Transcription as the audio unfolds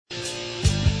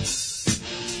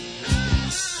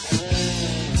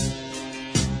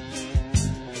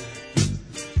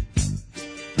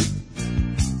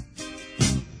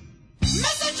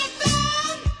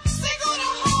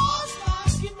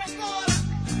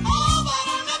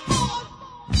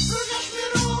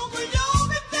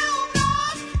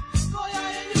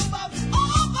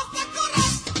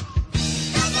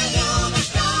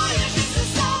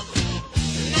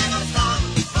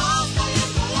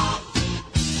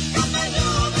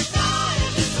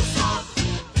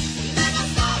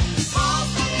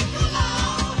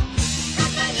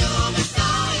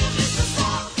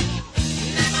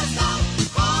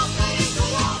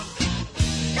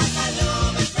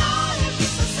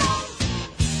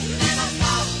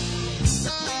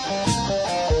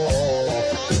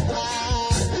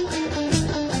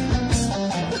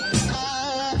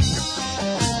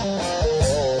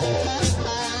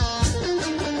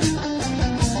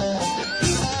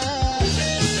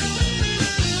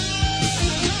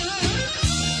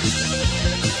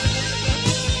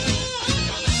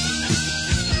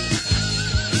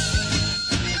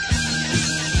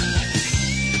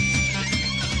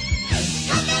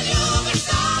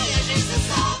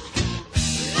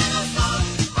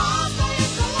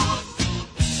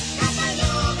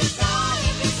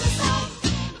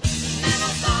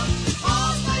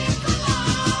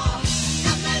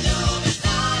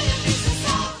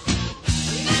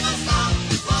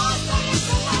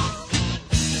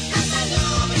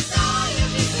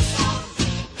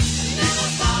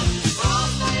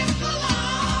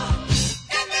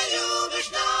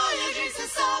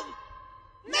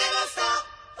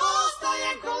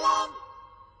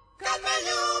Kad me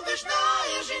ljubiš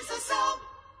naježim se sam,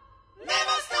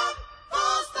 nema stop,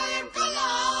 ostajem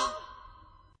kalav.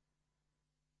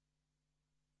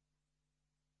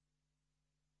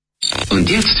 Und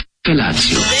jetzt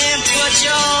Felatio. Then put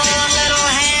your little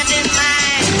hand in mine.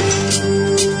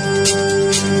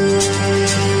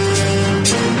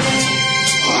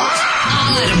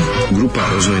 Grupa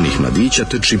rozvojenih mladića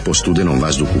trči po studenom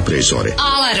vazduhu pre zore.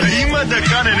 Alarm. Ima da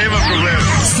kane, nema problema.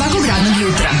 Svakog radnog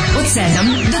jutra od 7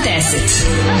 do 10.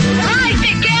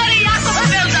 Hajde, Geri, jako se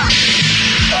velda.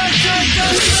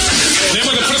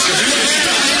 Nema da prska, nema da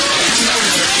prska.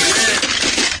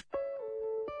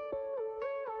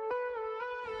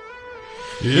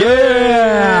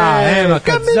 Yeah! Evo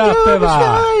kad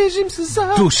zapeva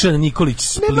Dušan Nikolić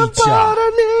Splića. Nema para,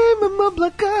 nema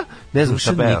oblaka. Ne znam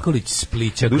šta Dušan peva. Nikolić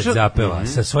Splića kad zapeva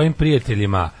sa svojim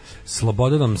prijateljima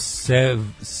Slobodanom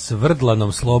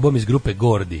Svrdlanom Slobom iz grupe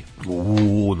Gordi.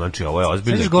 Znači ovo je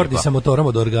ozbiljna ekipa. Gordi sa motorom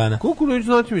od organa. Koliko ne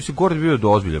znači mi se Gordi bio do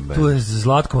ozbiljan bend. Tu je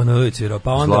Zlatko Manojlović svirao,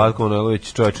 pa onda Zlatko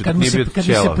Manojlović, čovječe, kad nije bio kad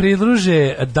mi se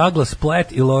pridruže Douglas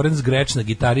Platt i Lawrence Grech na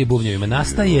gitari i bubnjevima,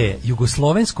 nastaje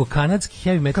jugoslovensko-kanadski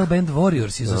heavy metal band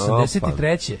Warriors iz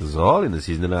 83. Zoli nas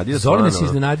iznenadio. Zoli nas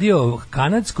iznenadio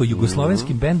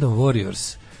kanadsko-jugoslovenskim bandom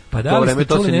Warriors. Pa da li ste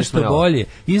čuli nešto bolje?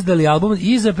 Izdali album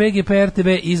i za PGP RTB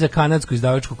i za kanadsku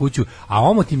izdavačku kuću, a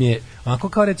omot im je, onako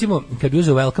kao recimo, kad bi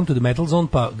uzeo Welcome to the Metal Zone,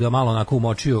 pa ga malo onako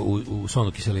umočio u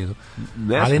sonu kiselinu.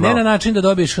 Ali ne na način da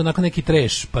dobiješ onako neki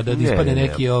trash, pa da ispadne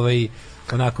neki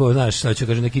onako, znaš, sad ću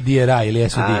kažem, neki DRI ili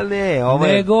SOD. A ne,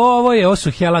 ovo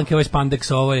su helanke, ovo je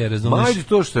spandex, ovo je, razumiješ? Majde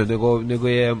to što je, nego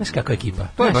je... Znaš kako je ekipa?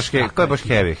 To je baš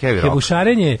heavy rock.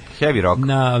 Hebušarenje heavy rock.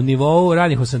 Na nivou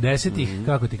ranih 80-ih,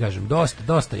 kako ti kažem,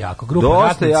 dosta jako. Grupa dosta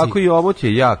ratnici. Jako i omot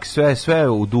je jak, sve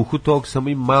u duhu tog, samo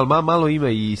malo ima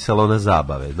i salona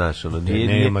zabave, znaš, ono,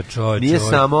 nije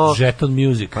samo... Žeton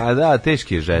music. Pa da,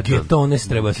 teški je žeton. Getones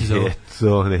treba se zove.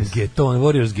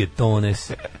 Warriors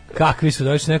Getones. Kakvi su,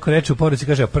 da će neko reći u poruci,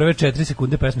 kaže, a prve 4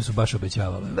 sekunde pesme su baš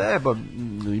obećavale. Ne, pa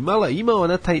ima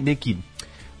ona taj neki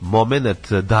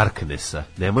moment darknessa.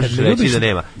 Ne možeš reći da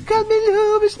nema. Kad me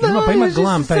ljubiš, pa ima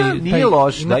glam taj. Nije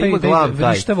loš, da ima glam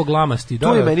taj. Vrištavo glamasti.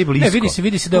 To je meni blisko. Ne,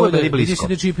 vidi se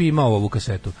da Čip ima ovu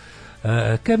kasetu.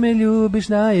 Kad me ljubiš,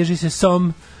 naježi se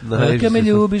som. Kad me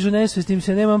ljubiš, u nesvestim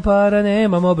se, nemam para,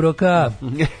 nemam obroka.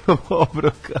 Nemam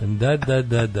obroka. Da,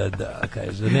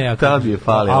 kaže. Ne, tam je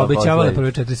falilo. A obećavala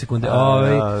prve 4 sekunde.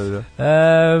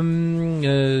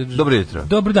 Dobro jutro.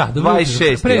 Dobro, da.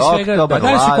 26. oktobar.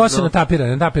 Da li su kose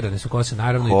natapirane su kose,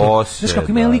 naravno. Kose. Znaš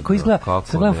kako ima jedan lik koji izgleda,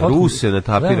 sad gledam fotku. Ruse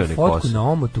natapirane kose. Gledam fotku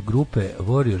na omotu grupe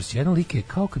Warriors. Jedan lik je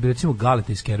kao kad bi recimo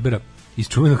Galeta iz Kerbera iz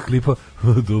čuvenog klipa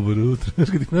Dobro jutro,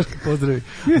 znaš kako pozdravi.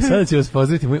 A sada će vas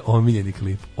pozdraviti moj omiljeni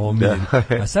klip.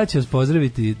 A sada će vas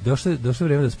pozdraviti, došlo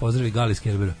vreme da vas pozdravi Gali iz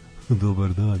Kerbera. Dobar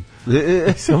dan.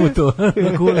 Samo to,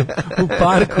 na kule, u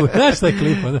parku. Znaš šta je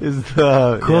klip?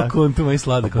 Koliko on tu ima i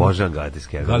sladak. Božan Galis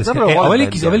Kerbera. Ovaj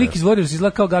lik iz Warriors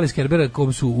izgleda kao Galis Kerbera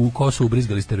kom su u kosu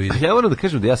ubrizgali steroide. Ja moram da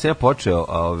kažem da ja sam počeo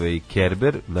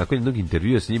Kerber, nakon jednog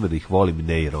intervjua sa njima, da ih volim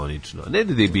neironično. Ne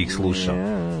da bi ih slušao.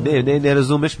 Ne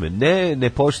razumeš me. Ne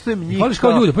poštujem njih. Voliš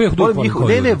kao ljude, pa ih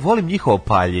volim njihovo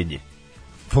paljenje.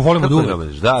 Volimo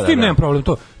da s tim nemam problem,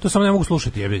 to samo ne mogu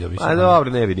slušati, jebi ga, mislim. A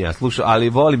dobro, ne bi ni ja slušao, ali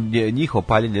volim njihovo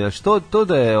paljenje. Što to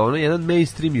da je ono jedan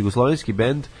mainstream jugoslovenski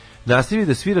bend nastavi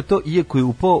da svira to, iako je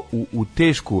upao u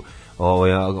tešku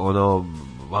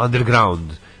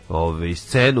underground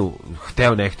scenu,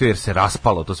 hteo nekto jer se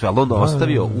raspalo to sve, ali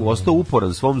on ostao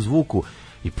uporan svom zvuku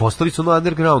i postali su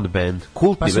underground band,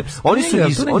 kultni band.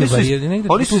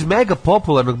 Oni su iz mega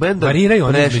popularnog benda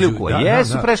prešli u kultni.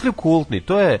 Jesu prešli u kultni,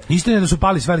 to je... Istina je da su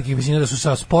pali s velikih visina, da su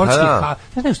sa sportskih...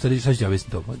 Ne znam šta ću ja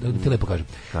mislim to, da ti lepo kažem.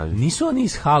 Nisu oni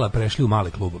iz hala prešli u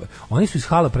male klubove. Oni su iz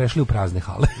hala prešli u prazne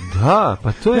hale. Da,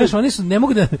 pa to je... Znaš, oni su, ne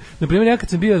mogu da... Na primjer, ja kad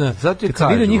sam bio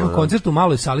na njihov koncert u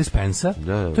maloj sali Spensa,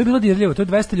 to je bilo dirljivo, to je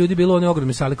 200 ljudi bilo u one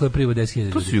ogromne sali koje privo 10.000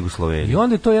 ljudi. To su Jugosloveni. I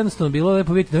onda je to jednostavno bilo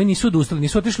lepo vidjeti da oni nisu odustali,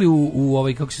 nisu otišli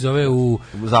u kako se zove, u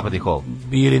zapadni hol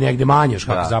ili negde manje,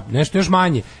 nešto još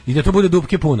manje i da to bude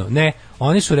dupke puno. Ne,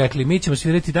 oni su rekli mi ćemo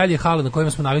svirati dalje hale na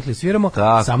kojima smo navikli sviramo,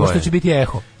 samo što će biti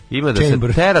eho. Ima da se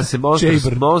tera se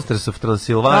Monsters of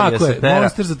Transylvania se tera.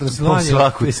 Monsters of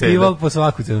Transylvania, festival po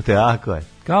svaku cenu. Tako je.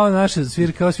 Kao naša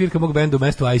svirka mog benda u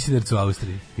mestu Ajsinercu u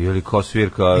Austriji. Ili kao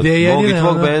svirka mog i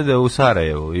tvog benda u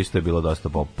Sarajevu. Isto je bilo dosta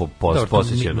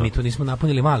posjećeno. Mi tu nismo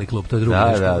napunili mali klub, to je drugo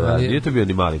nešto. Da, nije to bio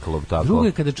ni mali klub. Tako. Drugo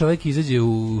je kada čovjek izađe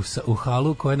u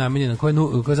halu koja je namijenjena, koja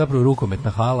je zapravo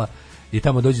rukometna hala, I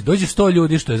tamo dođe 100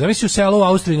 ljudi, što je, zamisli u selu u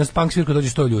Austriji na punk svirku dođe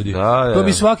 100 ljudi. To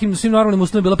bi svim normalnim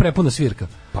uslovima bila prepuna svirka.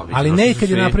 Ali ne kad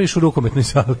je napraviš u rukometnoj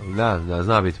sali. Da,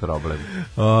 zna biti problem.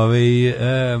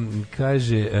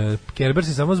 Kaže, Kerber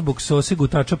se samo zbog sose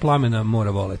gutača plamena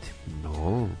mora voleti.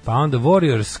 No. Pa onda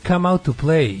Warriors Come Out to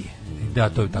Play. Da,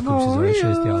 to je tako mi se zove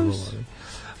 6. album.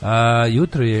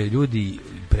 Jutro je ljudi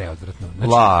preodvratno.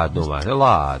 Znači,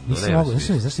 ladno.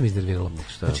 Znaš se mi iznerviralo?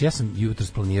 Znači ja sam jutro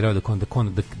splanirao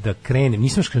da krenem,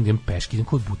 nisam što krenem peški, idem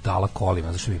kod butala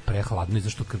kolima, zašto mi je prehladno i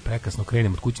zašto prekasno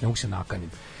krenem od kuće, ne mogu se nakanim.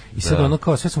 I sad ono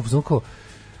kao, sve sam uzmano kao,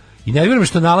 i ne vjerujem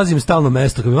što nalazim stalno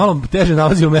mesto, kad bi malo teže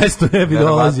nalazio mesto, ne bi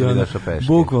dolazio.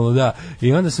 Bukvalno, da.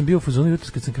 I onda sam bio u fazonu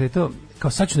jutro kad sam kretao,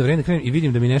 kao sad ću na vreme da krenem i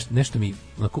vidim da mi nešto mi,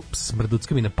 onako,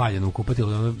 smrducka mi napaljeno u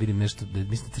kupatilu, onda vidim nešto, da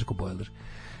mislim crko bojler.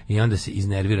 I onda se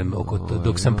iznerviram oko to.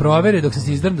 Dok sam proverio, dok sam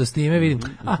se izdrmao s time, vidim,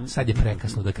 sad je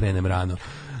prekasno da krenem rano.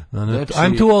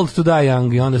 I'm too old to die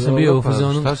young. I onda sam bio u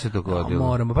fazonu. Šta se dogodilo?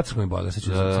 Moramo, pa crko mi bojler, sad ću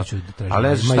tražiti.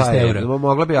 Ali šta je,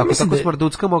 mogla bi, ako tako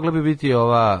smrducka, mogla bi biti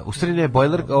ova, u stvari ne,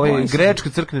 bojler, grečka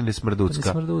crknene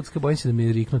smrducka. Smrducka, bojim se da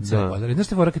mi riknu ceo bojler. Znaš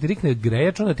te fora, kad ti rikne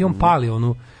greč, onda ti on pali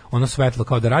ono svetlo,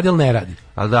 kao da radi, ali ne radi.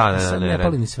 Ali da, ne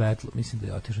pali ni svetlo, mislim da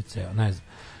je otišao ceo, ne znam.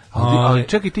 Ali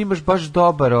čekaj, ti imaš baš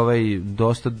dobar,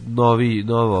 dosta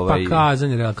novo. Pa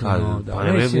kazan je relativno. Pa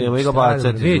nemoj ga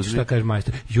bacati. Već šta kaže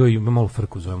majstor. Joj, ima malo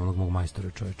frku, zovem onog mog majstora,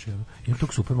 čoveče. Ima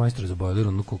tog super majstora za bojler,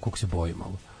 ono koliko se boji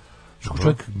malo.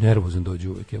 Čovjek nervozan dođe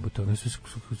uvek, jebote, ono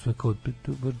sve kao,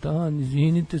 dobar dan,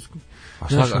 izvinite.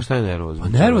 A šta je nervozan?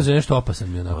 Pa nervozan je nešto opasan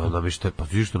mi onako. Pa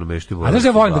ti što namešti bojler. A znaš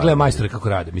da volim da gledam majstore kako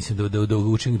rade, mislim da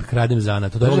učim da kradem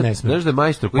zanat, to je ne smije. Znaš da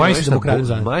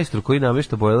majstor koji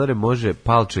namešta bojlere može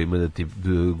palčevima da ti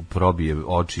probije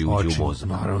oči i uđe u mozak.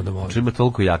 Naravno da može. Znači ima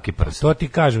toliko jake prste. To ti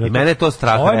kažem. I mene je to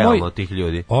strah realno od tih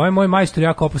ljudi. Ovaj moj majstor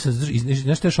jako opasan,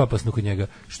 znaš što je opasno kod njega?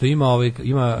 Što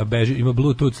ima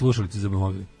Bluetooth slušalice za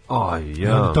mobil.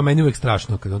 To meni uvek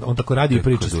strašno kad on tako radi i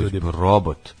priča s ljudima.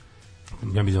 Robot.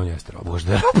 Ja mislim on jeste robot.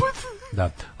 Možda je robot. Da.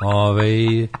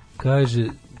 Kaže,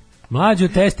 Mlađo,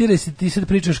 testiraj se, ti sad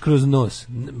pričaš kroz nos.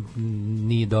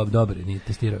 Nije dobro, nije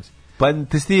testirao se. Pa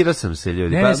testirao sam se,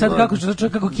 ljudi. Ne, sad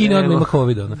kako Kina odmah ima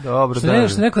COVID. Dobro,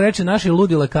 što neko reče, naši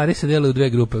ludi lekari se dele u dve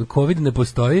grupe. COVID ne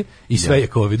postoji i sve je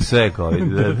COVID. Sve je COVID,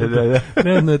 da.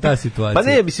 Redno je ta situacija. Pa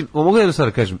ne, mislim, mogu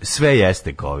jednostavno kažem, sve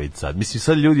jeste COVID sad. Mislim,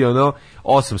 sad ljudi,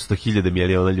 800.000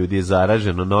 miliona ljudi je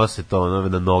zaraženo, nose to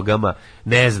na nogama.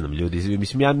 Ne znam, ljudi.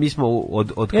 Mislim, mi smo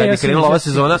od kad je krenula ova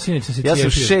sezona, ja sam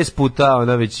 6 puta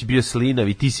već bio slinav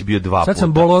i ti si bio 2 puta. Sad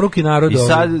sam boloruki narod. I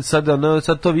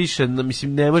sad to više,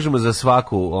 mislim, ne možemo za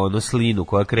svaku slinu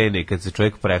koja krene kad se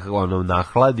čovjek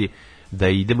nahladi da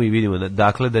idemo i vidimo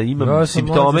da imam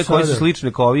simptome koji su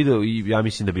slične covidu i ja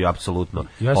mislim da bi apsolutno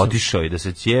otišao i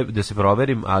da se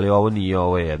proverim, ali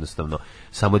ovo je jednostavno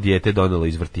samo dijete donelo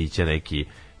iz vrtića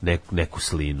neku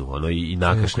slinu, i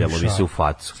nakašljamo mi se u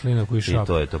facu. Slina koji šap. I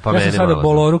to je to. Pa ja sam sada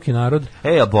boloruki narod.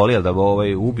 A boli, ali da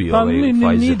ubi pa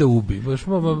Pfizer? Nije da ubi,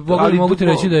 ali mogu ti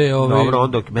reći da je Dobro,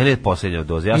 onda mene je posljednja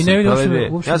doza.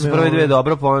 Ja sam prve dve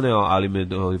dobro poneo, ali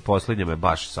posljednja me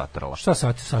baš satrala. Šta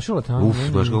sašila te?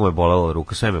 Baš kako me bolela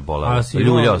ruka, sve me bolela.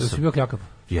 Ljuljao sam. Si bio kljakav?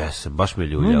 Jesam, baš me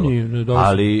ljuljalo.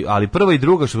 Ali prva i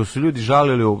druga što su ljudi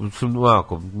žalili,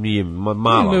 nije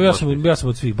malo. Ja sam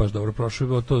od svih baš dobro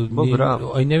prošao.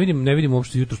 A ne vidim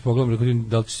uopšte jutro s pogledom,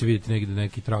 da li će se vidjeti negdje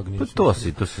neki trag. Pa to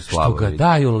se slabo vidi. Što ga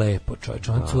daju lepo,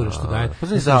 čovječe, on cure što daje. Pa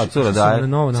znaš, cura daje. Na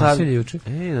novo nasilje juče.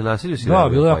 Na nasilju si da,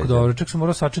 bilo jako dobro. Čak sam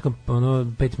morao sačekam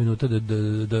 5 minuta da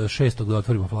 6. da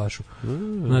otvorimo flašu.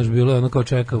 Znaš, bilo je ono kao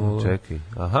čekamo. Čekaj,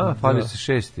 aha, fali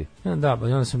se 6. Da, pa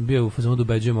onda sam bio u fazonu da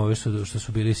ubeđujem ove što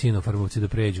su bili Sinofarmovci da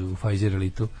pređu u Pfizer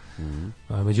elitu.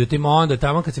 Međutim, onda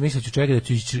tamo kad sam mislio ću čekati da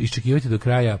ću iščekivati do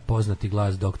kraja, poznati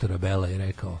glas doktora Bela je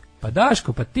rekao: pa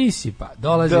Daško, pa ti si, pa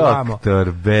dolazi vamo.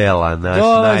 Doktor Bela, naš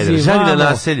najdraži. Žali na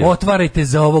naselju. Otvarajte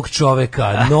za ovog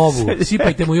čoveka novu,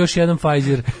 sipajte mu još jedan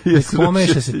Pfizer,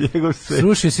 pomeša se,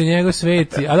 srušio se njegov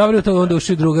svet, a dobro to onda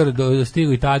ušli drugar,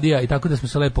 stigu i Tadija i tako da smo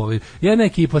se lepo jedna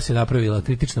ekipa se napravila,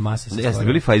 kritična masa. Jeste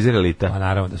bili Pfizer elita? Pa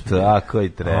naravno da smo. Tako i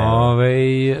treba.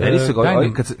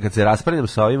 Kad se raspravljam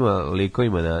sa ovim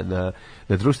likovima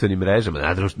na društvenim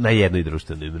mrežama, na jednoj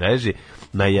društvenoj mreži,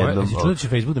 na jednom... Čuo da će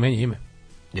Facebook da menja ime?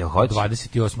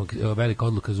 28. velika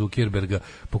odluka Zuckerberga,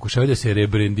 pokušavaju da se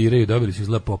rebrendiraju, dobili su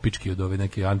izgleda popički od ove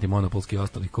neke antimonopolske i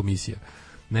ostalih komisija.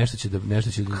 Nešto će da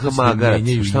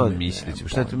menjaju ime. Šta on misli?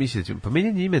 Šta to misli? Pa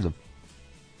menjanje imenom.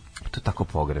 To je tako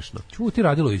pogrešno. Ti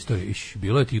radilo u istoriji.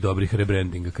 Bilo je tih dobrih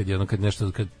rebrandinga kad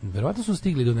nešto verovatno su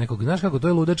stigli do nekog, znaš kako to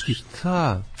je ludački.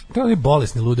 Šta? To je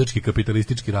bolesni ludački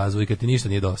kapitalistički razvoj kad ti ništa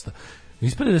nije dosta.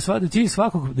 Ispade da cilj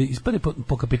svakog ispade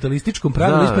po kapitalističkom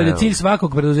pravilu, ispade cilj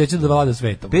svakog preduzeća da vlada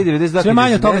svetom. Sve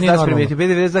manje od toga nije normalno.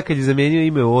 B92 kad je zamenio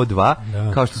ime u O2,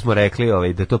 kao što smo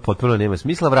rekli, da to potpuno nema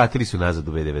smisla, vratili su nazad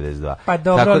u B92. Pa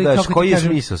dobro, tako da koji je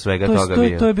smisao svega toga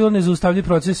bio? To je bilo nezaustavljiv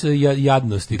proces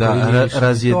jadnosti.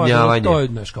 Razjednjavanje. To je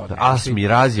znaš kao da. Asmi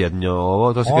razjednjo,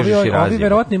 ovo to se kaže širazjednjo. Ovi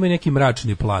verovatno imaju neki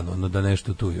mračni plan, da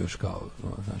nešto tu još kao,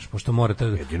 znaš, pošto morate.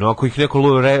 Jedino ako ih neko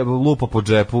lupa po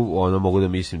džepu, ono mogu da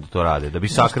mislim da to rade. Da bi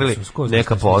sakrili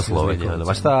neka poslovanja.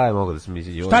 Ma šta je mogu da se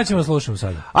misli? Šta ćemo slušati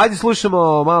sada? Ajde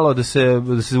slušamo malo da se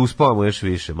uspavamo još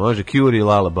više. Može Cure i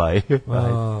Lullaby.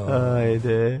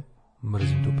 Ajde.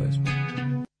 Mrzim tu pesmu.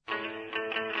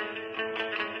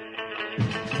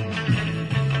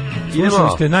 Slušali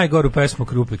ste najgoru pesmu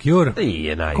grupe Cure?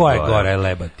 Nije najgora. Koja je gora je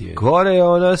lebati? Gore je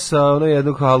ona sa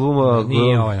jednog albuma.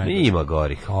 Nije ovaj najgora. Ima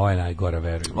gorih. Ovo je najgora,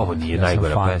 verujem. Ovo nije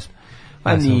najgora pesma.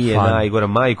 Pa nije najgora,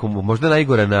 majku, možda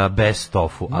najgora na Best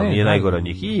Ofu, ali nije najgora od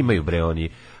njih. I imaju bre oni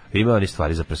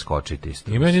stvari za preskočiti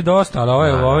isto. Ima ni dosta, ali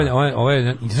ovo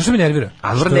je zašto me nervira?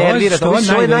 Ali nervira,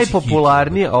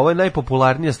 ovo je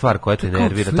najpopularnija stvar koja te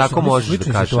nervira. Tako možeš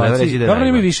da kažeš. Dobro,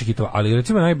 ima više hitova, ali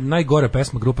recimo najgora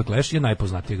pesma grupe Clash je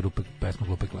najpoznatija pesma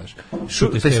grupe Clash.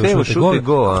 Shoot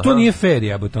Go. To nije fair,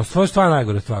 jebote. To je stvarno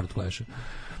najgora stvar od Clasha.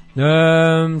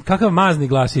 Kakav mazni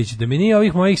glasić, da mi nije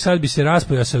ovih mojih sad bi se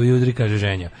raspojao sa Judri, kaže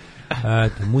ženja.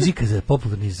 Muzika za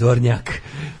popularni zornjak.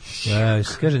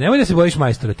 Kaže, nemoj da se bojiš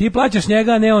majstora, ti plaćaš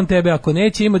njega, a ne on tebe, ako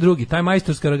neće ima drugi, taj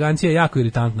majstorska arogancija je jako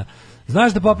iritantna.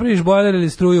 Znaš da popraviš bojler ili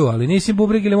struju, ali nisi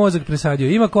bubreg ili mozak presadio,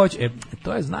 ima koć,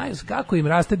 to je, znaju kako im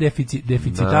raste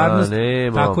deficitarnost,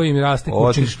 tako im raste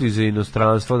kućin. Otišli za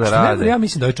inostranstvo da rade. Ja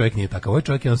mislim da ovaj čovjek nije takav, ovaj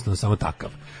čovjek je jednostavno samo takav.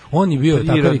 On je bio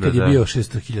takav i kad je bio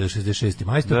 600.066.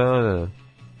 majstor.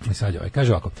 I sad ovaj,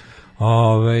 kaže ovako,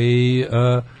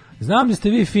 znam da ste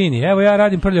vi fini, evo ja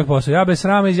radim prljav posao, ja bez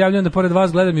srama izjavljam da pored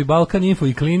vas gledam i Balkan Info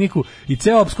i Kliniku i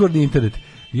ceo obskurni internet.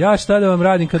 Ja šta da vam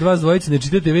radim kad vas dvojice ne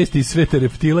čitate vesti iz sveta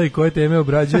reptila i koje teme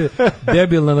obrađuje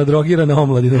debilna nadrogirana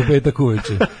omladina u petak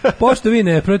uveče. Pošto vi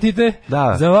ne pratite,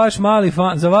 za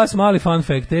vas mali fun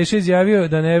fact, Teša izjavio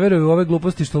da ne veruje u ove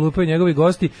gluposti što lupaju njegovi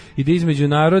gosti i da između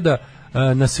naroda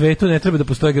na svetu ne treba da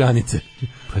postoje granice.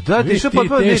 Pa da, Teša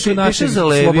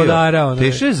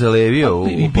zalevio.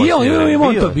 I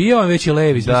bio on već je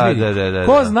levi.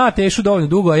 Ko zna Tešu dovoljno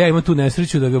dugo, a ja imam tu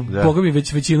nesreću da ga pogubim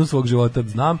većinu svog života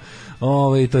znam.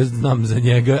 To je znam za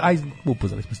njega. Aj,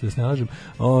 upoznali smo se da se ne lažem.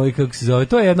 Kako se zove?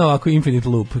 To je jedno ovako infinite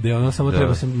loop, gde ono samo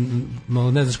treba se,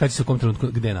 ne znaš kada će se u kom trenutku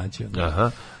gde naći.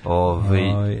 Aha.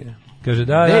 Kaže,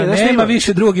 nema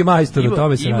više drugi majstor, o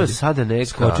tome se radi. Ima sada neka...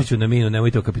 Skočit ću na minu,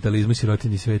 nemojte o kapitalizmu,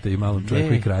 sirotini sveta i malom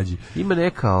čovjeku i krađi. Ima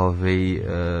neka,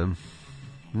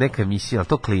 neka emisija, ali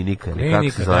to klinika, ili kako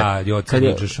se zove? Da, Joca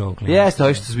show klinika. Jeste,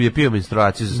 ovo što je pio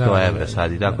menstruaciju za 100 evra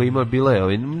sad, i tako ima, bilo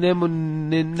je, ne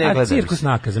gledam. Cirkus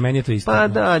naka, za meni je to isto. Pa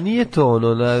da, nije to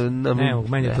ono,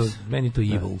 meni je to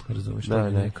evil, razumiješ,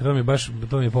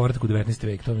 to mi je povratak u 19.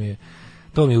 vek,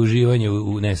 to mi je uživanje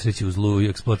u nesreći, u zlu i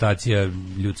eksploatacija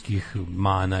ljudskih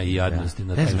mana i jadnosti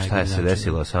na taj najbolji način. Ne znam šta je se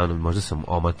desilo sa mnom, možda sam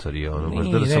omator i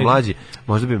možda da sam mlađi,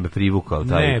 možda bi me privukao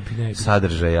taj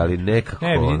sadržaj, ali nekako...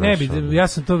 Ne bi, ja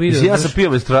sam to vidio... Ja sam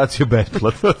pio menstruaciju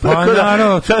besplatno,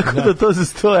 naravno, tako da to za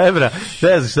 100 evra,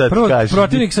 ne znam šta ti kažeš.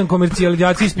 Protivnik sam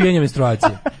komercijalizacije i ispijenja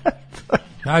menstruacije.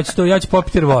 Ja ću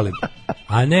popiti jer volim.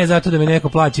 A ne zato da me neko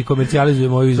plaći i komercijalizuje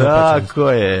moju izopačenost. Tako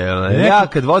je. Ja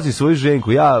kad vozim svoju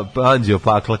ženku, ja anđeo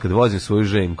pakla kad vozim svoju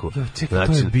ženku. Čekaj,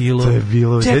 to je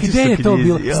bilo. Čekaj, gde je to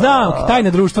bilo? Znam, tajna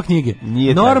društva knjige.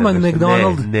 Norman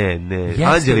MacDonald. Ne.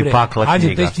 Anđeli pakla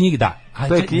knjiga. To je knjiga, da.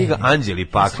 To je knjiga Anđeli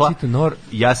pakla.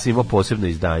 Ja sam imao posebno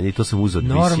izdanje i to sam uzeo od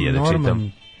misije da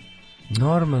čitam.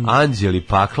 Anđeli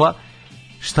pakla.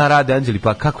 Šta rade Anđeli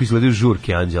Pakla? Kako izgledaju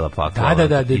žurke Anđela Pakla?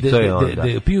 Da,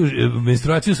 piju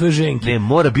menstruaciju svoje ženke. Ne,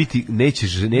 mora biti, neće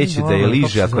da je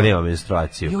liže ako nema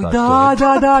menstruaciju. Da,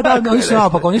 oni su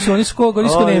naopako, oni su ko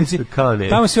Nemci.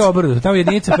 Tamo se obrnuto, tamo je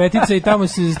jedinica petica i tamo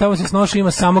se snoši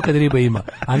ima samo kad riba ima,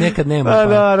 a nekad nema.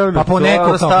 Pa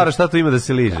poneko staro, šta to ima da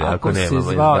se liže ako nema?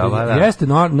 Jeste,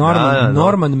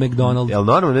 Norman MacDonald.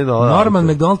 Norman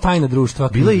MacDonald, tajna društva.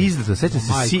 Bilo je izdato, sećam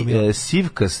se,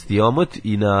 sivkasti omot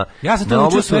i na... Ja sam to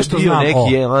učio sve što znam.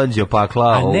 Neki je Anđeo Pakla.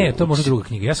 A ne, to je možda druga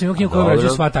knjiga. Ja sam imao knjigu koja obrađuje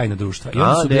sva tajna društva.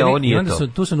 I onda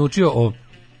tu sam naučio o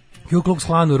Ku Klux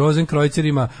Klanu,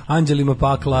 Rozenkrojcerima, Anđelima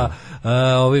Pakla,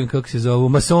 ovim, kako se zovu,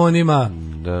 masonima,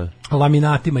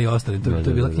 laminatima i ostalim. To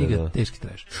je bila knjiga teški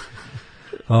trash.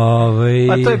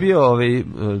 Pa to je bio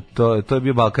to je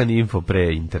bio Balkan Info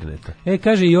pre interneta.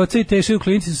 Kaže i oca i Teša i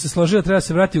klinici su se složili da treba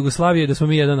se vratiti u Jugoslaviju da smo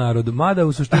mi jedan narod. Mada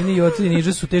u suštini i oca i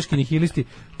Niže su teški nihilisti.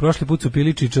 Prošli put su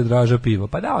pili čiča, draža, pivo.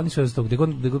 Pa da, oni su gde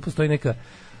god postoji neka.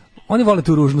 Oni vole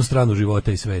tu ružnu stranu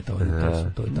života i sveta.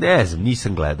 Ne znam,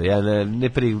 nisam gledao. Ja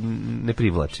ne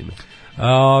privlačim me.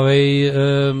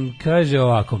 Kaže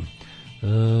ovako.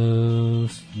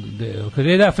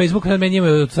 Da, Facebook sad meni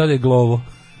ima sad je glovo.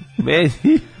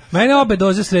 Mene obe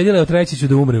doze sredile, od treći ću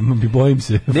da umrem, bojim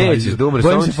se. Nećeš da umreš,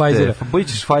 bojim se Pfizera. Bojit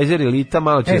ćeš Pfizer elita,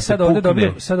 malo će se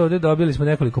pukne. Sad ovdje dobili smo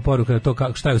nekoliko poruka na to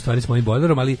šta je u stvari s mojim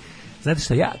bojlerom, ali znate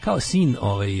šta, ja kao sin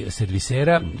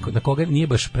servisera, na koga nije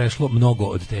baš prešlo mnogo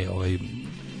od te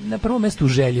na prvom mestu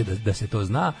želje da se to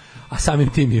zna, a samim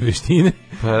tim i veštine.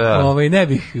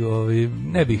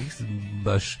 Ne bih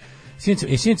baš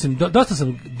sinoć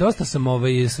dosta sam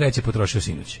sreće potrošio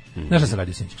sinoć. Znaš šta sam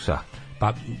radio sinoć? Šta?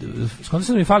 Pa skonto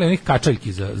sam mi fali onih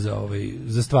kačaljki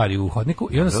za stvari u hodniku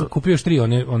i onda sam kupio još tri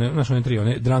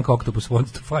one Drunk Octopus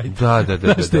Wants to Fight. Da,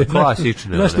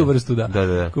 klasične. Znaš tu vrstu,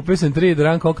 da. Kupio sam 3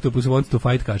 Drunk Octopus Wants to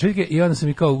Fight kačaljke i onda sam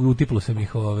i kao utiplo sam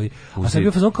ih a sam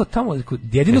bio fazon kao tamo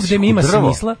jedino gde mi ima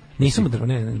smisla, nisam u drvo,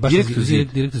 ne, baš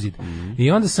direkt u zid.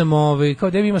 I onda sam kao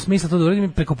gde mi ima smisla to da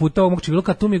uradim preko puta ovog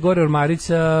čiviluka, tu mi gore ormarić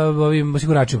sa ovim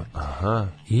osiguračima. Aha.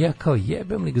 I ja kao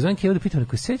jebem li, zovem Kevu da pitam,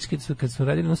 neko sećaš kad smo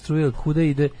radili na struju, kuda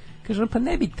ide, kaže on, pa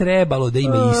ne bi trebalo da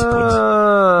ima ispod.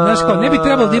 Znaš kao, ne bi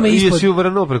trebalo da ima ispod. Jesi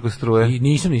uvrnuo preko struje? I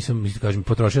nisam, kažem,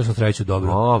 potrošio sam sreću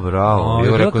dobro. O, bravo.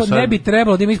 Ne bi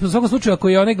trebalo da ima ispod. U svakom slučaju, ako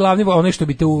je onaj glavni, onaj što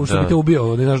bi te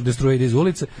ubio, ne znaš da struje ide iz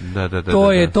ulice,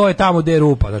 to je tamo gde je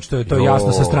rupa, znači to je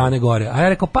jasno sa strane gore. A ja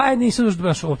rekao, pa nisam,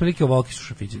 znaš, otprilike ovoliki su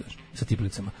šafići, znaš, sa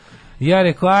tiplicama. Ja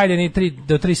rekao, ajde,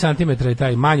 do 3 cm je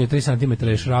taj, manje od 3 cm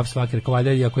je šraf svaki, rekao,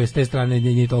 ajde, ako je s te strane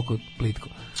nije toliko plitko.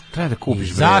 Treba da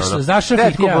kupiš, treba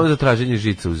da kupiš za traženje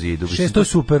žica u zidu. 6, to je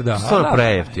super, da. Stvarno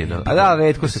prejeftino. A da,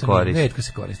 retko se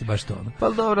koristi. Baš to ono. Pa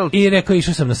dobro. I rekao,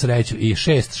 išao sam na sreću i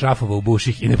 6 šrafova u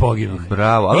buših i ne poginuh.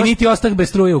 Bravo. I niti ostah bez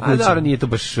struje u kući. A dobro, nije to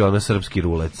baš ono srpski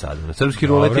rulet sad. Srpski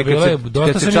rulet je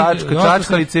kad se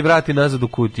čačkalica i vrati nazad u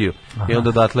kutiju. I onda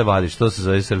odatle vadiš, to se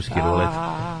zove srpski rulet.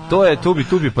 To je,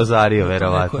 tu bi pazario,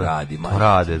 verovatno.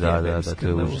 Rade, da, to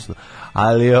je užasno.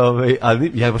 Ali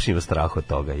ja baš imam strah od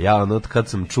toga. Ja kad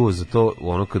sam čuo za to,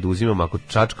 kad uzimam, ako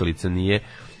čačkalica nije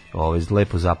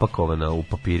lepo zapakovana u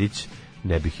papirić,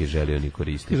 ne bih je želio ni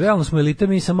koristiti. Realno smo elita,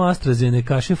 mi samo AstraZeneca,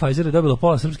 kaše Pfizer je dobilo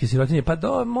pola srpske sirotinje, pa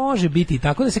može biti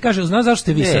tako da se kaže, znaš zašto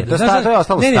ste vi sad? To je ostalo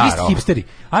staro. Ne, vi ste hipsteri.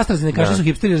 AstraZeneca su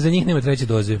hipsteri jer za njih nema treće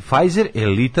doze. Pfizer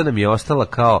elita nam je ostala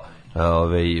kao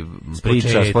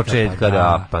priča s početka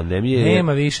da pandemije.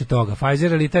 Nema više toga.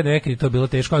 Pfizer ali taj nekad je to bilo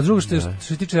teško. A drugo što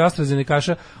se tiče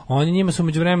AstraZeneca, oni njima su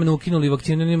međuvremenu ukinuli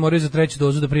vakcinu, oni moraju za treću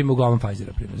dozu da prime uglavnom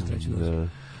Pfizera za treću dozu.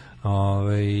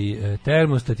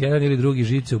 Termostat jedan ili drugi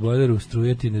žice u bojleru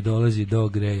strujeti ne dolazi do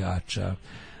grejača.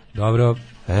 Dobro.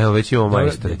 Evo, već imamo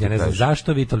majstora. Ja ne znam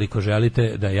zašto vi toliko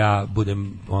želite da ja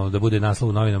budem, da bude naslov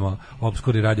u novinama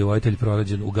obskuri radiovojitelj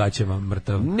pronađen u gaćama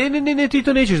mrtav. Ne, ti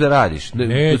to nećeš da radiš.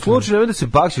 Slučajno da se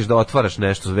bakšiš da otvaraš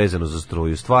nešto vezano za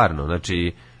struju, stvarno.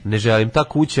 Znači, ne želim ta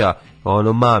kuća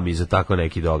mami za tako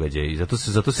neki događaj. I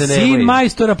zato se ne... Sin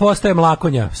majstora postaje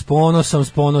mlakonja. S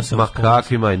ponosom. Ma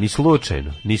kakvi maj, ni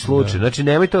slučajno. Znači,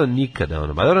 nemoj to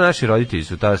nikada. Ma dobro, naši roditelji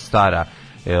su ta stara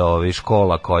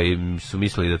škola koji su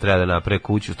mislili da treba da naprave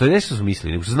kuću. To je nešto su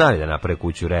mislili, nego su znali da naprave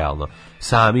kuću realno.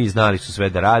 Sami znali su sve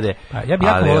da rade. Pa, ja bih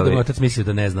jako volio da mi otac mislio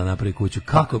da ne zna napravi kuću.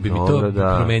 Kako bi mi to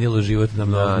promenilo život na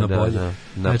bolje.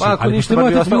 Znači, pa ako ništa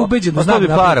bi ostalo bi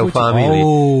para u familiji.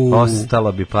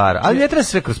 Ostala bi para. Ali ne treba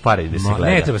sve kroz pare da se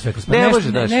gleda. Ne treba sve kroz pare.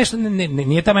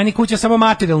 Nije ta meni kuća samo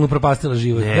materijalno propastila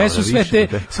život. Gde su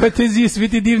svi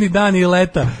ti divni dani i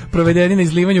leta provedeni na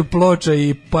izlivanju ploča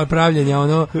i pravljenja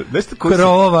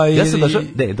krova.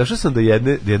 Došao sam do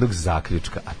jednog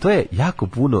zaključka, a to je jako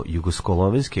puno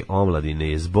jugoslovenske omladine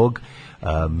je zbog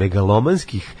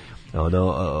megalomanskih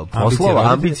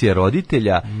poslova, ambicija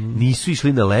roditelja nisu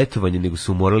išli na letovanje, nego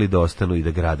su morali da ostanu i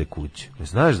da grade kuću.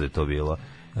 Znaš da je to bilo?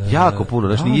 Jako puno,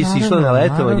 znači nisi išla na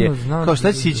letovanje, kao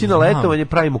šta će ići na letovanje,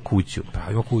 pravimo kuću.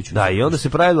 Da, i onda se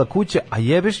pravila kuća, a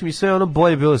jebeš mi sve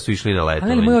bolje bilo da su išli na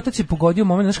letovanje. Ali moj otac je pogodio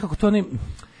moment, znaš kako to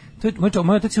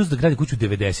moj otac je uzeo da gradi kuću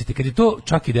 90. kad je to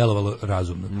čak i delovalo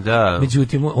razumno. Da.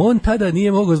 Međutim, on tada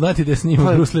nije mogao znati da je s njim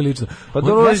Brusli lično. Pa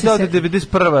dobro je znao da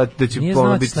 91. da će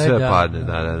biti sve padne.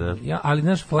 Da. Ja, ali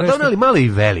znaš, ali mala i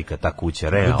velika ta kuća,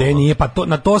 realno. Gde nije, pa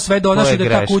na to sve dodaš da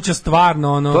ta kuća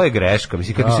stvarno To je greška,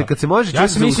 mislim, kad se može ja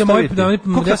sam mislio koliko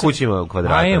ta kuća ima u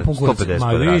kvadrata? 150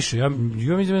 kvadrata. Više, ja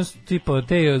mislim tipa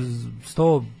te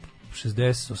 100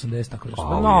 60, 80, tako da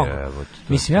što.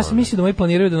 Mislim, ja sam mislio da moji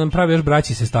planiraju da nam pravi još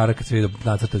braći i sestara kad se vidi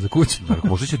nacrte za kuću.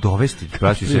 Možda će dovesti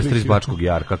braći i sestre iz Bačkog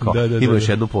Jarka, kao ima još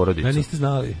jednu porodicu. Da, niste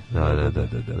znali. Da.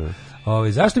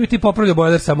 Zašto bi ti popravljao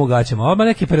bojler samo u gaćama? Odmah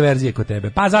neke perverzije kod tebe.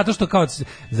 Pa zato što kao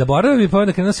zaboravio bi pa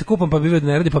onda kad se kupam pa bi vidio da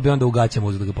ne radi pa bi onda u gaćama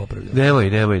uzeo da ga popravljam.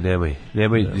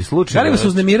 Nemoj i slučajno. Želim se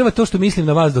uznemirava to što mislim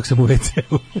na vas dok sam u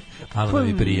WC-u. Malo nam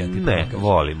je prija. Ne,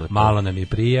 volimo to. Malo nam je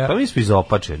prija. Pa mi smo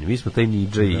izopačeni, mi smo taj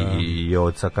Nidža i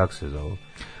Joca, kako se zove?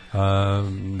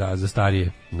 Da, za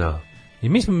starije. Da. I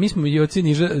mi smo Joci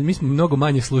Niža, mi smo mnogo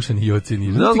manje slušani Joci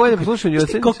Niža. Mnogo manje slušani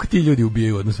Joci Niža. Koliko ti ljudi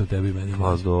ubijaju odnosno tebe i mene?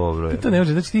 Pa dobro je. To ne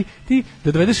može, znači ti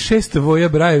da dovedeš 6 Voja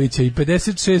Brajevića i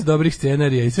 56 dobrih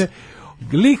scenarija i sve,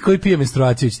 lik koji pije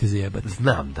menstruaciju ćete zajebati.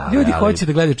 Znam, da. Ljudi hoće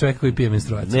da gledaju čovjeka koji pije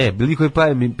menstruaciju. Ne, lik koji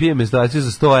pije menstruaciju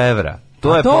za 100 evra.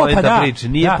 To je poenta priče,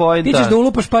 nije poenta. Ti ćeš da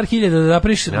ulupaš par hiljada da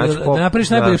napraviš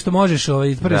najbolje što možeš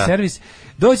prvi servis.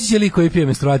 Doći će lik koji pije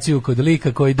menstruaciju kod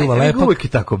lika koji duva lepak. Uvijek je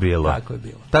tako bilo.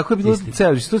 Tako je bilo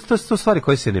celo. To su stvari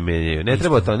koje se ne menjaju. Ne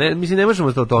treba to, mislim ne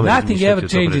možemo to o tome. Nothing ever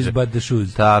changes but the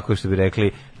shoes. Tako što bi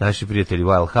rekli naši prijatelji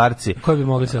Wild Heartsi. Koji bi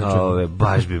mogli sad čuti?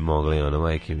 Baš bi mogli,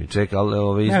 majke mi. Čekaj,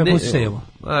 ali ne.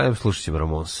 Slušat ćemo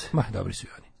Ramonse. Ma, dobri su i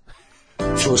oni.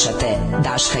 Slušate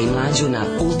Daška i Mlađu na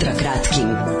ultra kratkim,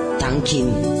 tankim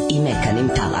i mekanim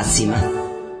talasima.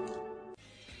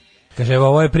 Kaže, evo,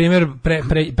 ovo je primjer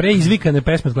preizvikane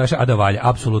pesme od Clash-a, a da valja,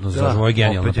 apsolutno zažem, ovo je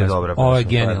genijalna pesma. Ovo je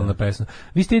genijalna pesma.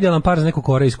 Vi ste idealan par za neku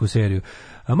korejsku seriju.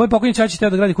 Moj pokojni ćaći teo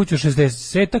da gradi kuću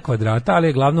 60 kvadrata, ali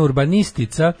je glavna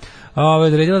urbanistica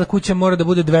odredila da kuća mora da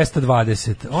bude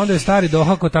 220. Onda je stari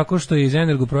dohako tako što je iz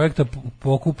Energoprojekta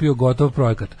pokupio gotov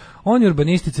projekat. Oni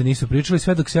urbanistice nisu pričali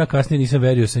sve dok se ja kasnije nisam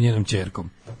verio sa njenom ćerkom.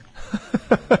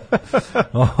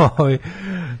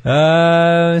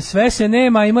 Sve se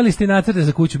nema, imali ste nacrte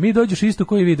za kuću. Mi dođeš isto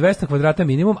koji vi 200 kvadrata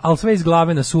minimum, ali sve iz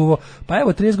glave na suvo. Pa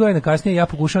evo 30 godina kasnije ja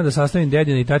pokušavam da sastavim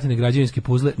dedine i tatine građevinske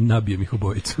puzle, nabijem ih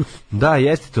obojicu. Da,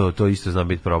 jeste to isto zna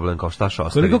biti problem, kao šta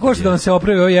ostaviti. Koliko košta da vam se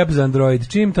opravi ovaj app za Android?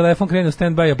 Čim telefon krene u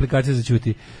stand-by, aplikacija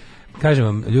zaćuti. Kažem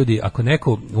vam, ljudi, ako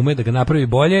neko ume da ga napravi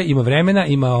bolje, ima vremena,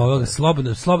 ima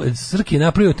slobodno, Srki je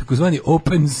napravio takozvani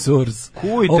open source.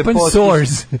 Open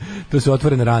source. To su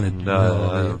otvorene rane.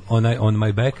 On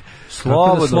my back.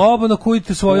 Slobodno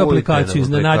kujte svoju aplikaciju,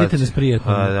 iznenadite nas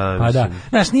prijatno. Pa da.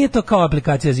 Znaš, nije to kao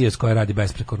aplikacija ZIOS koja radi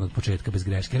besprekorno od početka, bez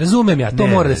greške. Razumem ja, to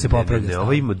mora da se popravlja. Ne,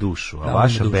 ovo ima dušu, a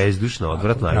vaša bezdušna,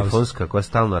 odvratna iPhonska koja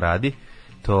stalno radi,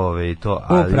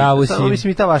 ali samo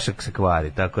mislim i ta vaša se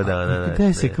kvari, tako da...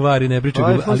 Te se kvari, ne pričam,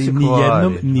 ali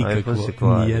nijednom nikako.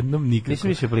 Nisam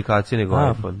više aplikacije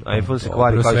nego iPhone. iPhone se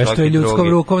kvari kao svaki drugi. Sve što je ljudskom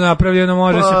rukom napravljeno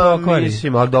može se pokvari.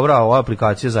 Mislim, ali dobra, ova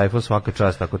aplikacija za iPhone svaka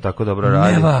čast, tako dobro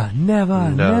radi.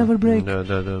 Never break.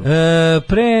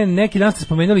 Pre neki dan ste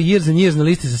spomenuli Years and Years na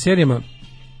listi sa serijama.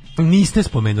 Niste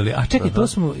spomenuli, a čekaj, to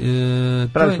smo...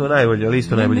 Pravili smo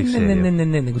listu najboljih serija. Ne,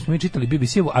 nego smo mi čitali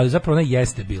BBC-evu, ali zapravo ona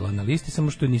jeste bila na listi,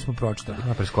 samo što je nismo pročitali.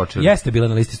 Preskočili. Jeste bila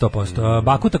na listi 100%.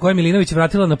 Bakuta koja je Milinović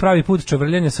vratila na pravi put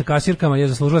čavrljanja sa kasirkama je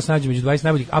zaslužila se nađe među 20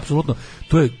 najboljih, apsolutno,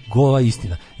 to je gola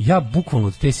istina. Ja bukvalno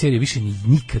od te serije više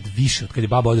nikad više, od kad je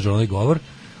baba održala onaj govor,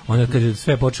 onda kad je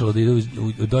sve počelo da ide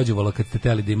dođevalo kad ste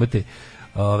teli da imate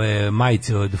ove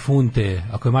majice od funte,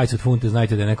 ako je majice od funte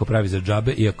znajte da je neko pravi za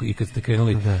džabe i kad ste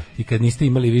krenuli i kad niste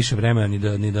imali više vremena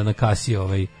ni da na kasi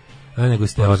nego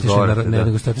ste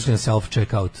otišli na self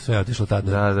checkout, sve je otišlo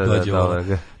tada dođe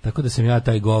tako da sam ja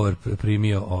taj govor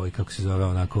primio kako se zove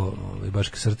onako baš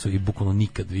k srcu i bukvalno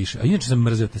nikad više, a inače sam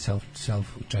mrzeo te self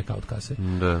checkout kase.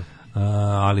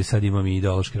 Ali sad imam i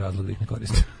ideološki razlog da ih ne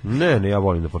koristim. Ne, ja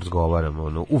volim da porazgovaram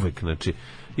uvek, znači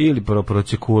ili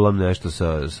procekulam nešto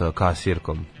sa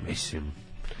kasirkom, mislim,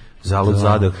 zalud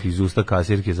zadah iz usta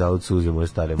kasirke, zalud suze moje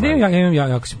stare majke. Ne, ja imam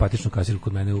jako simpatičnu kasirku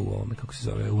kod mene u ovome, kako se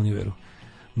zove, Univeru.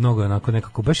 Mnogo je onako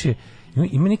nekako, baš je,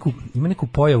 ima neku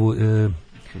pojavu,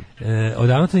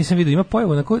 odavno to nisam vidio, ima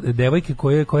pojavu onako devojke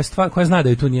koja zna da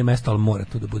je tu nije mesto, ali mora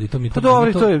tu da bude. Pa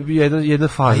dobro, to je jedna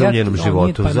faza u njenom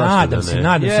životu. Pa nadam se,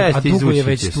 a dugo je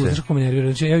već tu, znaš kako me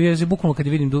nervira. Ja bukvalno kad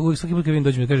je vidim, svaki put kad vidim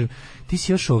dođem da kažem, ti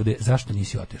si još ovde, zašto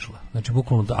nisi otišla? Znači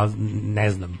bukvalno,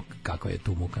 ne znam kakva je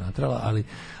tu muka natrala,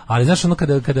 ali znaš ono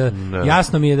kada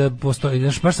jasno mi je da postoji,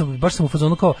 znaš, baš sam u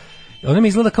fazonu kao, ona mi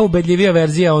izgleda kao ubedljivija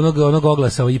verzija onog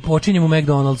oglasa i počinjem u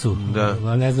McDonald'su.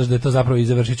 Da. Ne znaš da je to zapravo i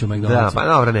završit ću u McDonald'su. Da, pa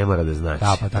dobro, ne mora da znaš.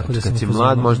 Da, pa tako da kad si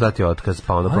mlad možeš dati otkaz,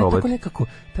 pa onda probati. Tako nekako,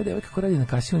 ta devojka kako radi na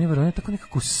kasi, ona je tako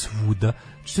nekako svuda.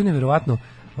 Što je nevjerovatno,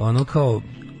 ono kao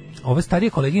ove starije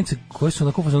koleginice koje su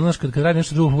onako znaš kad radi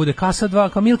nešto drugo bude kasa 2,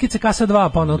 kao Milkice kasa 2,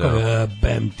 pa ono kao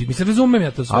bam, ti mi se razumem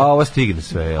ja to sve. A ovo stigne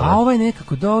sve, jel? A ovaj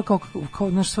nekako kao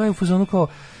naš sve u fazonu kao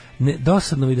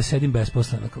dosadno mi da sedim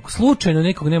besposleno. Kako slučajno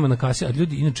nekog nema na kasi, a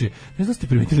ljudi inače, ne znam da ste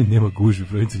primetili, nema gužve,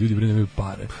 provinci, ljudi bre nemaju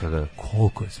pare.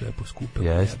 Koliko je sve poskupelo?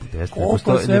 Jeste.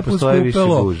 Koliko je sve ne postoje više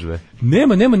gužve.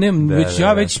 Nema,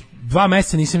 već 2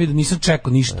 meseca nisam vidio, nisam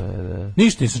čekao ništa.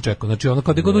 Ništa nisam čekao. Znači ono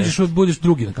kada god uđeš budeš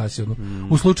drugi na kasi, ono.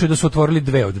 U slučaju da su otvorili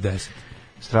 2 od 10.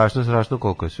 Strašno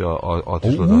koliko je sve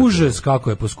otišlo. Užas kako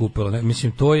je poskupilo. Ne?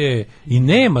 Mislim, to je i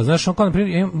nema, znaš, on kao, na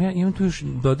primjer, ja imam tu još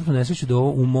dodatno nesreću da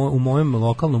u mojem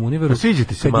lokalnom univeru,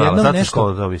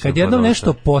 kad jednom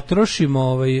nešto potrošim,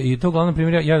 i to glavno, na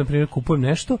primjer, ja na primjer kupujem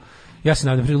nešto, ja se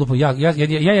nadam prilupom, ja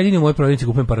jedini u mojoj prodavnici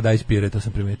kupujem Paradise Pire, to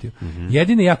sam primetio.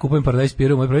 Jedini ja kupujem Paradise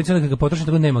Pire u mojoj prodavnici, onda kad ga potrošim,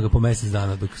 tako nema ga po mesec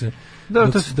dana,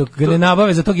 dok ga ne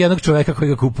nabave za tog jednog čoveka koji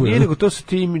ga kupuje. Nije, nego to su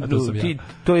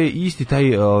to je isti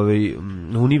taj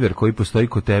univer koji postoji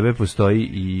kod tebe, postoji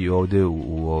i ovde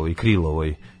u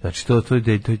Krilovoj. Znači to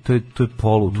je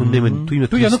polu, tu ima 3 stvari.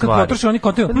 Tu jedno kad potroši, oni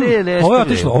kontaju, ovo je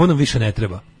otišlo, ovo nam više ne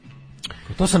treba.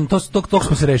 To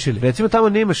smo se rešili. Recimo tamo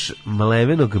nemaš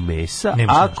mlevenog mesa,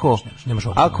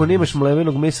 ako nemaš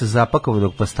mlevenog mesa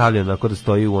zapakovanog pa stavljeno onako da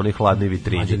stoji u onoj hladnoj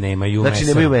vitrini. Znači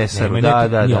nemaju mesaru.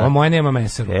 Da. Ovo moje nema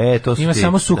mesaru. Ima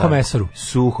samo suho mesaru.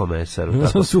 Suho mesaru.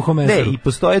 Ne, i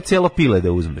postoje cijelo pile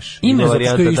da uzmeš. Ima zato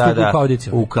što je isto u kadici.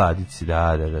 U kadici,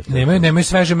 da. Nemaju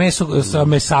sveže meso sa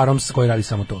mesarom koji radi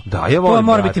samo to. Da, ja volim. To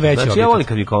mora biti veće. Znači ja volim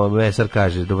kad mi mesar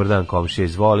kaže dobar dan komšija,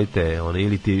 izvolite,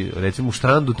 ili ti recimo u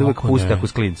štrandu te uvek pusti ako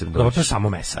s klincem dođeš. To je samo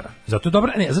mesara. Zato je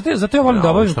dobro. Ne, zato ja volim da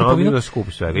obavim kupovinu.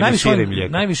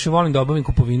 Najviše volim da obavim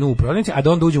kupovinu u prodavnici, a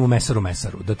da onda uđem u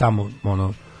mesaru, da tamo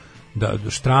da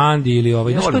štrandi ili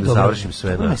ovaj. Ja volim da završim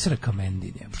sve na mesara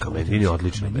Kamendin. Kamendin je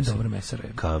odlično meso. Dobro mesara.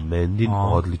 Kamendin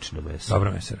odlično meso.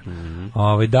 Dobro mesara.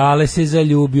 Dale se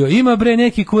zaljubio. Ima bre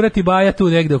neki kurati baja tu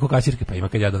negde oko kasirke, pa ima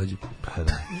kad ja dođem. Pa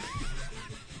da.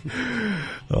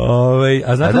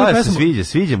 A znate onu pesmu?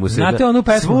 Sviđa mu se. Znate onu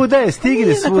pesmu? Svuda je,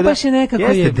 stigne svuda. Baš je nekako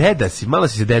jeste deda si, malo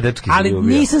si se dedački zaljubio.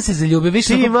 Ali nisam se zaljubio,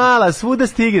 više. Ti mala, svuda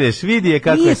stigneš, vidi je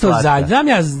kako je slatka. Nije to znam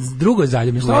ja drugo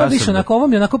zaljubim. Što više onako, ovo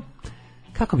mi onako,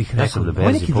 kako bih rekao,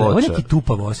 ovo neki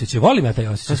tupav osjećaj. Volim ja taj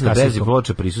osjećaj. Ja sam Bezi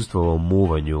Ploča prisustvovao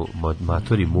muvanju,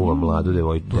 matori muva mladu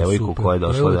devojku koja je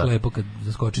došla da... To je lepo kad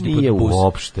zaskočiti pod bus. Nije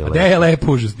uopšte lepo. Da je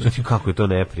lepo, užasno. Kako je to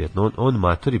neprijatno. On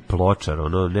matori Pločar,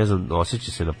 ne znam,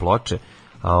 osjeća se na ploče,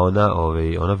 a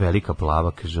ona velika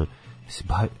plava, kaže,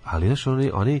 ali znaš,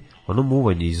 ono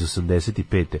muvanje iz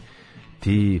 85.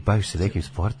 Ti baviš se nekim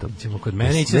sportom. Ćemo kod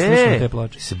mene ići slušati te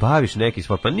ploče. Se baviš nekim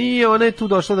sportom. Pa nije, ona je tu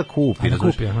došla da kupi.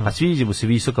 A sviđa mu se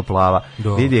visoka plava.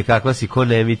 Vidi je kakva si ko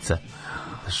Nemica.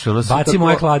 Baci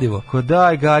moje kladivo.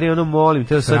 Daj, Gari, molim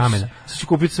te, sad ću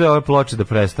kupiti sve ove ploče da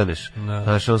prestaneš.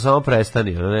 Znaš, samo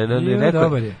prestani.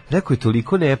 Rekao je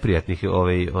toliko neprijatnih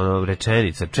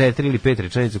rečenica, 4 ili 5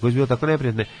 rečenica koje su bilo tako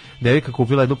neprijatne, devojka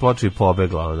kupila jednu ploču i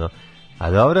pobegla.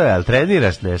 A dobro, ali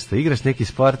treniraš nešto, igraš neki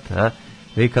sport, a?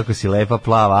 Vidi kako si lepa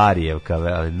plava Arijevka,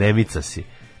 ali Nemica si.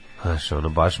 Znaš,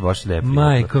 baš neprijatno.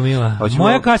 Majko mila.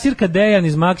 Moja kasirka Dejan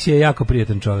iz Maksija je jako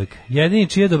prijatan čovjek. Jedini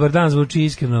čiji je dobar dan zvuči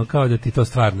iskreno kao da ti to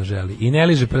stvarno želi. I ne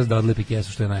liže prst da odlepi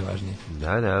kesu, što je najvažnije.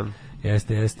 Da.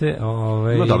 Jeste.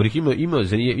 Ima dobrih,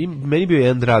 meni bio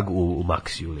jedan drag u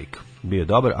Maksiju lik. Bio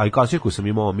dobar, a i kasirku sam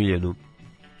imao omiljenu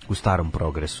u Starom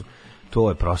Progresu. To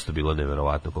je prosto bilo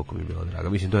neverovatno koliko mi je bilo drago.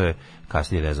 Mislim, to je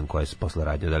kasnije, ne znam koja je posle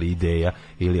radnja, da li Ideja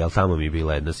ali tamo mi je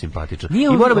bila jedna simpatična. I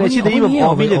moram reći da imam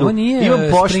omiljenu, imam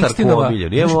poštarku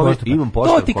omiljenu. Imam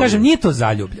poštarku. To ti kažem, nije to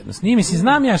zaljubljenost.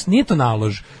 Znam ja, nije to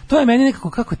nalož. To je meni nekako,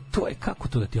 kako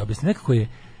to da ti objasnim,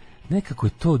 nekako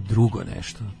je to drugo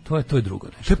nešto. To je drugo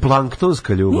nešto. To je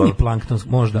planktonska ljubav. Nije planktonska,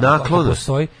 možda. Naklonost.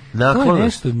 To je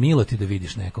nešto milo ti da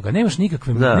vidiš nekoga. Nemaš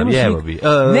nikakve...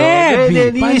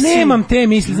 nemam te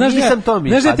misli. Znaš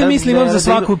da te misli imam za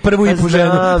svaku prvu i po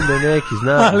ženu.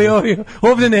 Znam. Ali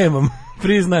ovdje nemam.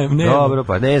 Priznajem, nemam. Dobro,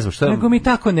 pa ne znam šta. Nego mi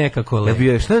tako nekako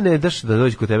lepo. Šta ne daš da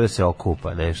dođe kod tebe se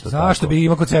okupa, nešto tako. Zašto bi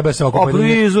ima kod sebe se okupa?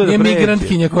 Nije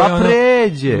migrantkinja koja ona...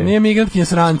 pređe. Nije migrantkinja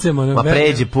s rancem.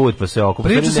 Pređe put pa se okupa.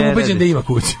 Priča sam ubeđen da ima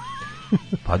kuću.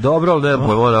 Pa dobro, ali nema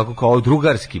pojma, onako kao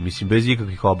drugarski, mislim, bez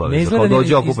ikakvih obaveza.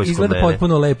 Izgleda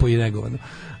potpuno lepo i negovano.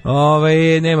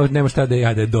 Nema šta da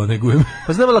ja da donegujem.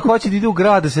 Pa znam, ako hoće da ide u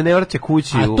grad, da se ne vraća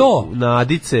kući na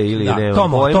Adice ili nema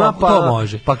pojma, to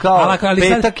može. Pa kao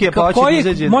petak je, pa hoće da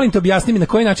izađe. Molim te, objasni mi na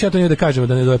koji način ja to nije da kažem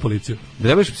da ne doje policiju. Da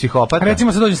nemaš psihopata?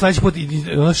 Recimo se dođe sledeći put,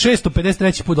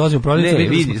 653. put dolazim u prodavnicu.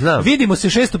 Vidimo se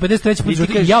 653. put,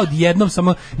 ja odjednom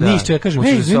samo ništa, ja kažem,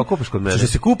 hoćeš da se okupaš kod mene. Hoćeš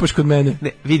da se kupaš kod mene.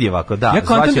 Ne, vidi ovako, da. Ja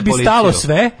kontam da bi stalo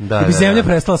sve, da bi zemlja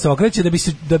prestala se okreće,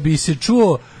 da bi se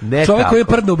čuo čovjek koji je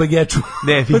prdno u begeču.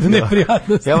 Ne,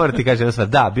 neprijatnost. Ja moram ti kažem jedna stvar,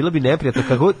 da, bilo bi neprijatno,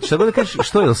 šta god da kažeš,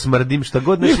 što je smrdim, šta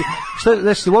god,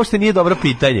 znači, uopšte nije dobro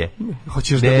pitanje.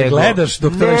 Hoćeš da me gledaš,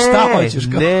 doktore, šta hoćeš?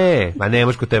 Ne, ma ne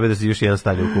može kod tebe da se još jedan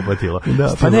stavlja u kupatilo.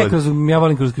 Da, pa ne, ja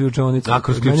volim kroz ključavonicu. A,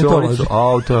 kroz ključavonicu,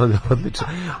 to je odlično.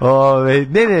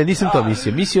 Ne, nisam to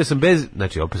mislio. Mislio sam bez,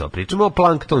 znači, opet pričamo o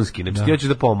planktonski, znači ti hoćeš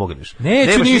da pomogneš.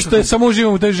 Neću ništa, samo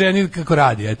uživam u toj ženi kako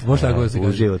radi, eto, možda tako da se kaže.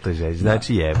 Uživam u toj ženi,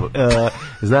 znači jebo.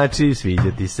 Znači,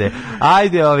 sviđa ti se.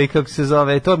 Ajde, kako se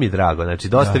zove, to mi je drago, znači,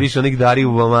 dosta više onih Dari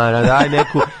u Bamana, daj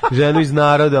neku ženu iz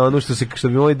naroda, ono što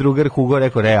bi moj drugar Hugo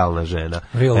rekao, realna žena.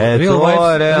 Real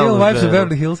Vibes of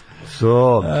Beverly Hills.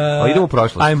 Idemo u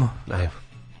prošlost. Ajmo.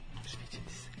 Sviđa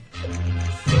ti se.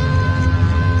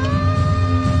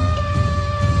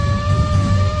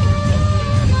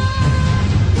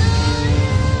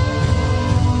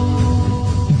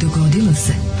 Dogodilo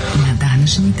se na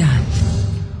današnji dan.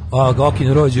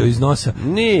 Gokin rođeo iz nosa.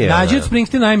 Nije. Nađi od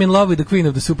Springsteen, I'm in love with the queen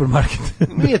of the supermarket.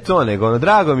 Nije to, nego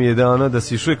drago mi je da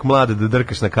si još uvijek mlada da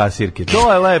drkaš na kasirke.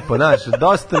 To je lepo, znaš,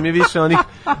 dosta mi je više onih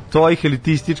tvojih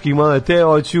elitističkih mlada, te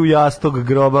hoću jastog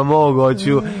groba mog,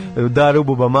 hoću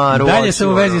Darubu Bamaru. Dalje sam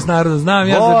u vezi s narodom, znam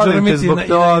ja za Čurmici na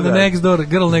next door,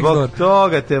 girl next door. Zbog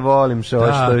toga te volim,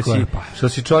 što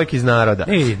si čovjek iz naroda.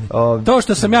 To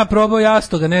što sam ja probao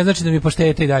jastoga ne znači da mi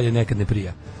pašteta i dalje nekad ne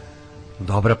prija.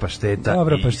 Dobra pašteta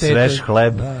i sveš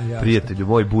hleb, prijatelju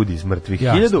moj, budi iz mrtvih.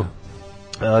 1000.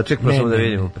 Ček, samo da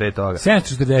vidimo pre toga.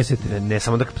 740. Ne,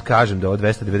 samo da kažem da je ovo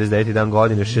 299. dan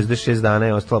godine, 66 dana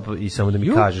je ostalo i samo da mi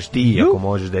kažeš ti, ako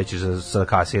možeš, da ćeš sa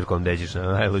kasirkom, da ćeš na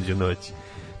najluđu noć.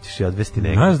 Ćeš je odvesti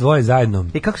nekako. Nas dvoje zajedno.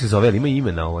 Kako se zove, ali ima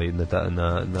ime na onoj... Ja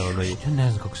ne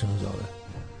znam kako se on zove.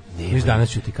 Viš danas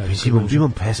ću ti kažem.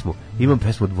 Imam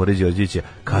pesmu od Bore Đorđevića,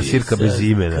 Kasirka bez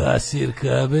imena.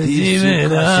 Kasirka bez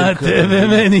imena, tebe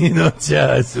meni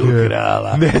noćas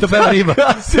ukrala. Ne, to peva riba.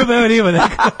 To peva riba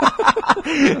neka.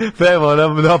 Peva ona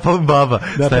napalm baba.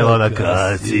 Stajala ona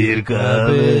kasirka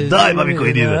bez... Daj mami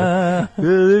koji dinar.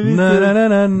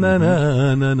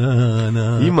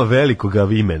 Ima velikoga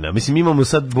imena. Mislim, imamo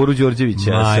sad Boru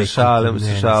Đorđevića sa šalom.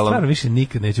 Stvarno više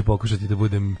nikad neću pokušati da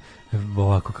budem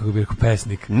ovako, kako bih rekao,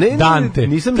 pesnik. Dante,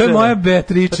 to je moja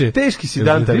Beatrice. Teški si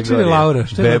Dante. Beatrice ili Laura?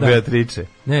 Beatrice.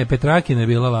 Ne, Petrakina je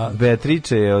bila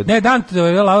Beatrice je od... Ne, Dante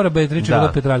je bila Laura, Beatrice je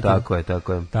bila Petrakina.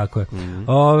 Tako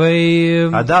je.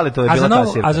 A da li to je bila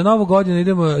kasirka? A za novu godinu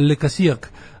idemo Le Kasirk.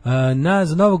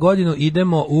 Za novu godinu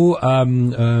idemo u...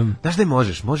 Znaš da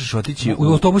možeš otići u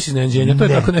autobus iznenađenja, to je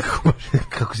tako nekako...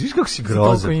 Kako si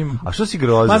grozan? A što si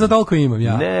grozan? Pa za toliko imam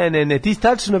ja. Ne, ti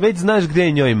tačno već znaš gde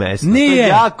je njoj mesto. Nije. To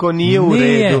jako nije u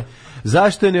redu.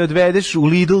 Zašto je ne odvedeš u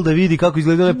Lidl da vidi kako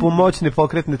izgledaju pomoćne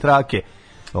pokretne trake?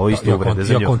 Ovo isto uvrede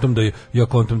za njom. Ja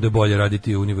kontam da je bolje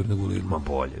raditi univer nego u Lidl. Ma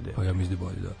bolje, da. Pa ja mislim da je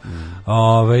bolje, da.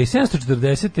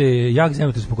 740. jak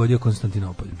zemljotres pogodio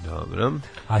Konstantinopolj. Dobro.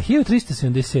 A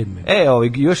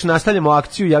 1377. Još nastavljamo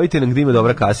akciju, javite nam gdje ima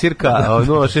dobra kasirka,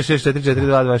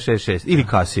 066442266. Ili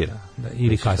kasira.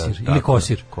 Ili kasir, ili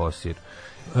kosir.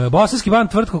 Bosanski ban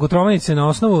Tvrtko Kotromanice na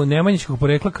osnovu nemanjičkog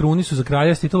porekla kruni su za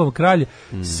kralja s titulom kralj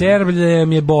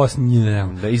Serbljem je Bosnije.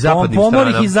 I zapadnim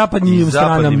Pomorih i zapadnim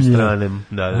stranam.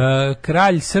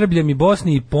 Kralj Srbljem i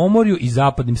Bosni i Pomorju i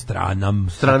zapadnim stranam.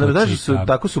 Znaš,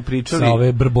 tako su pričali. Sa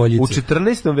ove brboljice. U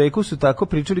 14. veku su tako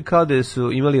pričali kao da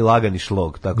su imali lagani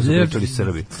šlog. Tako su pričali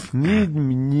Srbi.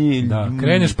 Da,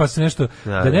 kreneš pa se nešto,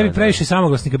 da ne bi previše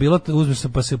samoglasnika bilo, uzmeš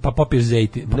pa popiješ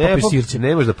zejti, pa popiješ sirće.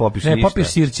 Ne možeš da popiješ ništa. Ne, popiješ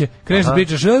sirće, kreneš da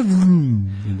pričaš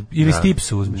ili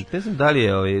stipsu uzmeš. Ne znam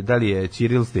da li je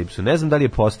Ćiril stipsu, ne znam da li je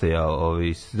postojao,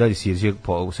 da li sirće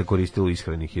se koristilo u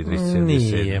ishrani 1370.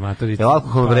 Nije, matorica.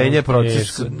 Alkohol vrenje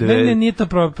proces... Ne, nije to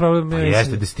problem.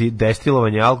 Jeste,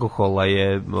 destilovanje alkohola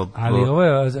je... Ali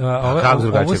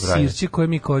ovo sirće koje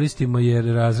mi koristimo je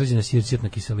razrađena sirćetna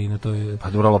kiselina, to je... Pa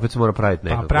dobro, opet se mora praviti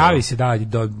nekako. Pa pravi se, da,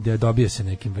 dobije se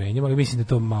nekim vrenjem, ali mislim da je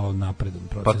to malo napredan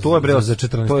proces. Pa to je bre, za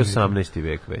 14. to je 18.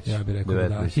 vek već. Ja bih rekao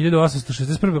da.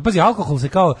 1861. Pazi, alkohol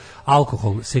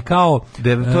se kao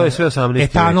to je sve 18.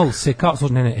 Etanol se kao,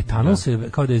 etanol se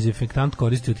kao dezinfektant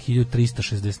koristi od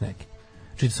 1360 neki.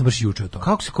 Čito sam baš juče o tome.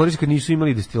 Kako se koristi kad nisu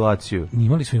imali destilaciju?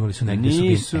 Imali su negdje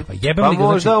nisu.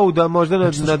 Pa možda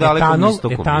na dalekom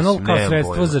istoku. Etanol kao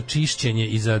sredstvo za čišćenje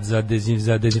i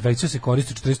za dezinfekciju se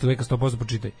koristi u 14. veka 100%,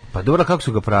 počitaj. Pa dobro, kako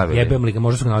su ga pravili? Jebem li ga,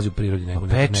 možda su ga nalazi u prirodi.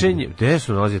 Pečenje, gde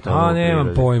su nalazi etanol u prirodi?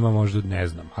 Nemam pojma, možda ne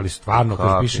znam, ali stvarno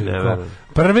kao piše...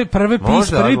 Prvi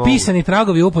pisani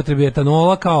tragovi upotrebe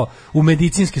etanola kao u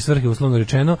medicinske svrhe, uslovno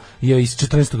rečeno, je iz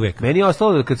 14. veka. Meni je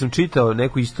ostalo da kad sam čitao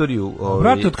neku istoriju...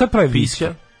 Brate, od kad pravi viski?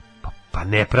 Pa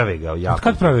ne prave ga jako. Od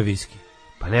kad prave viski?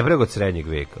 Pa ne prave ga od srednjeg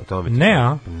veka. O tome ne,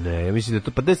 a? Ne, ja mislim da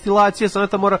to... Pa destilacija, samo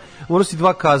ta mora si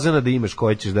 2 kazana da imaš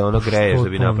koje ćeš da ono greješ da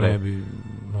bi napravio.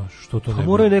 Što to ne pa bi?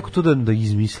 Mora je neko to da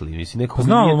izmisli. Mislim, neko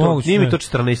nije mi to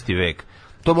 14. vek.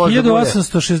 To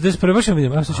 1861. Baš ja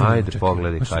vidim. Ajde,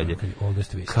 pogledaj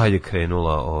kad je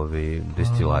krenula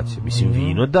destilacija. Mislim,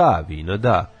 vino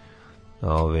da.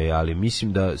 Ali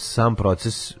mislim da sam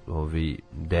proces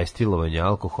destilovanja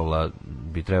alkohola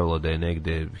bi trebalo da je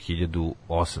negde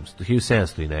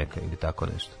 1700 i neka ili tako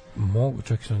nešto. Mogu,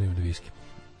 čekaj sam da imam viski.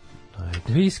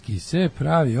 Viski se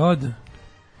pravi od...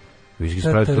 Viski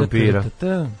se pravi od krompira.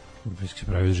 Viski se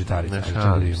pravi od žitarica.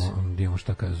 Da imamo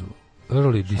šta kazu.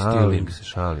 Early distilling.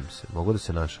 Šalim se. Mogu da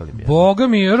se našalim. Boga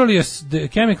mi, earliest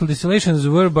chemical distillations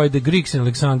were by the Greeks in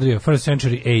Alexandria, 1st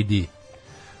century AD.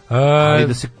 Ali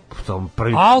da se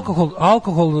prvi...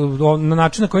 Alkohol na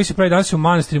način na koji se pravi danas u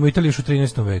manastirima u Italiji još u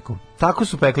 13. veku. Tako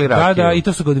su pekli rakiju. Da, i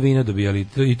to su ga od vina dobijali.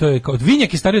 I to je od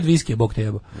vinjak je stariji od viskija, bog te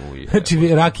jebo.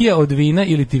 Znači rakija od vina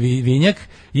ili ti vinjak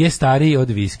je stariji od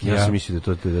viskija. Ja sam mislio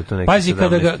da to neki... Pazi,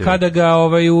 kada ga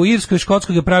u Irskoj i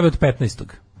Škotskoj ga prave od 15.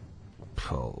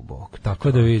 Bog.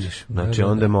 Tako da vidiš. Znači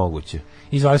onda je moguće.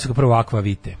 Izvali su ga prvo Aqua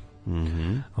Vite.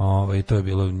 To je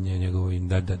bilo njegovo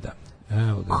da.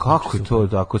 Evo ga, kako je to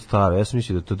tako staro? Ja sam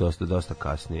mislio da je to dosta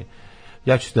kasnije.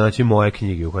 Ja ću naći moje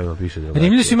knjige u kojima piše da...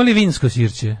 Rimljani su imali vinsko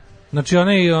sirće. Znači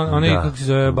onaj kako se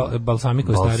zove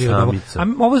balsamiko stariji od ovo. A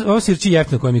ovo sirće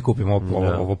jeftino koje mi kupimo,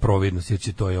 ovo providno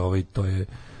sirće, to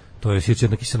je sirće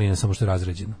jedna kiselina, samo što je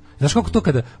razređeno. Znaš kako to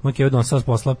kada moj keva don sad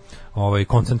posla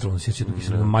koncentrovano sirće jedna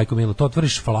kiselina, majko milo, to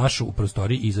otvoriš flašu u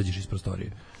prostoriji i izađeš iz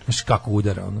prostorije. Znaš kako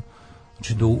udara ono.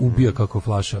 Znači da ubija kako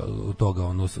flaša od toga,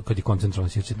 ono, kad je koncentrovan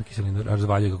sirćetna kiselina,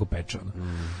 razvaljuje kako peče.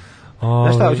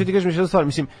 Znaš šta, hoću ti kažem jednu stvar,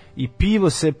 mislim, i pivo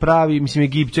se pravi, mislim,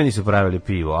 Egipćani su pravili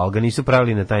pivo, ali ga nisu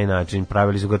pravili na taj način,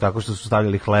 pravili su ga tako što su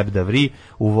stavljali hleb da vri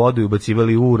u vodu i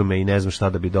ubacivali urme i ne znam šta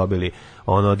da bi dobili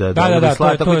ono da da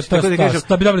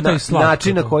bi dobili taj slad.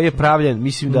 Način na koji je pravljen,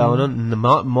 mislim da ono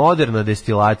moderna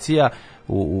destilacija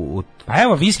a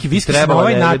evo viski se na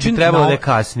ovaj način trebalo da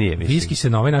kasnije, mislim. Viski se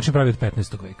na ovaj način pravi od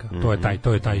 15. veka.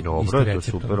 To je taj dobro, isti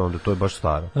recept. Dobro, super, onda to je baš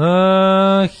staro.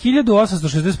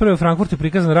 1861. u Frankfurtu je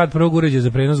prikazan rad prvog uređaja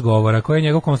za prenos govora, koji je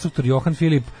njegov konstruktor Johann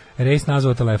Philipp Reis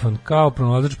nazvao telefon. Kao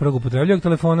pronalazač prvog upotrebljivog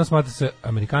telefona smatra se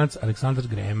Amerikanac Alexander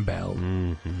Graham Bell.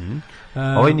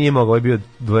 Ovaj nije mogao, ovaj je bio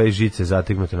 2 žice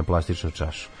zategnute na plastičnu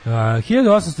čašu.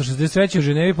 1863. u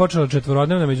Ženevi počela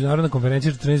 4-dnevna međunarodna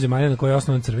konferencija 14 zemalja na kojoj je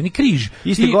osnovan Crveni križ.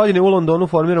 Iste godine u Londonu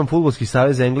formiran Fudbalski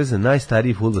savez Engleza,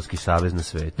 najstariji fudbalski savez na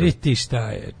svetu. I ti šta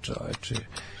je, čoveče?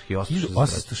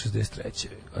 1863.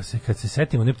 Kad se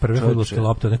setimo one prve fudbalske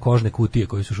lopte, one kožne kutije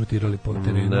koje su šutirali po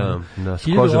terenu.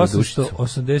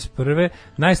 1881.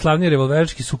 najslavniji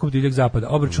revolverački sukob divljeg zapada,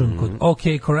 obračun kod OK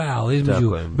Corral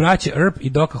između braće Earp i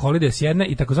Doka Holiday s jedne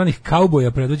i takozvanih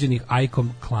kauboja predvođenih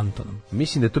Ikeom Clantonom.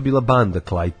 Mislim da je to bila banda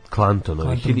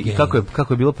Clantonovih i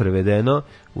kako je bilo prevedeno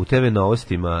u TV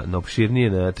novostima na opširnije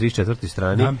na 34.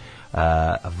 strani.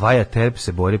 Wyatt Earp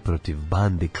se bori protiv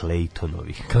bande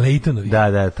Claytonovih.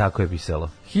 Da, tako je pisalo.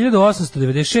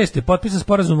 1896. je potpisan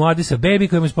sporazum u Addis Abebi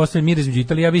kojim je uspostavljen mir između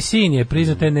Italije i Abisinije,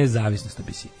 priznata je nezavisnost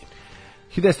Abisinije.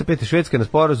 1905. Švedska na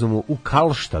sporazumu u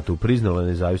Karlstadtu priznala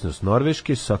nezavisnost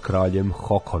Norveške sa kraljem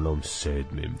Håkonom VII.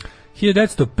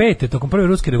 1905. tokom prve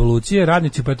ruske revolucije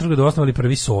radnici u Petrogradu osnovali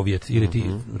prvi Sovjet ili ti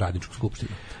radničku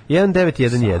skupštinu.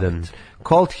 1911.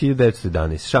 Colt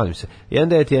 1911, šalim se.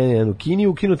 1911 u Kini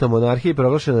ukinuta monarhija i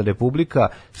proglašena republika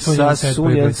sa Sun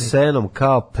Yat-senom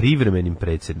kao privremenim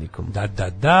predsjednikom. Da.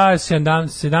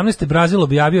 17. Brazil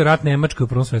objavio rat Nemačkoj u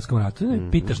Prvom svjetskom ratu.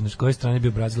 Pitaš na kojoj strani je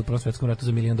bio Brazil u Prvom svjetskom ratu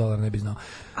za $1 milion, ne bi znao.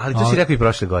 Ali to si rekao i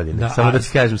prošle godine. Samo da ti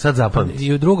kažem, sad zapamti.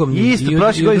 I u drugom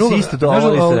prošle godine si isto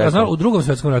rekao. U Drugom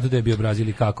svjetskom ratu da je bio Brazil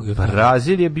i kako?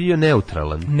 Brazil je bio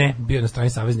neutralan. Ne, bio je na strani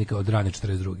saveznika od rane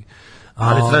 42.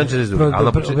 Ali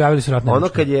objavili su rat Nemačkoj. Ono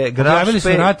kad je Graf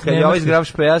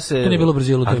Špeja se... To nije bilo u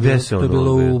Brazilu, to je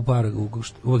bilo u Paragvaj.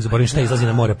 Uvijek zaboravim šta izlazi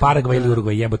na more, Paragvaj ili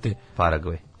Urugvaj, jebote.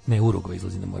 Paragvaj. Ne, Urugvaj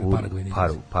izlazi na more, Paragvaj nije.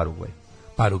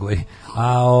 Paragvaj.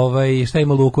 A šta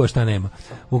ima luku, a šta nema.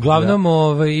 Uglavnom,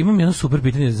 imam jedno super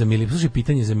pitanje za milion. Slušaj,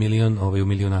 pitanje za milion u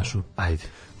milionašu. Ajde.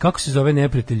 Kako se zove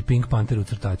neprijatelj Pink Panther u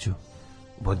crtaču?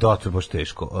 Da, to je baš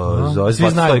teško. Zove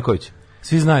Zvat Stojković.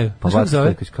 Svi znaju. Pa Zvat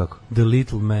Stojković kako? The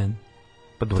Little Man.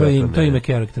 To je ime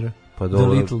karaktera. The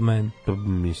Little Man.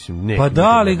 Mislim, ne. Pa da,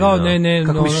 ali kao ne.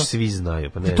 Kako misliš svi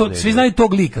znaju? Svi znaju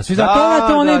tog lika. Svi znaju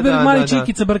to onaj mali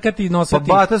čikica brkati nosati.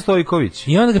 Pa Bata Stojković.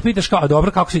 I onda ga pitaš kao,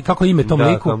 dobro, kako ime tom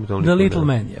liku? The Little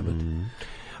Man, jebote.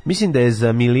 Mislim da je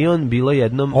za milion bilo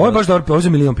jednom... Ovo je baš dobro, ovo je za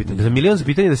milion pitanja. Za milion za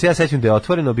pitanje da se ja sećam da je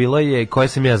otvoreno, bilo je koje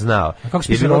sam ja znao. A kako se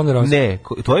piše Roland Garros? Ne,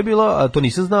 to je bilo, to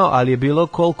nisam znao, ali je bilo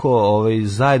koliko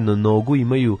zajedno nogu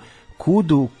imaju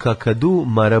kudu, kakadu,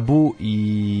 marabu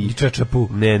i čečapu.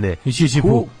 Ne. I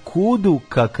čičipu. Kudu,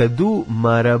 kakadu,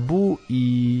 marabu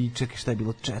i čekaj šta je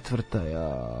bilo četvrta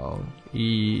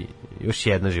i još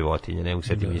jedna životinja, ne mogu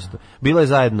setim isto. Bilo je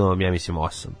zajedno, ja mislim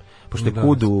 8. Pošto je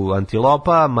kudu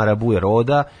antilopa, marabu je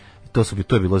roda,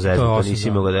 to je bilo zajedno, to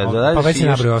nisi mogao da... Pa već si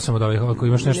nabrao 8 od ovih, ako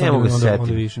imaš nešto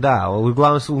onda više. Da,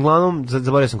 uglavnom,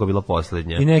 zaboravio sam ko je bila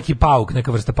poslednja. I neki pauk,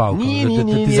 neka vrsta pauka. Nije,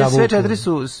 sve 4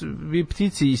 su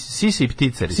ptici, sisi i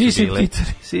pticari su bile.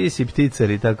 Sisi i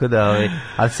pticari, tako da,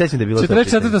 ali sećam da je bilo to.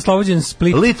 44. slobođen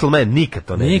Split. Little Man, nikad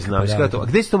to ne znam.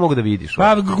 Gde si to mogu da vidiš?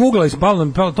 Pa googlali,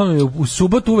 to nam je u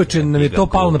subotu uveče, nam je to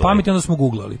palo na pamet i onda smo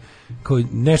googlali. Kao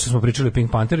nešto smo pričali o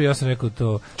Pink Pantheru, ja sam rekao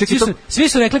to. Svi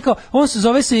su rekli kao on se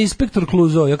zove se Inspektor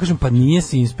Clouseau. Ja kažem pa nije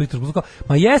se Inspektor Clouseau.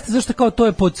 Ma jeste, zašto kao to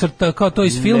je pod crta, kao to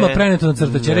iz filma preneto na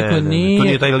crtaće. Rekao nije. To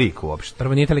nije taj lik uopšte.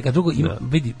 Prvo nije taj lik, a drugo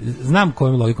vidi, znam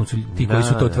kojom logikom su ti koji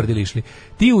su to tvrdili išli.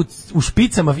 Ti u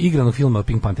špicama igranog filma o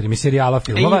Pink Pantheru, serijala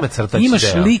filmova,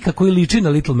 imaš lika koji liči na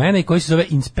Little Mana i koji se zove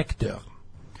Inspektor.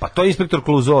 Pa to je Inspektor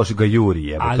Clouseau, ga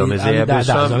juri, to me zajebeš.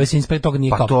 Da, zove se Inspektor,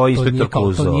 nije pa to je Inspektor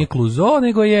Clouseau. To nije Clouseau,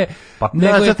 nego je... Pa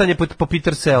nacrtan je po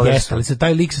Peter Sellersu. Jeste, ali se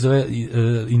taj lik se zove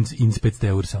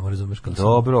Inspekteur, samo razumeš.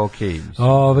 Dobro, okej.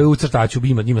 U crtaču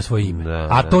ima svoje ime.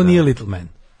 A to nije Little Man.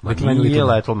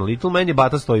 Little Man je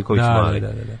Bata Stojković mali.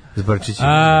 S Brčićem.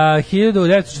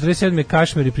 1947.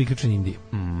 Kašmir je priključen Indiji.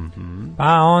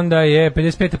 Pa onda je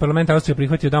 55. parlament Austrije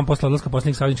prihvatio dan posle odlaska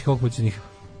posljednjih savezničkih okupacionih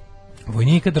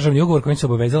vojnika, državni ugovor kojim se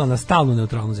obavezala na stalnu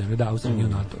neutralnu zemlju, da, Austrija nije u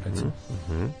NATO, recimo.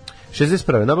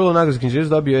 61. Nobelovu nagradu za književnost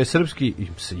dobio je srpski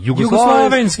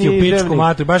jugoslovenski u pičku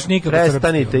matru, baš nikako srpski.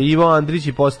 Prestanite, Ivo Andrić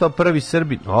je postao prvi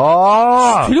Srbin.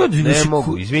 Ljudi, ne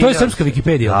mogu, izvinjam. To je srpska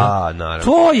Wikipedija, da? Naravno.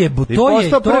 To je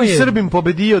postao prvi Srbin,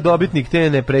 pobedio dobitnik te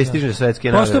neprestižne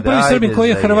svetske nagrade. Postao prvi Srbin koji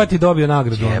je Hrvat i dobio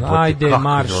nagradu. Ajde,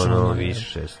 marš.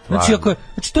 Znači,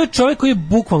 to je čovjek koji je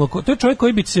bukvalno, to je čovjek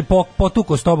koji bi se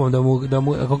potukao s tobom da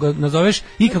mu ako ga nazoveš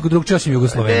ikako drugčije osim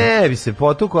Jugoslovenije. Ne bi se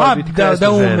potukao, ali biti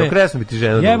kresno biti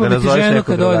ženu. Ti ženu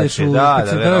kad odeš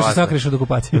kad se sakriješ od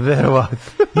okupacije. Verovatno.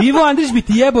 Ivo Andrić bi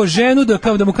ti jebao ženu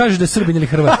da mu kažeš da je Srbin ili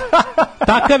Hrvat.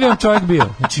 Takav je on čovjek bio.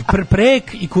 Znači prek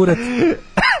i kurat.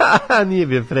 Nije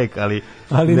bio prek, ali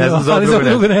ne znam, za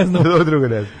drugo ne znam.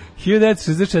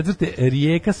 1964.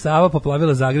 rijeka Sava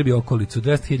poplavila Zagreb i okolicu.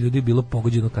 200.000 ljudi bilo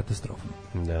pogođeno katastrofom.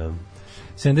 Da.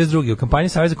 72. U kampanji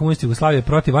Saveza komunista Jugoslavije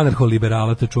protiv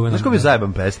anarcho-liberala, to je čuveno. Znaš ko bi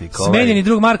zajeban pesnik? Smenjeni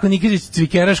drug Marko Nikizić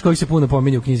Cvikeraš, koji se puno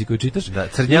pominje u knjizi koju čitaš. Da,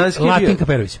 Latinka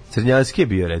Perović. Crnjanski je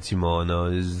bio, recimo,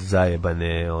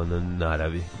 zajebane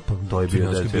naravi. To je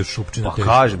bio šupčina. Pa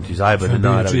kažem ti, zajebane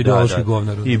naravi. Ideološki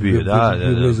govnar. I bio, da.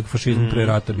 Bio blizak fašizmu pre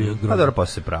rata, bio grozno. Pa dobro, pa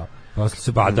se pravo.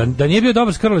 Da nije bio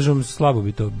dobar s Krležom, slabo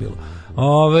bi to bilo.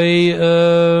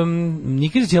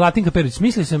 Nikizić je Latinka Perović.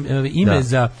 Smislio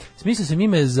sam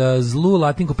ime za zlu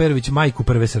Latinku Perović, majku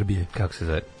prve Srbije. Kako se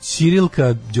zove?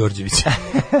 Cirilka Đorđević.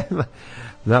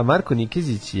 Da, Marko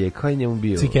Nikizić je, koji njemu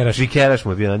bio? Cvikeraš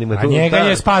mu je bio. A njega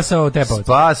je spasao Tepavac.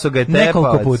 Spasao ga je Tepavac.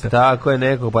 Nekoliko puta. Tako je,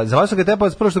 nekoliko puta. Spasao ga je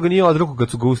Tepavac prvo što ga nije odruku kad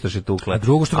su ga Ustaše tukle. A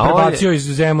drugo što ga prebacio iz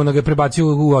Zemuna, ga je prebacio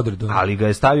u odredu. Ali ga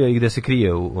je stavio i gde se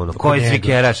krije. Ko je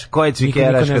Cvikeraš? Ko je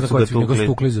Cvikeraš kad su ga tukli? Nego su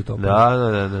tukli za to. Da.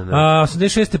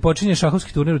 86. počinje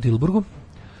šahovski turnir u Tilburgu.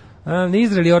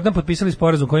 Izrael i Jordan potpisali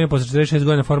sporazum kojim je posle 46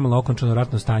 godina formalno okončano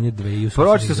ratno stanje dveju.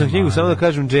 Pročitao sam knjigu, samo da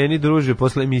kažem, Jenny druže,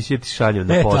 posle emisije ti šalju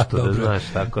na poštu, da znaš,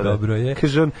 tako da. Dobro je.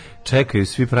 Kaže on, čekaju,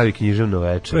 svi pravi književno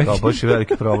veče, kao baš je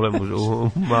veliki problem u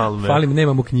Malme. Falim,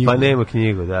 nemamo knjigu. Pa nema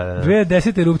knjigu, da.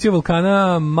 2010. erupcija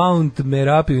vulkana Mount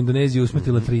Merapi u Indoneziji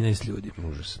usmrtila 13 ljudi.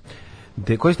 Užas.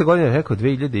 Koji ste godine rekao,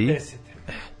 2010?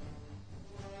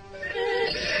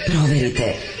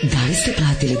 Proverite, da li ste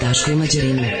platili Daško i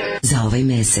Mlađarinu za ovaj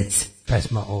mesec.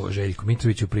 Pesma o Željku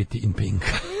Mitroviću, Pretty in Pink.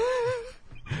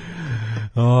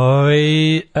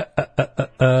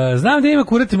 Znam da ima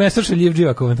kurati mesar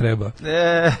šaljivđiva ako vam treba.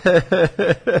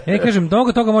 Kažem,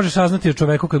 mnogo toga možeš saznati o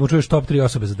čoveku kad mu čuješ top 3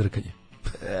 osobe za drkanje.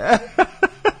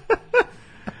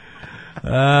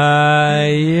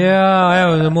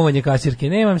 Evo muvanje kasirke.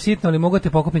 Nemam sitno, ali mogu te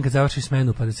pokupim kad završi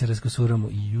smenu pa da se raskosuramo.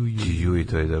 Juj,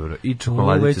 to je dobro. I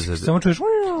čokoladice za... Samo čuješ...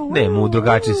 Ne,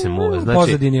 drugačije se muva. Znači,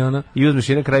 pozadini ona. I uzmeš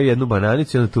i na kraju jednu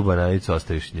bananicu i onda tu bananicu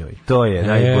ostaviš njoj. To je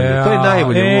najbolje. To je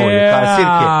najbolje muvanje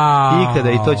kasirke.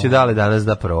 Ikada i to će dale danas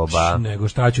da proba. Nego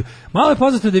šta ću. Malo je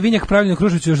poznato da je vinjak pravljen u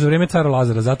Kruševiću još za vreme cara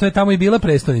Lazara. Zato je tamo i bila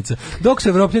prestonica. Dok su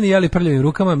Evropljani jeli prljavim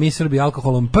rukama, mi Srbi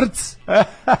alkoholom prc.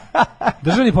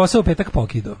 Državni posao petak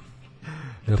pokido.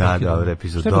 Da, dobra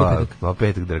epizoda.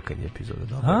 Petak drkanje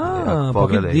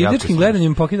epizoda. Divljačkim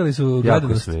gledanjem pokidali su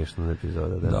gledanost. Jako smiješna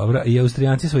epizoda, da. Dobra, i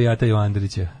Austrijanci svojataju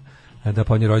Andrića. Da,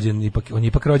 pa on je rođen, on je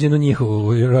ipak rođen u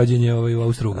njihovu, rođen je u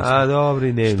Austrougarskoj. A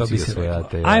dobri, Nemci ga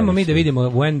svojataju. Ajmo mi da vidimo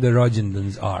when the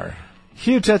rođendans are.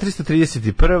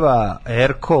 1431.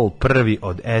 Ercole prvi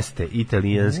od Este,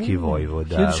 italijanski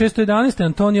vojvoda. 1611.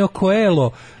 Antonio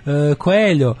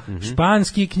Coelho,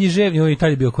 španski književnik,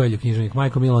 Italija bio Coelho književnik,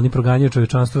 Majko Milo, oni proganjaju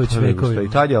čovečanstvo već vekovima.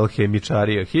 Italija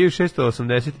alhemičarija.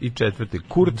 1684.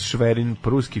 Kurt Schwerin,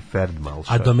 pruski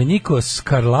feldmaršal. A Domenico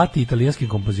Scarlatti, italijanski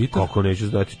kompozitor. Kako neću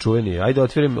znati, čuveni. Ajde,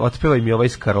 otpevaj mi ovaj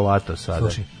Scarlato sada.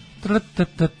 Slušaj.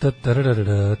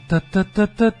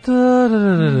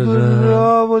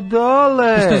 Bravo,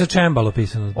 dole. Što je za čembalo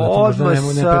pisano?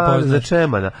 Za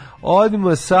čemana.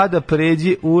 Odmah sada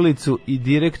pređi ulicu i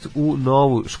direkt u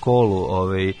novu školu.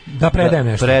 Da predajem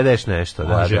nešto. Predaješ nešto,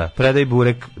 da. Predaj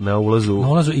burek na ulazu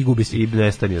i gubi se. I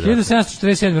nestanje.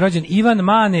 1747. rođen Ivan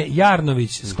Mane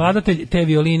Jarnović, skladatelj te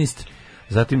violinist.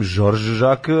 Zatim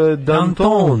Georges-Jacques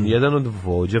Danton, jedan od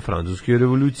vođa francuske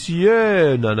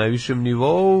revolucije na najvišem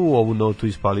nivou. Ovu notu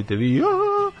ispalite vi.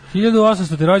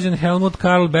 1800. rođen Helmut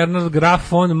Karl Bernhard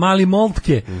Graf von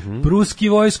Mali-Moltke, pruski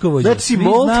vojskovođa. Znači,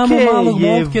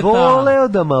 Moltke je voleo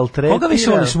da maltretira. Koga više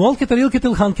voliš, Moltketa, Rilketa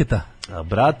ili Hanketa? A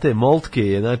brate, Moltke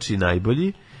je znači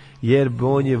najbolji, jer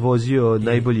on je vozio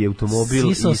najbolji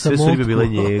automobil i sve su ribe bile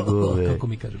njegove. Kako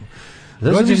mi kažemo.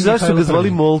 Zašto ga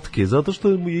zvali Moltke? Zato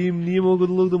što im nije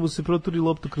moglo da mu se proturi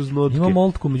loptu kroz notke. Ima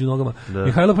Moltku među nogama. Da.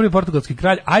 Mihajlo I, portugalski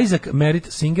kralj, Isaac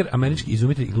Merritt Singer, američki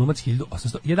izumitelj i glumac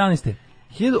 1811.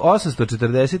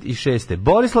 1846.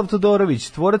 Borislav Todorović,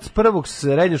 tvorac prvog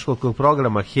srednjoškolskog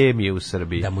programa hemije u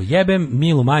Srbiji. Da mu jebem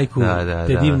milu majku,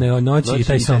 te divne noći i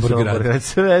taj Sombor grad.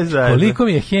 Koliko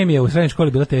mi je hemija u srednjoj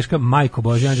školi bila teška, majko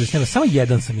Bože, anđeo, samo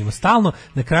jedan sam imao stalno,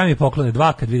 na kraju mi poklone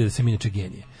dva kad vide da sam inače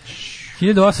genije.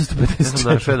 1854. Ja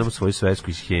sam našao jednom svoju svesku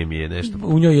iz hemije, nešto.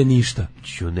 U njoj je ništa.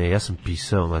 Ja sam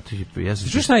pisao,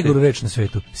 Čuš najgoru reč na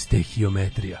svetu?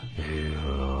 Stehiometrija.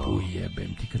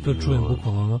 Ujebem ti, kad to čujem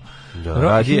bukvalno.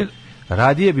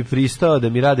 Radije bi pristao da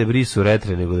mi rade brisu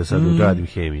retre nego da sad radim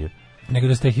hemiju. Nego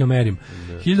da stehiomerim.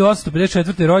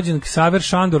 1854. rođen Ksaver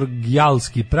Šandor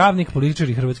Gjalski, pravnik, političar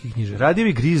i hrvatski književnik. Radije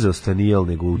bi grizao Stanijel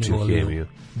nego učio hemiju.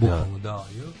 Bukvalno,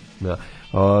 da.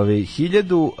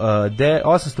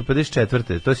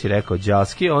 1854. to si rekao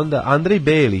Đalski, onda Andrej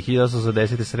Beli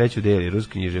 1810. Sreću Deli,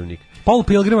 ruski književnik. Paul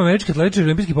Pilgrim, američki atletičar i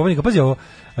olimpijski pobednik. Pazi ovo,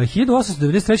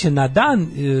 1893. na dan,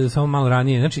 samo malo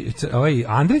ranije, znači ovaj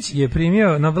Andrić je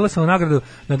primio Nobelovu nagradu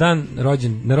na dan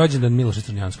rođendan Miloša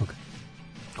Crnjanskog.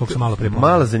 Koliko sam malo pre pomenuo.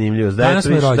 Mala zanimljivost.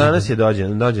 Danas je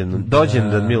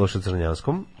dođendan Miloša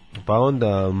Crnjanskom. Pa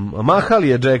onda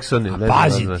Mahalija Jackson.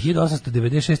 Pazi,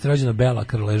 1896. rođena Bela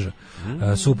Krleža,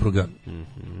 supruga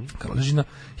Krležina.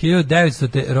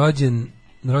 1900.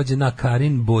 rođena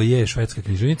Karin Boje, švedska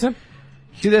književnica.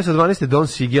 1912. Don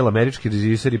Siegel, američki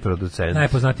režiser i producent.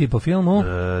 Najpoznatiji po filmu.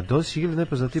 Don Siegel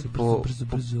najpoznatiji po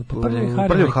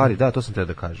Prljav Hari, da, to sam te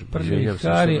da kažem. Prljav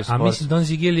Hari, a mislim Don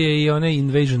Siegel je i onaj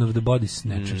Invasion of the Body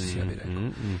Snatchers, ja bih rekao.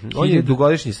 On je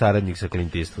dugogodišnji saradnik sa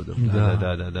Clint Eastwoodom.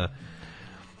 Da.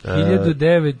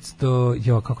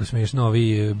 1900, kako smiješno,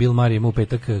 ovi Bill Murray ima u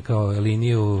petak kao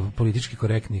liniju politički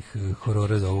korektnih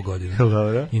horora za ovu godinu.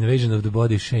 Invasion of the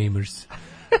Body Shamers.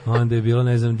 Onda je bilo,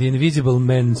 ne znam, The Invisible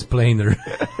Mansplainer.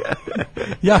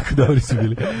 Jako dobri su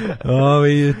bili.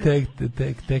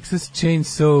 Texas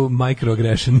Chainsaw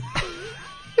Microaggression.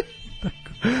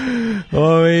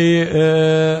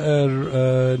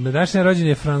 Na današnji rođen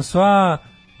je François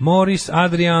Maurice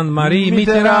Adrian Marie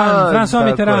Mitterrand, François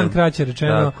Mitterrand, kraće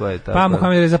rečeno, pa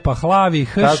Muhammed Reza Pahlavi,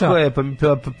 Hrša. Tako je, pa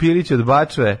Pilić od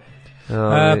Bačve.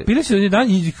 Pilić je dan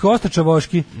i Kosta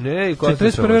Čavoški.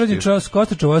 41. rođen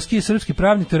Kosta Čavoški, srpski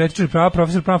pravnik, teoretičar prava,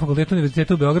 profesor Pravnog fakulteta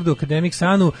Univerziteta u Beogradu, akademik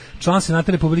SANU, član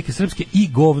Senata Republike Srpske i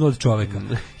govno od čoveka.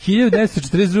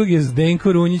 1942. je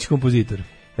Zdenko Runjić, kompozitor.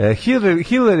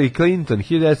 Hillary Clinton,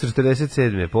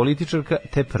 1947. političarka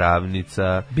te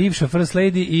pravnica. Bivša first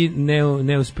lady i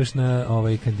neuspešna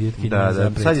kandidatkinja za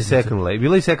predsjednicu. Sad je second lady.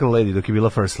 Bila i second lady dok je bila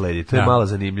first lady. To je mala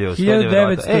zanimljivost.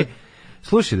 1900...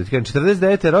 Slušaj, da ti kažem,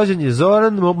 49. rođen je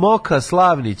Zoran Moka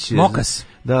Slavnić. Mokas.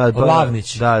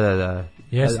 Lavnić. Da.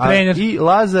 I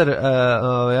Lazar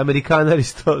Amerikana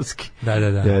Ristovski. Da.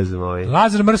 Ne znam,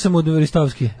 Lazar Mrsamud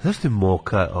Ristovski. Zašto je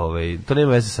moka, to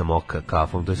nema veze sa moka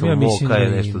kafom, to je samo moka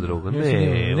je nešto drugo.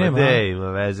 Ima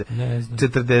veze.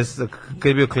 40, kad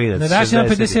je bio klinac. Na današnji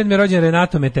 57. rođen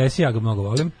Renato Metesi, ja ga mnogo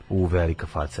volim. Velika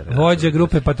faca. Vođa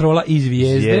grupe Patrola i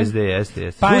Zvijezde.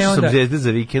 Jeste. Slušao sam Zvijezde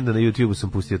za vikenda, na YouTubeu sam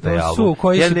pustio taj album.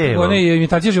 Ja nemam. One je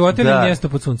imitacija života ili Mjesto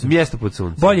pod suncem? Mjesto pod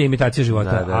suncem. Bolje imitacija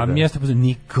života, a Mjesto pod suncem,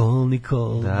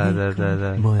 Nikol. Da.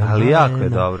 Ali jako je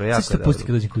dobro, jako je dobro. Sad ću pusti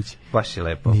kad dođem kući. Baš je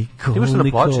lepo. Imaš što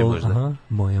na ploče možda?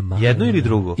 Moja majna. Jedno ili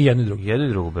drugo? I jedno i drugo. Jedno i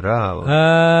drugo, bravo.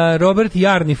 Robert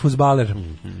Jarni, fuzbaler.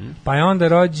 Pa je onda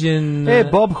rođen...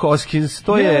 Bob Hoskins,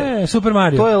 to je... Super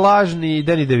Mario. To je lažni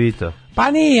Danny DeVito.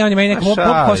 Pa nije, on je meni neko...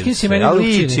 Bob Hoskins je meni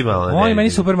drugčini. On je meni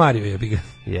Super Mario, jebi ga.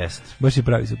 Jest. Baš je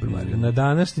pravi Super Mario. Na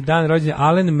današnji dan rođen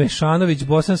Alen Mešanović,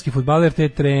 bosanski fudbaler te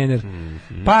trener.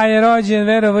 Pa je rođen,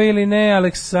 verovo ili ne,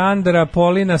 Aleksandra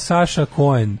Polina Saša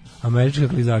Cohen, američka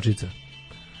klizačica.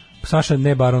 Saša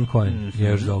ne Baron Cohen, je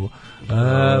još zovu.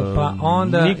 Pa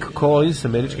onda... Nick Collins,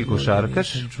 američki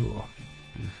košarkaš.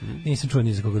 Nisam čuo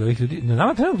ni za koga od ovih ljudi.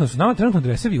 Nama trenutno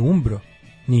dresevi Umbro.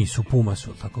 Nisu, Puma su,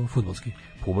 tako, fudbalski.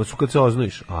 Puma su kad se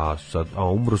oznojiš, a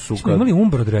Umbro su kad... Smo imali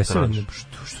Umbro dreseve,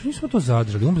 što nismo to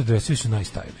zadržali? Umbro dresevi su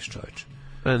najstylish, čoveče.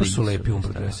 To su lepi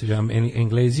Umbro dresevi.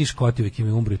 Englezi i Škoti uvijek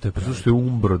imaju Umbro i to je pravi. Zašto je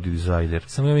Umbro dizajner?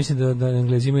 Samo ja mislim da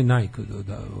Englezi imaju Nike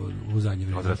u zadnje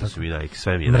vrijeme. Odvrata su mi Nike,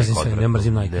 sve mi je Nike odvrata. Ne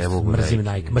mrzim Nike, mrzim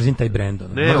Nike, mrzim taj brend.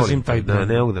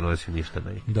 Ne mogu da nosim ništa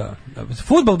Nike. Da.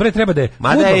 Fudbal bre treba da je...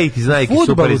 Ma da je iz Nike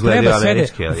super izgledaju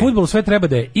američki. U fudbalu sve treba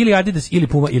da je ili Adidas, ili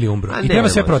Puma, ili Umbro. I treba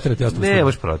sve proterati. Ne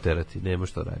možeš proterati, ne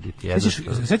možeš to raditi.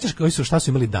 Sećaš koji su, šta su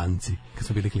imali Danci kad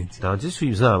su bili klinci? Danci su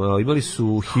im, znam, imali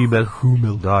su Hummel.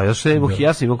 Da, ja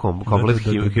sam imao komplet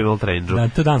Hummel trenđu. Da,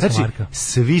 to danska marka.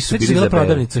 Svi su bili za belo.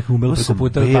 Prodavnica Hummel preko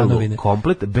puta Banovine.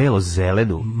 Komplet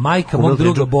belo-zelenu. Majka mog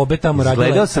druga Bobe tamo radila.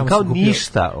 Gledao sam kao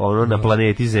ništa na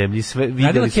planeti Zemlji.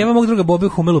 Radila Keva mog druga Bobe u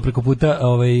Hummelu preko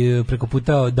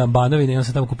puta Banovine i on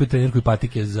sam tamo kupio trenerku i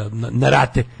patike na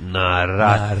rate. Na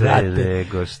rate,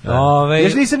 nego šta.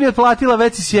 Još nisam ni otplatila,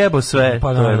 već si sjebo sve.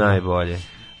 To je najbolje.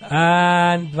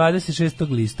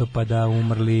 26. listopada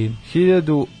umrli...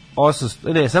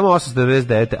 samo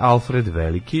 899. Alfred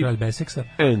Veliki. Kralj Beseksa.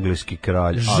 Engleski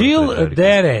kralj. Gilles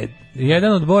Dere,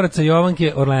 jedan od boraca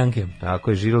Jovanke Orleanke.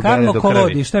 Tako je, Gilles Dere do krvi. Carlo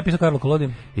Collodi, šta je pisao Carlo Collodi?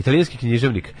 Italijanski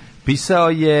književnik. Pisao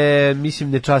je, mislim,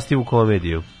 nečastivu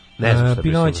komediju. Ne znam šta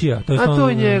Pinočija. A to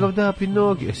je njegov, da,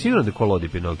 Pinokio. Sigurno da Collodi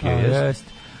Pinokio, jest.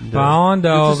 Pa onda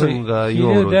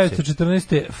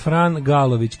 1914. Fran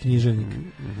Galović, književnik.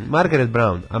 Margaret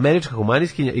Brown, američka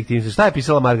humanistkinja i književnica. Šta je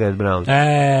pisala Margaret Brown?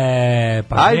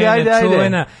 Pa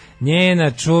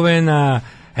njena čuvena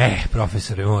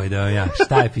profesore moj, da ja,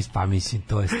 šta je pa mislim,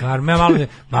 to je stvar.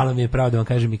 Malo mi je pravo da vam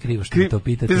kažem i krivo što mi to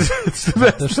pitate.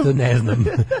 Zato što ne znam.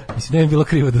 Mislim, ne bi bilo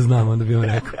krivo da znam, onda bi vam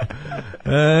rekao.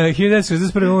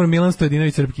 1961. umro Milan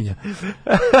Stojedinović Srpkinja.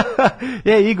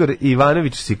 Igor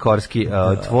Ivanović Sikorski,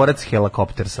 tvorac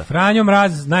helikoptersa. Franjo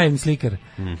Mraz, najemni slikar.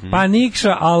 Pa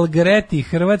Nikša Algreti,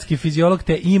 hrvatski fiziolog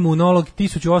te imunolog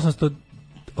 1982.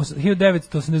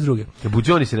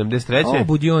 Buđoni 73.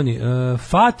 Buđoni.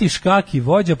 Fatih Kaki,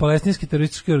 vođa palestinske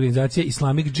terorističke organizacije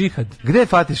Islamic Džihad. Gde je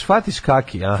Fatih? Fatih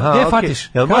Kaki. Aha, gde je Fatih?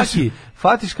 Kaki.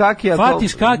 Fatih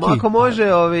Kaki, ako može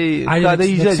kada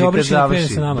izađe, kad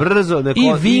završi. Brzo.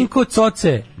 I Vinko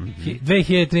Coce,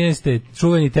 2013.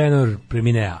 čuveni tenor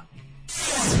preminea.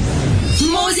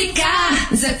 Muzika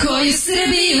za koju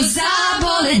Srbiju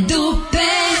zabole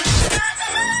dupe.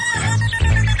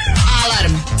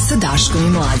 Alarm sa Daškom i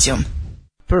Mlađom.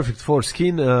 Perfect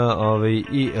Foreskin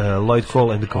i Lloyd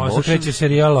Cole and the Commotion. Ovo se kreće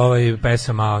serijal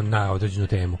pesama na određenu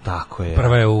temu. Tako je.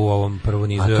 Prva je u ovom prvu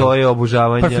nizu. A to je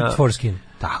obožavanja... Perfect Foreskin.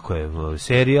 Tako je,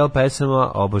 serijal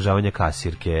pesama obožavanja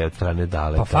kasirke od strane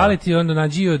Daleta. Pa fali ti onda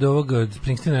nađi od ovog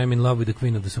Springsteena I'm in love with the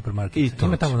Queen of the Supermarket.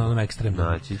 Ima tamo na onom ekstremnom.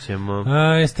 Naći ćemo.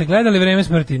 Jeste gledali Vreme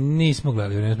smrti? Nismo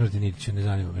gledali Vreme smrti, niti ću, ne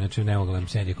zanima me. Znači ne mogu gledam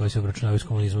serije koje se obračunavaju s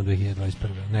komunizmom 2021.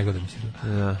 Ne gledam se.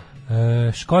 Ja.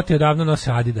 Škoti odavno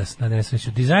nose Adidas na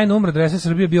nesreću. Dizajn Umbro dresa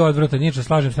Srbije bio odvratan. Niče,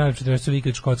 slažem se, najlepši dresovi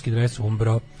ikad škotski dres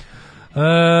Umbro.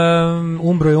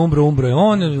 Umbro je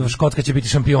on, Škotska će biti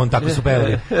šampion, tako su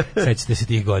pevali. Sećate se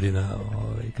tih godina.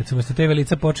 Kad se umjesto te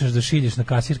velica počneš da šilješ na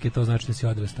kasirke, to znači da si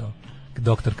odrastao.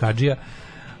 Doktor Kadžija.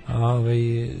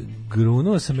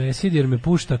 Grunuo sam esid jer me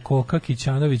pušta Koka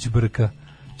Kićanović Brka.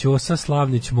 Ćosa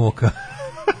Slavnić Moka.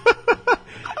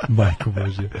 Majko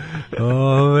Bože.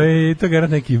 To gara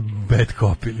neki bad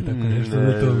cop ili tako nešto.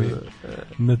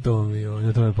 Na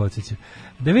to me podsjeća.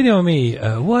 Da vidimo mi,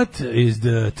 what is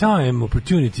the time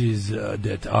opportunities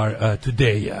that are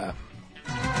today?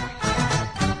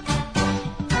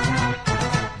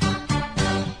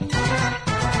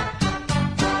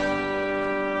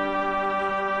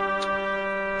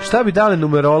 Šta bi dali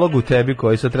numerologu tebi,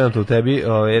 koji sad trenutno u tebi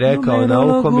rekao na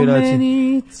ovu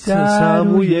kombinaciju?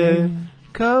 Samo je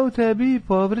kao tebi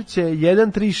povrće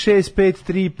 1, 3, 6, 5,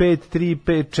 3, 5, 3,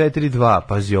 5, 4, 2.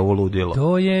 Pazi ovo ludilo.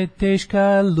 To je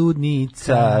teška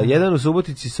ludnica. 1 u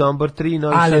Subotici, Sombor 3,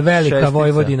 Novi Sad 6. Ali velika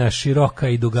Vojvodina, široka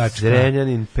i dugačka.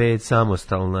 Zrenjanin 5,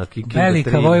 samostalna. Kikinda 3.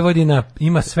 Velika Vojvodina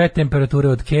ima sve temperature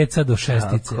od keca do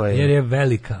šestice, jer je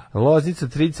velika. Loznica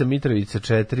 3, Mitrovica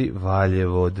 4,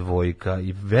 Valjevo 2.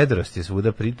 I vedrost je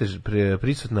svuda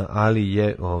prisutna, ali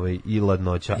je i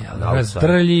ladnoća.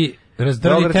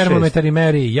 Razdrlji termometar i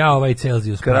meri, ja ovaj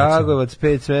Celzijus. Kragovac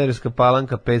 5, Smederevska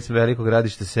Palanka 5, Veliko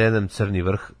Gradište 7, Crni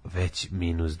Vrh već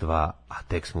 -2, a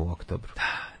tek smo u oktobru.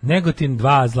 Negotin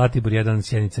 2, Zlatibor 1,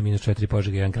 Sjenica -4,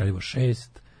 Požega 1, Kraljevo 6.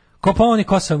 Kopaonik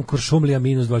 8, Kuršumlija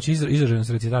 -2, izražavam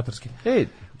se recitatorski.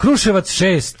 Kruševac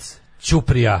 6,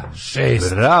 Ćuprija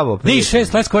 6. Bravo. Niš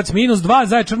 6, Leskovac -2,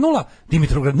 Zaječar 0,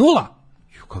 Dimitrovgrad 0.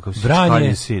 Kakav si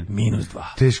čkaljen sin. -2.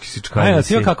 Teški si čkaljen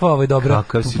sin. Ajde, kakva ovo je dobro.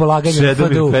 Kakav si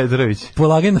Čedomir Petrović.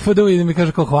 Polaganje na FDU i da mi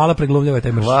kaže kao hvala, preglumljava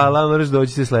taj marš. Hvala, moraš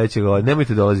doći se sledećeg godine.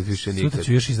 Nemojte dolaziti više nikad. Sutra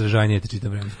ću još izražajnije te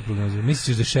čitam vremensko prognozu.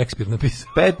 Misliš da je Šekspir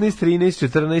napisao? 15, 13,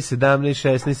 14, 17,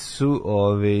 16 su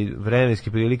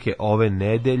vremenske prilike ove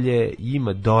nedelje.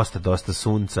 Ima dosta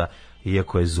sunca,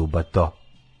 iako je zubato.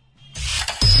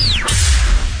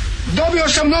 Dobio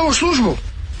sam novu službu.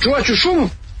 Čuvat ću šumu.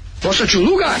 Postaću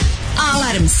lugar.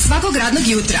 Alarm svakog radnog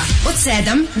jutra od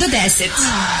 7 do 10.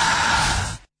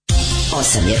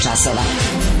 8 je časova.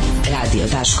 Radio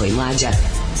Daško i Mlađa.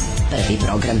 Prvi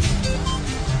program.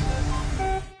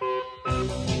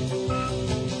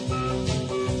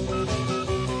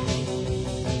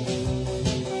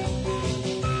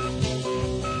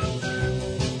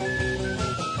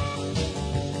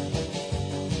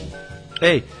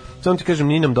 Ej, samo ti kažem,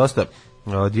 nije nam dosta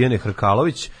Dijane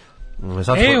Hrkalović.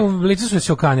 U licu su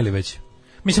se okanili već.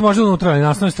 Mislim, možda unutra, ali na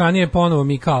naslovnoj strani je ponovo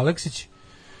Mika Aleksić.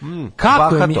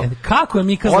 Kako je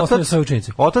Mika zlostavio svoje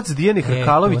učenice? Otac Dijane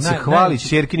Hrkalović se hvali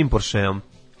ćerkinim Porscheom.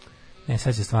 Ne,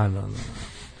 sad će stvarno...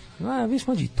 viš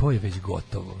mlađi, to je već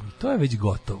gotovo. To je već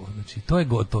gotovo. Znači, to je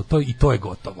gotovo. To je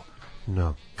gotovo.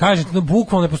 No. Kažete,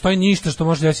 bukvalno ne postoji ništa što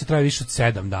može da se traje više od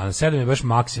 7 dana. 7 je baš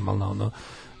maksimalna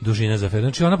dužina za fer.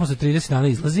 Znači, ona posle 30 dana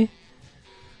izlazi.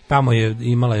 Tamo je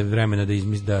imala vremena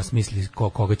da smisli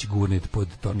koga će gurniti pod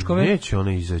točkove. Neće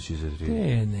ona izaći za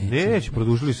 3. Neće,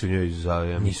 produžili su njoj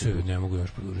za... Nisu, ne mogu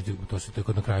još produžiti, to se tek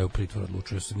na kraju pritvora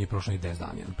odlučuje, se nije prošlo ni 10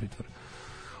 dana jedan pritvor.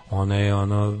 Ona je,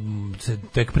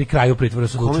 tek pri kraju pritvora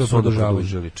se odlučuje produžavaju. Kome su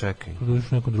produžili, čekaj. Produžili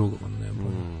su neko drugo,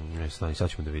 ne stani, sad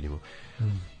ćemo da vidimo.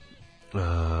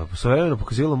 Svojevremeno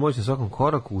pokazivalo moć na svakom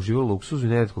koraku, uživalo luksuzu i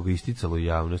neretko ga isticalo u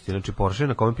javnosti. Znači Porsche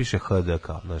na kome piše HDK,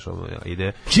 znaš,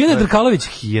 ide... Hijena Drkalović.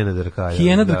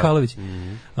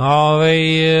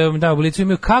 Da, u licu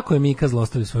imaju kako je Mika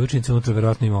zlostavio svoje učenice, unutra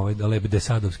verovatno ima lep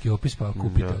desadovski opis, pa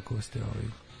kupite ako ste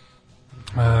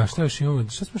šta još imamo,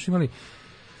 šta smo još imali?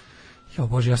 Jo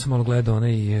Bože, ja sam malo gledao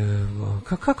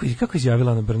kako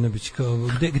izjavila Ana Brnabić,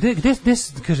 gde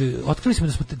kaže, otkrili smo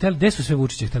da smo gde su sve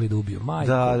Vučiće hteli da ubiju.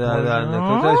 Da,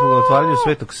 hteli smo da otvaraju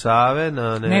Svetog Save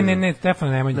ne,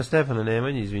 Stefana Nemanje. Na Stefana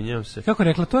Nemanje, izvinjavam se. Kako je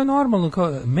rekla, to je normalno,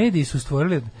 kao mediji su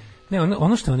stvorili. Ne,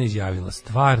 ono što ona izjavila,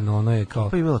 stvarno, ono je kao...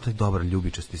 Pa imala taj dobar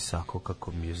ljubičasti sako,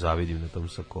 kako mi je zavidim na tom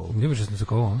sakovu. Ljubičasti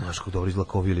sakovu? Znaš, kako dobro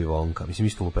izgleda kao Vili Vonka. Mislim,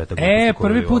 isto lupeta.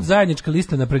 Prvi put zajednička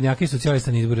lista naprednjaka i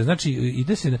socijalista na izbore. Znači,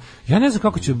 ide se... Ja ne znam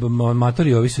kako će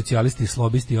amatori, ovi socijalisti,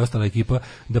 slobisti i ostala ekipa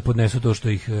da podnesu to što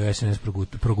ih SNS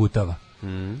progutava.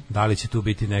 Da li će tu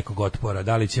biti nekog otpora,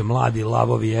 da li će mladi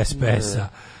lavovi SPS-a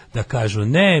da kažu,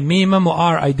 ne, mi imamo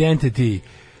our identity.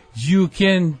 You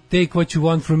can take what you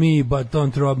want from me, but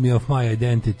don't rob me of my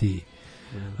identity.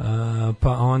 Pa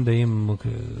onda imamo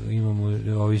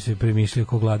ovi se premišljaju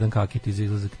ko gladan kakiti za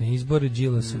izlazak na izbore,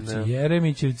 Đilasovci,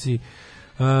 Jeremićevci.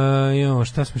 Imamo,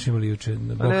 šta smo imali juče?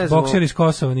 Bokseri iz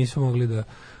Kosova nisu mogli da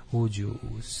uđu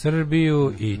u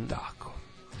Srbiju i tako.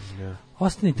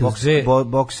 Ostanite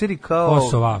bokseri kao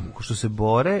Kosova. Što se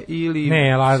bore ili...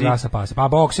 Ne, rasa pasa. Pa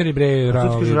bokseri bre...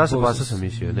 Rasa pasa sam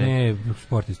mislio, ne? Ne,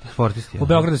 sportisti. U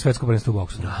Beogradu je svetsko prvenstvo u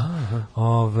boksu.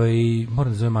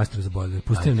 Moram da zovem majstora za bolje.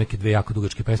 Pustim neke dve jako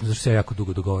dugačke pesme, zašto se ja jako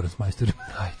dugo dogovoram s majstorom.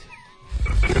 Ajde.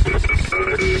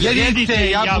 Jedite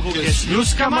jabuke s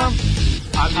ljuskama,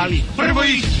 ali prvo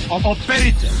ih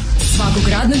operite. Svakog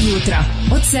radnog jutra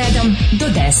od 7 do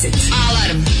 10.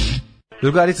 Alarm.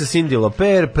 Drugarica Cindy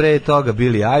Lauper, pre toga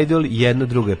Billy Idol, jedna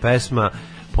druga pesma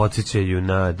podsjećaju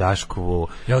na Daškovu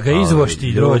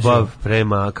ljubav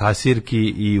prema kasirki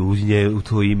i u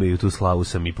to ime i u tu slavu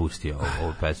sam i pustio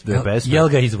ovu pesmu. Jel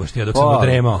ga izvoštio dok sam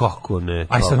odremao? Kako ne?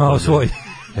 Aj sam malo svoj.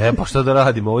 Pa šta da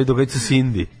radimo, ovaj događa se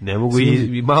Cindy. Ne mogu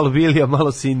i malo Billy, a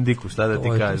malo Sindiku, šta da ti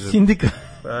kažem. Sindika.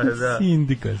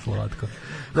 Sindika je slatko.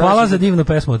 Hvala za divnu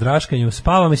pesmu o draškanju.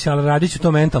 Spava mi se, ali radit ću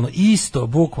to mentalno. Isto,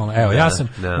 bukvalno. Evo, ja sam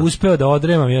uspeo da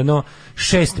odremam jedno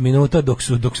 6 minuta dok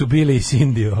su Billy i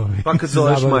Cindy. Pa kad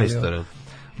zoveš majstora.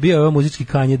 Bio je ovo muzički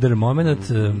Kanye Der moment,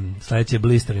 sledeći je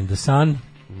Blister in the Sun,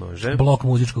 može. Blok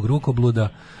muzičkog rukobluda.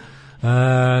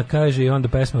 Kaže i onda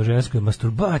pesma o ženskoj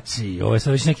masturbaciji. Ovo je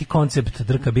sad već neki koncept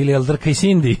drka Billy, ali drka i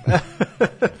Cindy.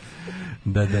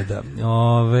 Da.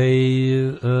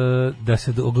 Da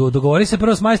se dogovori se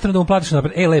prvo s majstrom da mu platiš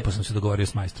napred. Lepo sam se dogovorio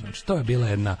s majstrom. Znači, to je bila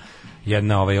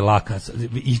jedna laka.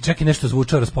 I čak i nešto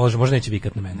zvučao raspoložen, možda neće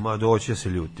vikat na mene. Ma doći da se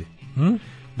ljuti.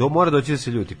 Mora doći da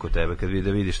se ljuti kod tebe kad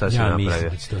vidi šta si napravio. Ja mislim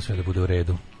da će to sve da bude u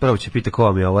redu. Prvo će pita ko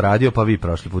vam je ovo radio, pa vi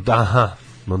prošli put. Aha,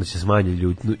 onda će smanjiti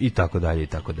ljutnu i tako dalje i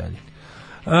tako dalje.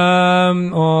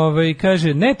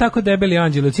 Kaže, ne tako debeli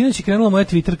anđeli, sinoć je krenulo moje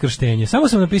Twitter krštenje. Samo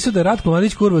sam napisao da je Ratko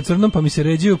Mladić kurva u crnom, pa mi se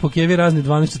ređuju po kevi razni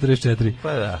 1244.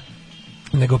 Pa da.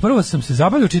 Nego prvo sam se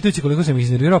zabavio čitajući koliko sam ih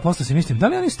iznervirao, posle se mislim, da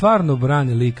li oni stvarno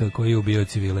brane lika koji je ubio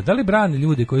civile? Da li brane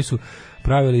ljudi koji su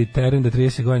pravili teren da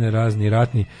 30 godina razni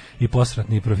ratni i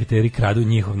posratni profiteri kradu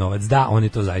njihov novac? Da, oni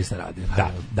to zaista rade.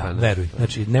 Da, veruj.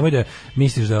 Znači, nemoj da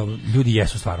misliš da ljudi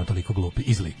jesu stvarno toliko glupi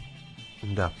i zli.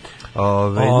 Da.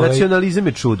 Nacionalizam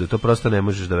je čudo, to prosto ne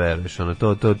možeš da veruješ.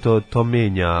 To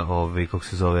menja, kako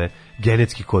se zove,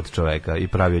 genetski kod čoveka i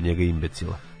pravi od njega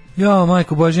imbecila. Jo,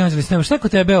 majko Božji anđeli, snema, šta je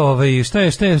kod tebe, šta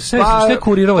je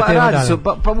kurirova tema dana?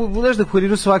 Pa znaš da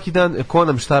kuriru svaki dan ko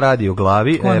nam šta radi o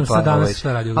glavi. Ko nam danas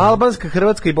šta radi o glavi? Albanska,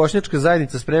 hrvatska i bošnjačka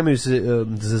zajednica spremaju se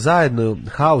za zajedno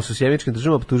haos u sjemičkim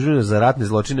državama, optužuju za ratne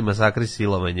zločine, masakre i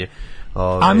silovanje.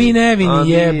 A mi nevini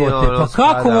jebote, pa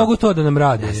kako mogu to da nam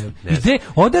rade?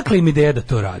 Odakle im ideja da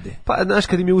to rade? Pa znaš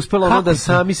kad im je uspelo ono da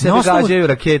sami sebe gađaju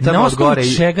raketama od gore.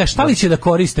 Čega, šta li će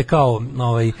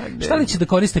da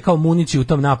koriste kao municiju u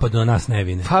tom napadu na nas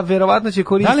nevine? Pa verovatno će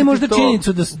koristiti to. Da li možda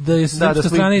činjenicu da je srpska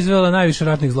strana izvela najviše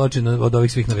ratnih zločina od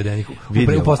ovih svih navedenih?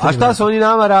 A šta su oni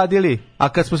nama radili? A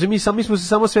kad smo se mi smo se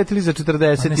samo svetili za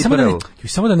 41.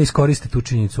 Samo da ne iskoriste tu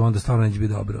činjenicu, onda stvarno neće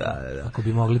biti dobro. Ako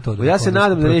bi mogli to da. Ja se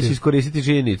nadam da neće iskoristiti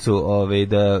činjenicu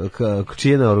da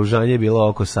čije naoružanje je bilo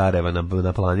oko Sarajeva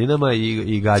na planinama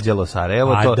i gađalo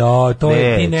Sarajevo. To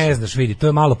je, ti ne znaš, vidi, to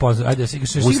je malo poznato. Ajde,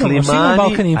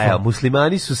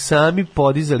 muslimani su sami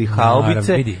podizali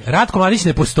haubice. Vidi, Ratko Mladić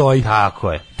ne postoji.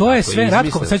 Tako je. To je sve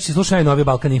Ratko, sad ćete slušati novi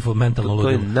Balkan Info, mentalno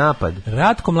ludilo. To je napad.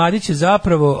 Ratko Mladić je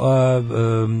zapravo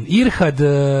Irhad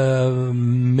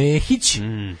Mehić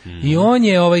i on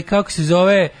je kako se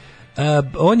zove,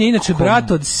 on je inače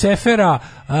brat od Sefera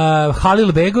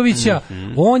Halil Begovića.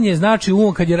 On je znači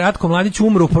kad je Ratko Mladić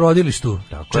umro u porodilištu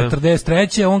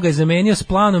 43. on ga je zamenio s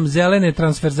planom zelene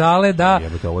transverzale da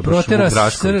protera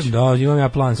da, imam ja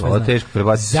plan sve.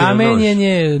 Zamenjen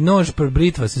je nož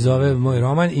britva se zove moj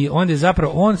roman i onda je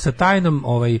zapravo on sa tajnom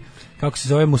kako se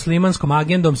zove muslimanskom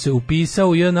agendom se upisao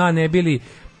u JNA ne bili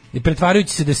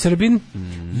pretvarajući se da je Srbin,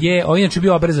 on inače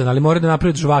bio obrezan, ali mora da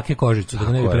napravi žvake kožicu, da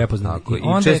ga ne bi prepoznali. I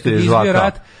onda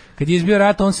kad je izbio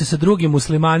rat, on se sa drugim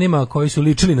muslimanima koji su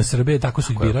ličili na Srbije, tako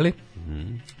su ih birali,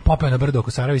 popeo na brdo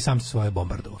oko Sarajeva i sam se svoje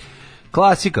bombardovao.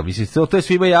 Klasika, mislim, to je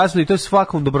svima jasno i to je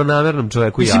svakom dobronamernom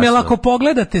čovjeku jasno. Mislim, ako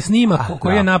pogledate snimak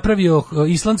koji je napravio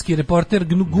islandski reporter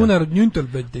Gunnar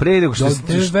Njuntelbed. Pre nego što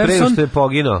je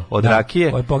poginuo od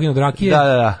rakije. Je poginuo od rakije.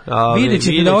 Da. Vidjet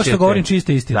ćete da ovo što govorim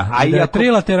čista istina. A i ako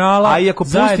trilaterala,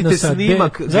 zajedno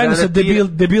sa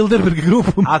The Bilderberg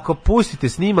grupom. Ako pustite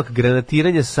snimak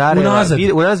granatiranja Sarajeva,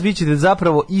 u nas vi ćete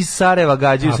zapravo iz Sarajeva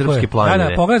gađaju srpske planine.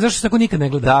 Da, pogledaj, zašto se tako nikad ne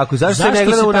gleda? Tako, zašto se ne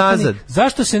gleda unazad?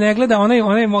 Zašto se ne gleda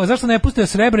zašto ne pustio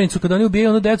Srebrenicu kada oni ubijaju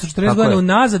onu decu 40 godina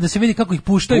unazad da se vidi kako ih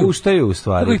puštaju. Puštaju u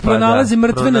stvari. Kako ih pronalaze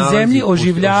mrtve na zemlji,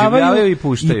 oživljavaju i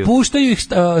puštaju ih,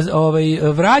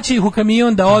 vraćaju ih u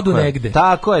kamion da odu negde.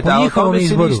 Tako je, po njihovom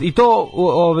izboru. I to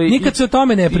nikad se o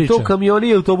tome ne priča. I to kamioni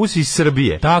i autobusi iz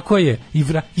Srbije. Tako je.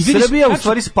 I Srbija u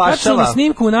stvari spašava. Tačno na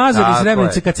snimku unazad iz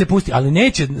Srebrenice kad se pusti, ali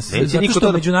neće zato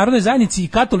što međunarodnoj zajednici i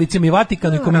katolicima i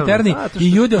Vatikanu i Kominterni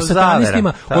i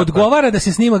judeo-satanistima odgovara da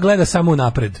se snima gleda samo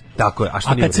unapred. Tako je.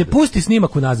 A kad se pusti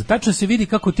snimak unazad, tačno se vidi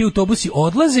kako ti autobusi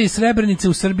odlaze iz Srebrenice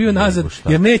u Srbiju nazad,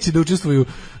 jer neće da učestvuju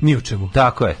ni u čemu.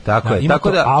 Tako je.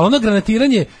 Tako da, a ono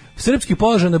granatiranje srpski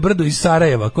položaj na brdo iz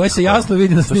Sarajeva, koje se jasno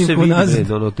vidi na snimku nazad.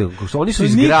 Oni su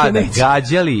iz grada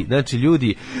gađali, znači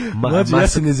ljudi... ja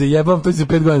se ne zajebam, to će za 5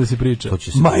 godina da se priča.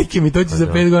 Majke mi, to će za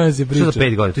 5 godina da se priča. Što za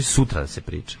 5 godina? To će sutra da se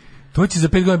priča. To će za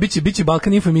 5 godina biće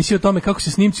Balkan Info emisija o tome kako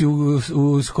se snimci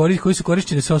koji su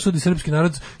korišćeni se osudi srpski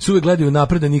narod su uvek gledaju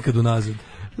napred, a nikad unazad.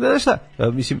 Znaš šta,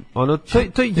 mislim,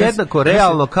 to je jednako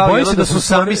realno kao i ono da su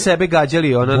sami sebe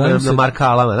gađali na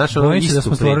markalama. Znaš, bojim se da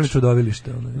smo stvorili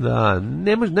čudovilište. Da,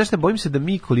 znaš šta, bojim se da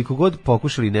mi koliko god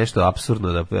pokušali nešto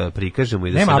apsurdno da prikažemo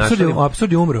i da nema, se našali...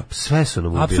 apsurd je umro. Sve su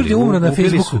nam ubili. Apsurd je umro na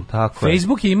Facebooku. Tako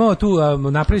Facebook je imao tu,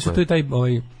 napravili su tu i taj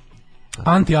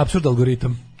anti-apsurd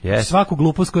algoritam. Yes. Svaku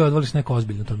glupost koju odvališ neko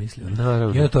ozbiljno to misli. I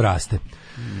onda to raste.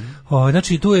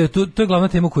 Znači, to je glavna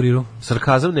tema u Kuriru.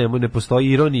 Sarkazam ne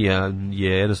postoji, ironija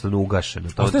je jednostavno ugašena.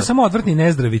 Postoje samo odvrtni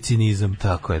nezdravi cinizam.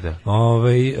 Tako je, da.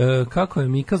 Kako je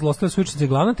Mika zlostavlja svoje učenice,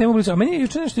 glavna tema, a meni je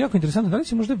juče nešto jako interesantno, da li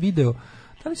si možda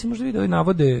video i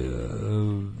navode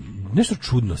nešto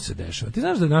čudno se dešava. Ti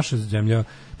znaš da je naša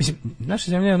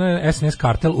zemlja je ono SNS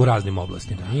kartel u raznim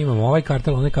oblastima. Mi imamo ovaj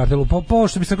kartel, onaj kartel, po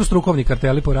što bi se rekao strukovni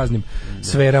karteli po raznim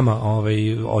sferama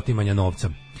otimanja novca.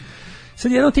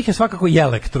 Sad jedan od tih je svakako i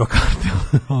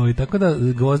elektrokartel. Tako da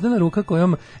gvozdena ruka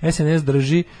kojom SNS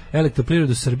drži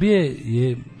Elektroprivredu Srbije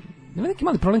je nema neki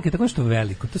mali problem, je tako nešto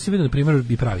veliko. To se vidi na primjer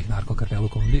i pravih narkokartela u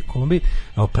Kolumbiji.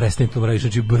 Evo, prestanite to radiš,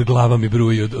 znači glava mi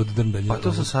bruji od drndanja. Pa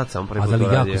to sam sad samo prvi put radio.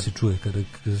 A da li jako se čuje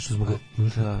što smo ga...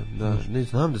 Da, ne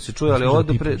znam da se čuje, ali ovo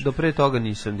do pre toga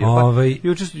nisam dio.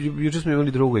 Juče smo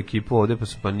imali drugu ekipu ovde,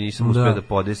 pa nisam uspio da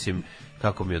podesim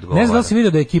kako mi odgovara. Ne znam da li si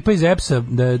vidio da je ekipa iz EPS-a,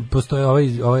 da postoje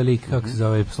ovaj lik, kako se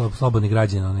zove, slobodni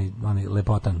građan, onaj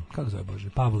lepotan, kako se zove, Bože,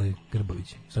 Pavle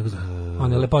Grbović, kako se zove,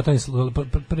 on je lepotan,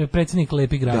 predsjednik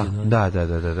Lepi građan.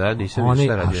 Da, nisam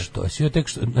ništa radio. A što je tek,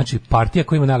 znači partija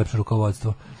koja ima najlepše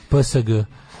rukovodstvo, PSG,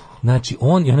 znači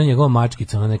on i ona njegova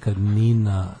mačkica, ona neka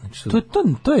Nina,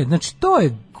 znači to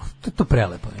je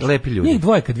prelepo. Lepi ljudi. Njih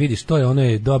dvoje kad vidiš,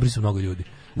 dobri su mnogo ljudi.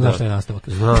 Znaš šta je nastavak?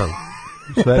 Znam.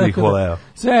 Sve bih voleo.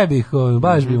 Sve bih,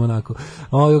 baš bih onako.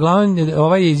 Uglavnom,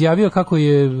 ovaj je izjavio kako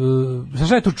je...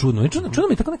 Šta je to čudno? Čudno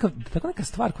mi je tako neka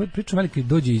stvar koja priča veliki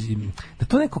dođe da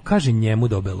to neko kaže njemu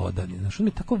da obelodani. Znaš, on mi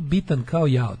je tako bitan kao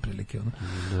ja, otprilike.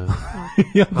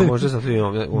 A može sad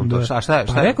on to... Šta je?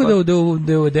 Pa rekao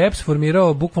da je EPS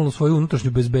formirao bukvalno svoju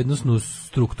unutrašnju bezbednosnu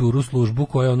strukturu, službu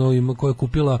koja je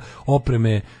kupila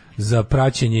opreme za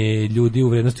praćenje ljudi u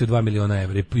vrednosti od 2 miliona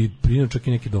evra i prino čak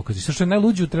i neki dokazi. Sve što je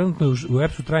najluđe trenutno u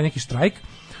EPS-u traje neki štrajk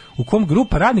u kom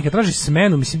grupa radnika traži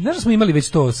smenu. Mislim, znaš da smo imali već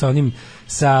to sa onim...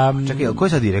 Čekaj, ko je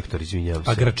sad direktor, izvinjavam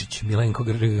se? Grčić, Milenko.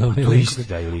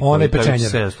 On je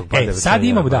pečenjar. Sad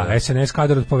imamo, SNS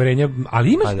kadar od poverenja,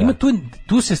 ali ima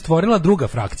tu se stvorila druga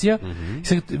frakcija.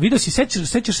 Vidio si,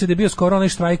 sećaš se da je bio skoro onaj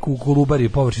štrajk u Kolubari,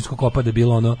 površinskog kopa, da je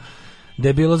bilo ono... da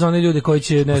je bilo za one ljude koji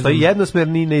će, ne znam... Postoji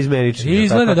jednosmerni i neizmerični.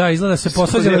 Izgleda se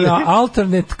posvađali na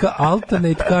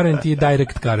alternate current i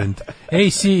direct current.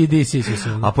 AC i DC su.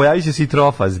 A pojavit će se i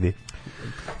trofazni.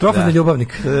 Trofazni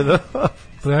ljubavnik.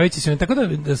 Pojavit će se. Tako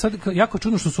da sad jako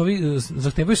čudno što su ovi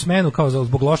zahtevaju smenu kao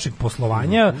zbog lošeg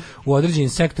poslovanja u određenim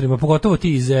sektorima, pogotovo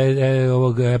ti iz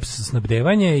ovog EPS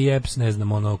snabdevanja i EPS, ne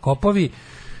znam, kopovi.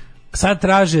 Sad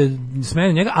traže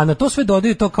smenu njega, a na to sve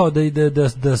dodaju to kao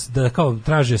da kao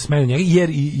traže smenu njega,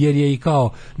 jer je i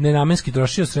kao nenamenski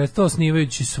trošio sredstva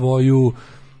osnivajući svoju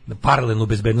paralelnu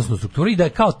bezbednosnu strukturu i da je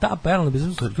kao ta paralelna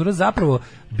bezbednosna struktura zapravo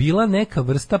bila neka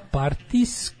vrsta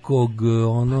partijskog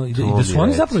i da su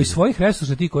oni zapravo iz svojih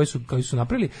resursa ti koji su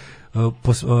napravili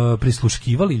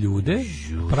prisluškivali ljude,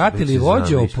 pratili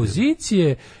vođe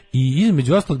opozicije i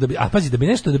između ostalog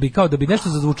da bi nešto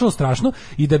zazvučalo strašno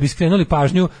i da bi skrenuli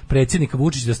pažnju predsjednika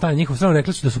Vučića da stane njihov stranu,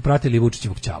 rekli su da su pratili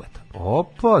Vučićevog ćaleta.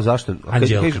 Opa, zašto?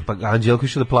 Anđelka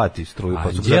išao da plati struju,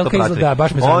 pa su zato pratili. Da,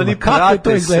 baš me zanima kako je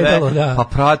to izgledalo, da. Pa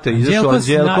prate, izašao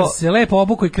Anđelko. Se lepo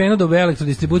obuku i krenuo do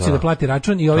elektrodistribucije da plati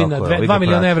račun i ovi na 2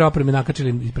 miliona evra opreme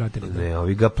nakačili i pratili. Ne,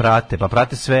 ovi ga prate, pa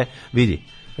prate sve, vidi.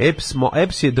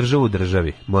 EPS je država u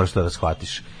državi, moraš to da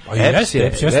shvatiš. EPS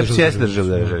je država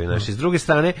u državi. Znači, s druge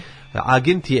strane,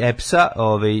 agenti EPS-a,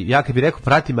 ja kad bih rekao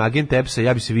pratim agente EPS-a,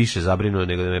 ja bi se više zabrinuo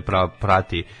nego da me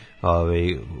prati.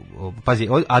 Pazi,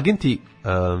 agenti,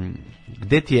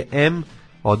 gde ti je M,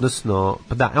 odnosno,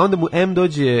 pa da, onda mu M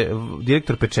dođe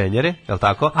direktor pečenjare, je li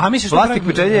tako? A misliš vlasnik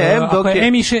pečenjare M, dok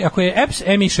je... Ako je EPS,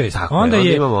 M6, onda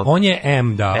on je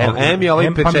M, da. M je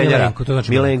ovaj pečenjara,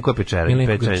 znači Milenko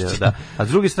pečenjara, da. A s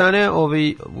druge strane,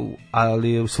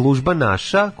 ali služba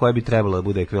naša, koja bi trebala da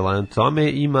bude ekvivalent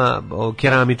tome, ima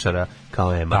keramičara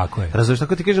kao M. Razumiješ,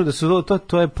 tako ti kažem da su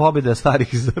to je pobjeda starih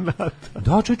zanata.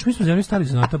 Da, čovječ, mi smo zemlji starih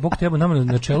zanata, Bog te jebo, nama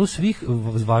na čelu svih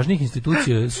važnijih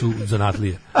institucija su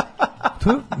zanatlije.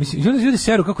 To, mislim, ljudi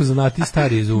seru kako zanati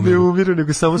stari izumiru. Ne umiru,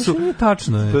 nego samo su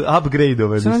tačno je.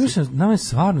 Upgrade-ovani. Sad mislim, nama je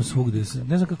stvarno svugde.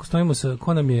 Ne znam kako stojimo sa,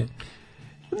 ko nam je...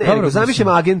 Ne, zamišljam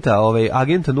agenta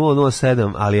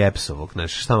 007, ali EPS-ovog,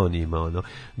 znaš, šta on ima, ono,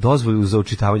 dozvolu za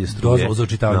učitavanje struje. Dozvolu za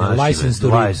učitavanje, license to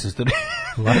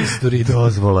read.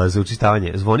 Dozvola za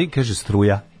učitavanje. Zvoni, kaže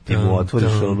struja. Ti mu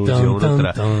otvoriš, on uđe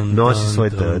unutra, nosi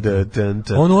svoj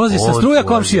on ulazi sa struja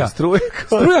komšija.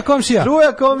 Struja komšija. Ti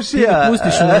ga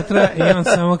pustiš unutra i on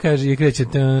samo kaže i kreće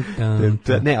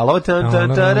ne, ali ovo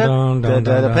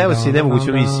peva si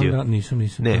nemoguću misiju. Nisu.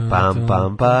 Ne,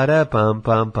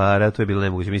 pam para, to je bila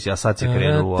nemoguća misija, a sad se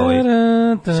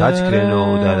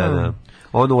krenuo da.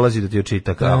 On ulazi da ti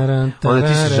očita kao. Onda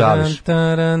ti se žališ.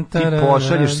 Ti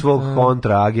pošalješ svog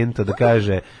kontraagenta da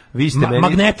kaže vi ste meni...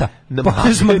 Magneta.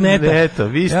 Pošalješ magneta.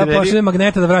 Ja pošaljem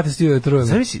magneta da vrati stiju trujem.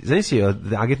 Zamisli,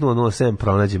 agent 007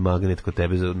 pronađe magnet kod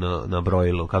tebe na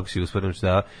brojilu, kako si usporedno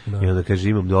šta, i onda kaže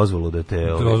imam dozvolu da te...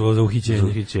 Dozvolu za uhićenje. Za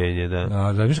uhićenje,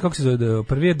 da. Znaš kako se zove,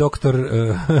 prvi je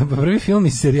prvi film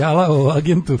iz serijala o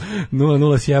agentu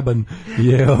 007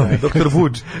 je... Doktor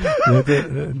Vuđ.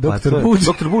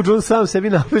 Doktor Vuđ, on sam sebi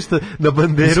napešta na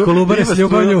banderu. Iz Kolubare s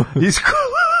ljubavlju.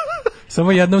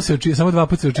 Samo dva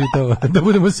puta se očitava, da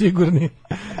budemo sigurni.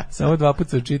 Samo dva puta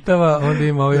se očitava, onda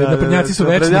ima naprednjaci su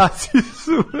večni.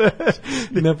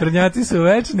 Naprednjaci su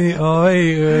večni,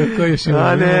 koji još ima?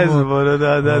 A ne znam,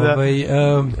 da.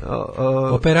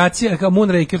 Operacija, kao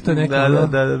Moonraker, to je neka,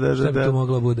 da. Šta bi to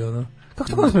moglo bude, ono? Kako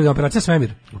to kod nas Operacija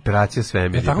Svemir? Operacija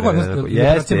Svemir. Tako kod nas?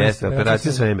 Jeste,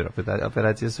 Operacija Svemir.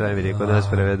 Operacija Svemir je kod nas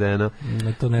prevedeno.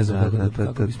 To ne znam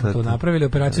kako bismo to napravili.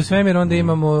 Operaciju Svemir, onda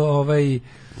imamo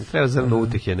treba zrno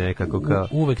utehe nekako kao...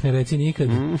 Uvek ne reci nikad.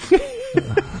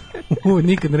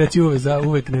 Nikad ne reci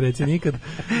uvek ne reci nikad.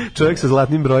 Čovjek sa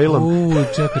zlatnim brojilom.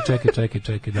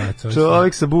 Čekaj. Da,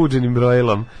 čovjek sa buđenim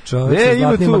brojilom. Čovjek sa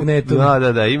zlatnim magnetom.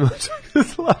 Da, ima čovjek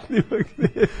sa zlatnim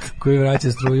magnetom. Koji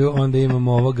vraća struju, onda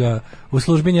imamo ovoga u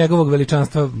službi njegovog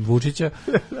veličanstva Vučića.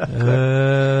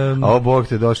 A Bog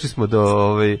te, došli smo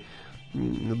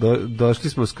došli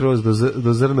smo skroz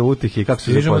do zrna utehe, kako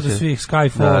se započne? Do svih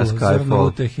Skyfall, zrna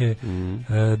utehe,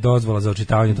 dozvola za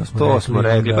očitavanje, to smo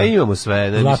rekli. Pa imamo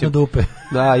sve. Zlatno dupe.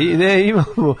 Da,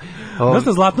 imamo.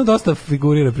 Dosta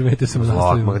figurira, primetio sam.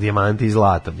 Zlatno, dijamanti i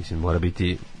zlata, mislim, mora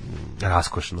biti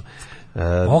raskošno.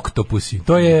 Oktopusi,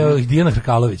 to je Dijana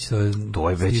Hrkalović, to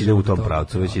je već ide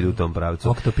u tom pravcu.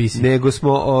 Oktopisi. Nego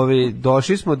smo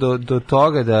došli smo do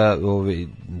toga da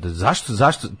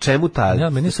zašto čemu ta? Ja,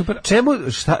 meni super. Čemu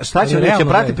šta će neće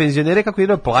prati penzionere kako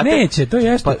idu plate? Neće,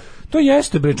 to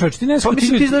jeste bre, čovjek, ti ne znaš. Pa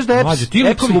ti znaš da je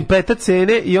EPS mu peta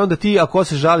cene i onda ti ako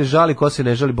se žali, ko se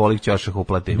ne žali boli ćošak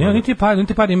uplati. Ne, niti pa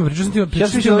ima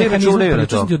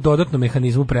pričam ti o dodatnom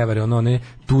mehanizmu prevare, one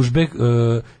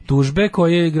tužbe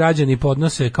koje građani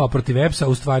podnose kao protiv EPS-a,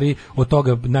 u stvari od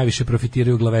toga najviše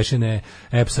profitiraju glavešine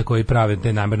EPS-a koji prave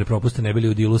te namerne propuste, ne bili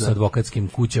u dilu sa advokatskim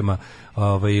kućama,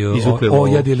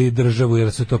 ojadili državu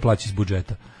jer se to plaća iz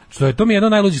budžeta. To mi je jedno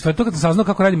najluđih stvari. To kad sam saznao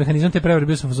kako radi mehanizam te prevare,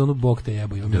 bio sam u zonu bog te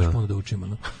jebo, imam još puno da učimo.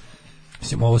 No.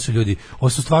 Mislim, ovo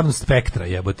su stvarno spektra,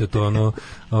 jebote, to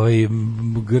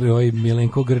ovaj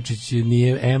Milenko Grčić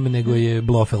nije M, nego je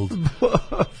Blofeld.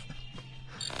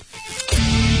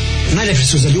 Najlepše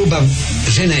su za ljubav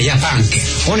žene Japanke.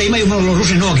 One imaju malo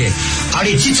ružne noge,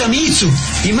 ali cica micu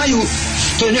imaju,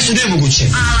 to je nešto nemoguće.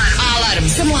 Alarm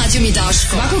sa Mlađom i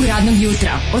Daškom. Svakog radnog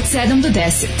jutra od 7 do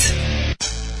 10.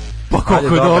 Pa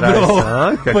kako je dobro,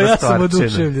 pa ja sam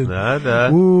oduševljen. Da.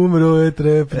 Umro je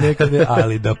trep nekada,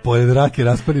 ali da pored rake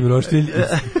raspalim roštilj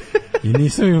i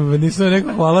nisam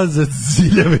rekao hvala za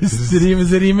ziljave,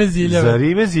 za rime ziljave. Za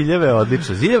rime ziljave,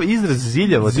 odlično. Izraz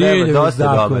ziljavo treba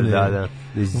dosta dobro. Da.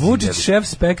 Vučić šef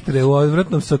spektre u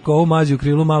odvratnom sokovu mađi u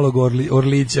krilu malog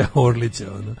Orlića,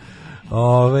 ono.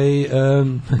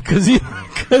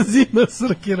 Kazino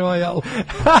Srki Royal.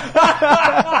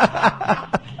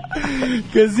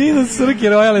 Kazino Srki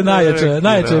Royal je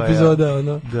najjača epizoda,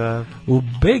 ono. Da. U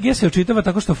BG se očitava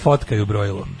tako što fotkaju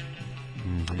brojilo.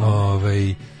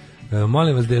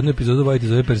 Molim vas da jednu epizodu bavite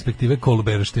iz ove perspektive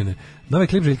kolberštine. Novi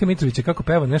klip Željka Mitrovića kako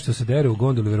peva nešto se dere u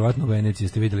gondoli, verovatno u Veneciji,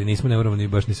 ste vidjeli, nismo neurovni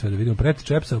baš ni sve da vidimo.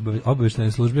 Pretič EPS-a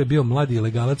obavještajne službe je bio mladi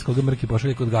ilegalac koga Mrki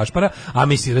pošalje kod Gašpara, a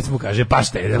mi si recimo kaže pa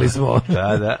štedeli smo.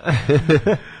 Da.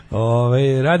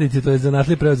 Radite, to je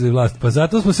zanašli preuzeli vlast, pa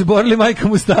zato smo se borili, majka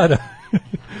mu stara.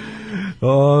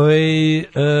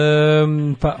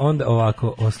 Pa onda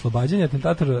ovako, oslobađanje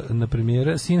atentatora na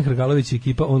premijera, sin Hrgalović i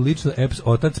ekipa, on lično, EPS,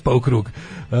 otac, pa u krug.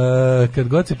 Kad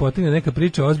god se potegne neka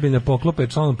priča ozbiljna, poklope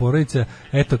članom porodice,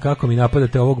 eto kako mi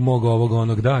napadate ovog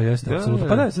onog, da, jeste, apsolutno.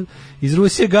 Pa da, iz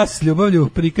Rusije gas s ljubavlju,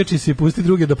 prikači se i pusti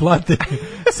druge da plate.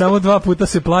 Samo 2 puta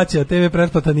se plaća, a TV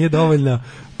pretplata nije dovoljna.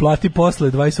 Plati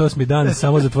posle 28. dan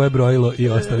samo za tvoje brojilo i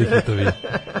ostali hitovi.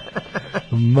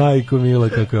 Majko mila,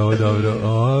 kako je ovo dobro.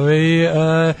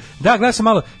 Da, gledam sam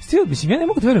malo. Stio, mislim, ja ne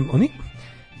mogu da verujem,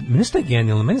 mene što je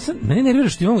genijalno, mene nervira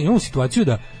što imamo situaciju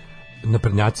da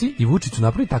naprednjaci i Vučić su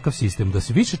napravili takav sistem da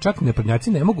se više čak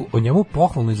naprednjaci ne mogu o njemu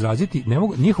pohvalno izraziti, ne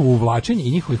mogu njihovo uvlačenje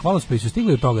i njihovi hvalospevi su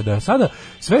stigli do toga da sada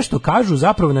sve što kažu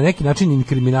zapravo na neki način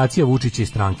inkriminacija Vučića i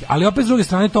stranke. Ali opet s druge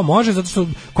strane to može zato što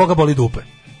koga boli dupe.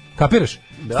 Kapiraš?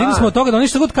 Da. Stigli smo od toga da oni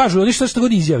što god kažu, oni što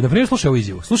god izjave. Na primjer,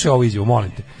 slušaj ovu izjavu,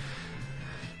 molim te.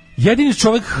 Jedini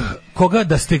čovjek koga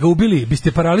da ste ga ubili,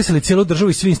 biste paralisali cijelu državu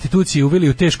i sve institucije i uveli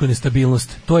u tešku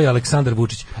nestabilnost. To je Aleksandar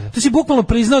Vučić. To si bukvalno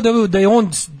priznao da je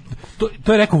on,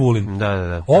 to je rekao Vulin.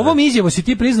 Da. Ovom izjavom si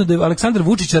ti priznao da je Aleksandar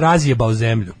Vučić razjebao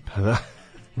zemlju. Da.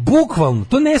 Bukvalno,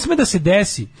 to ne sme da se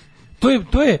desi.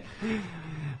 To je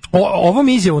ovom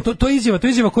izjavom, to je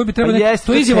izjava koju bi trebalo,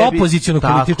 to je izjava opozicionog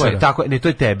političara. Tako je, ne, to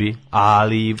je tebi,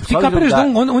 ali ti kapiraš da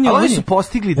oni su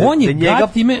postigli da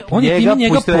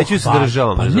njega postojeću sa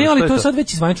državom. Pa ne, ali to je sad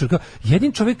već izvanično.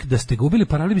 Jedin čovjek da ste ga ubili,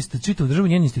 parali biste čitavu državu,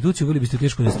 njenu instituciju, uveli biste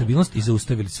tešku nestabilnost i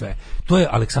zaustavili sve. To je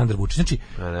Aleksandar Vučić. Znači,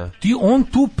 on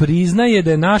tu priznaje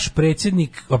da je naš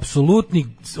predsjednik apsolutni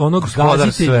onog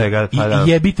gazitelj i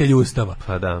jebitelj Ustava.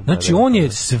 Znači, on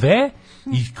je sve.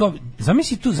 I kao,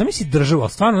 zamisli državu,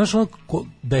 ali stvarno, znaš,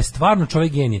 da je stvarno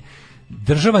čovjek genije.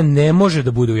 Država ne može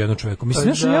da bude u jednom čovjeku.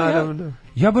 Mislim,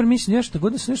 ja bar mislim nešto,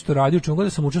 god da sam nešto radio, čemu god da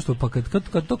sam učestvovao, pa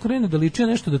kad to krene da liči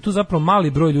nešto, da tu zapravo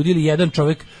mali broj ljudi ili jedan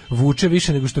čovjek vuče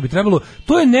više nego što bi trebalo,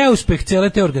 to je neuspeh cele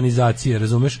te organizacije,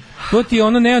 razumeš? To ti je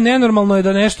ono nenormalno je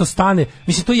da nešto stane.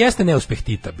 Mislim, to jeste neuspeh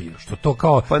Tita bio, što to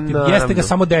kao, jeste ga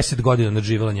samo 10 godina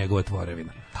nadživjela njegova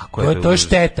tvorevina. To je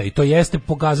šteta i to jeste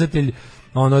pokazatelj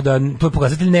to je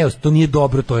pokazatelj neuspeh, to nije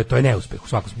dobro, to je neuspeh u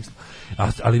svakom smislu.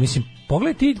 Ali mislim,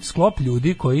 pogledaj ti sklop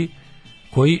ljudi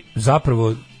koji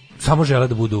zapravo samo žele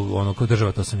da budu kao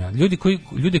država, to sam ja.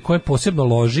 Ljudi koje posebno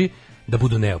loži da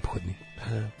budu neophodni.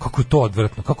 Kako je to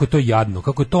odvrtno, kako je to jadno,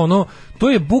 kako je to to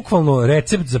je bukvalno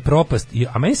recept za propast.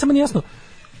 A meni samo nije jasno,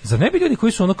 zar ne bi ljudi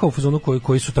koji su kao u fazonu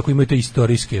koji su tako imaju te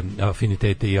istorijske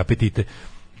afinitete i apetite,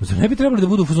 zar ne bi trebali da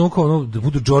budu u fazonu kao da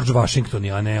budu George Washington,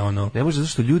 a ne Ne može, zato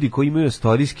što ljudi koji imaju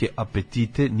istorijske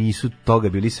apetite nisu toga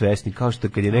bili svesni, kao što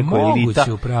kad je neko elita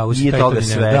nije toga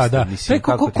svesni. Da. Mislim,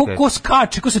 ko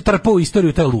skače, ko se trpa u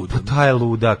istoriju, taj lud. Pa taj je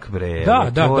ludak, bre.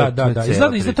 Da.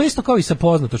 Izgleda to isto kao i sa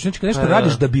poznatošću. Znači, kad nešto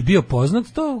radiš da bi bio poznat,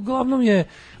 to uglavnom je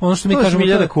ono što mi kažemo. To je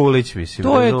Miljana Kulić, mislim.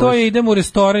 To je idemo u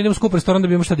restoran, idemo u skup restoran da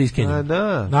bi imamo šta da iskenjamo.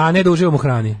 A ne da uživamo u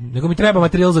hrani, nego mi treba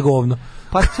materijal za govno.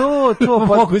 Pa to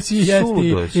mogu si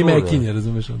jesti i mekinje,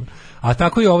 razumeš ono. A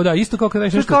tako i ovdje, isto kao kad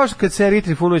nešto... Kao kad Serij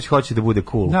Trifunović hoće da bude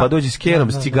cool, pa dođe s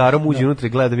kerom, s cigarom, uđe unutra i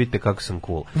gleda da vidite kako sam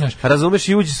cool. Razumeš,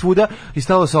 i uđe svuda i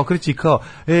stalno se okreći kao,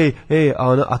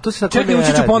 a to se tako ne radi.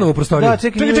 Čekaj, ući ću ponovo u prostoriju. Da,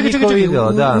 čekaj,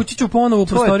 ući ću ponovo u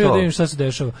prostoriju da vidim šta se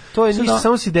dešava. To je ništa,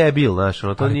 samo si debil, znaš,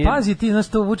 ono, to nije... Pazi ti, znaš,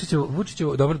 to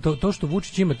Vučićevo, dobro, to što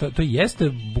Vučić ima, to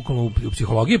jeste, bukvalno u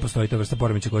psihologiji postoji ta vrsta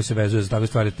poremeća koja se vezuje za takve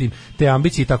stvari, te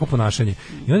ambicije i tako ponašanje.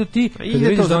 I onda ti...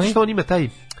 Ide to, zato što on ima taj...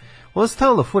 On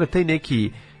stalno fura taj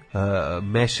neki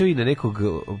mešavina nekog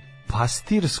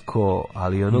pastirsko,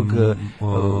 ali onog...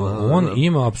 on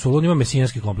ima, apsolutno, ima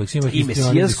mesijanski kompleks, ima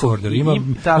histrionic disorder,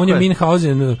 on je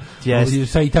Minhausen,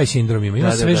 i taj sindrom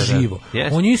ima sve živo.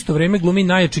 On je isto vreme glumi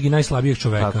najjačeg i najslabijeg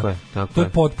čoveka. To je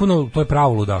potpuno, to je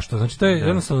pravo ludaštvo. Znači, to je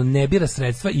jednostavno ne bira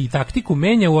sredstva i taktiku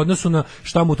menja u odnosu na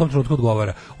šta mu u tom trenutku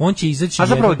odgovara. On će izaći... A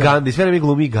zapravo Gandhi, sve vreme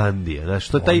glumi Gandija.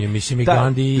 On je, mislim, i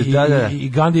Gandhi i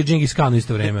Gandhi i Džingis Khan u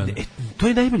isto vreme. To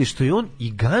je najbolje što je on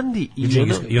i Gandhi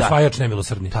i osvajač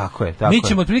nemilosrdni. Tako je. Mi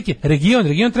ćemo otprilike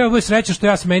region treba bude srećan što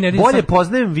ja sam meni jedin. Bolje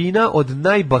poznajem vina od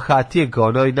najbahatijeg,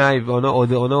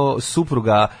 ono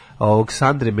supruga ovog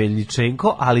Sandre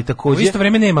Melničenko, ali takođe u isto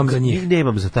vrijeme nemam za njih.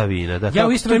 Nemam za ta vina, da. Ja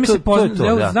u isto vrijeme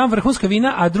znam vrhunska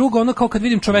vina, a drugo ono kao kad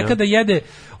vidim čoveka da jede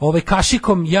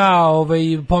kašikom, ja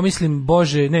pomislim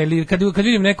bože, ne, ili kad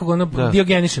vidim nekog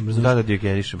Diogenišem, razumiješ? Da,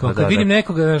 Diogenišem. Kad vidim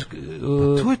nekoga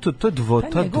to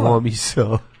je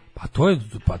dvomisao. Pa to je,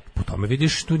 po tome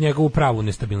vidiš tu njegovu pravu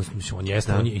nestabilnost, mislim, on je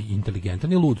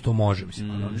inteligentan i lud, to može,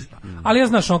 mislim, ali ja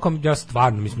znaš, ja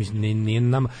stvarno, mislim,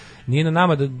 nije na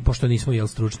nama, pošto nismo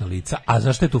stručna lica, a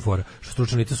znaš šta je tu fora, što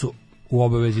stručna lica su u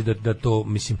obavezi da to,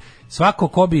 mislim, svako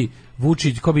ko bi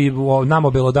nama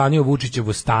obelodanio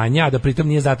Vučićevo stanje, a da pritom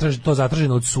nije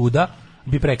zatraženo od suda,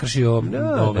 bi prekršio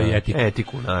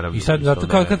etiku, naravno. I sad, zato,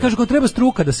 kad kažu kao treba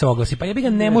struka da se oglasi, pa jebi ga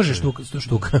ne može struka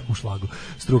u šlagu.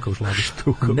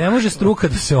 Ne može struka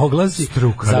da se oglasi,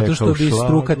 zato što bi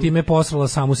struka time poslala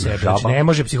samu sebe. Znači, ne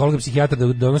može psiholog i psihijatar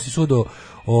da donosi sud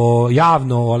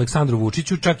javno o Aleksandru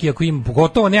Vučiću, čak i ako ima,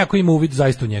 pogotovo ne ako ima uvid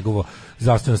zaista u njegovo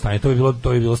zdravstveno stanje. To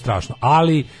bi bilo strašno.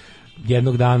 Ali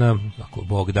jednog dana, ako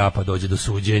Bog da, pa dođe do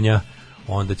suđenja,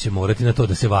 onda će morati na to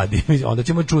da se vadi. Onda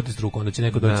ćemo čuti struku, onda će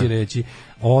neko doći reći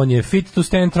on je fit to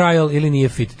stand trial ili nije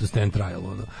fit to stand trial.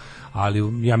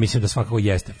 Ali ja mislim da svakako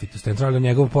jeste fit to stand trial,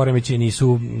 njegov poremećaj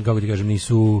nisu, kako ti kažem,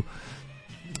 nisu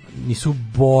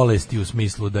bolesti u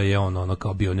smislu da je on ono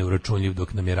kao bio neuračunljiv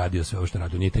dok nam je radio sve ovo što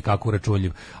radio, nije tekako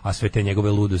uračunljiv, a sve te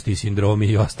njegove ludosti i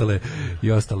sindromi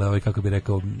i ostale kako bi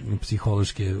rekao,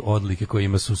 psihološke odlike koje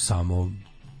ima su samo,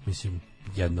 mislim,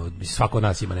 jedno od, svako od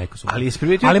nas ima neko su.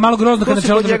 Ali malo grozno kada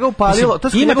to njega upalilo, to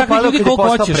se njega upalilo kad je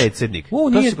postao predsjednik.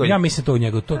 Ja mislim to u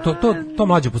njega, to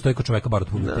mlađe postoji kod čoveka bar od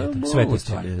puberteta, sve te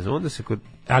stvari.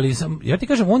 Ali ja ti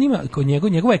kažem, on ima kod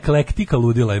njegova eklektika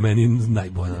ludila je meni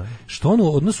najbolja. Što on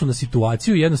u odnosu na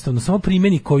situaciju jednostavno samo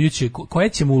primeni koja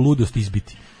će mu ludost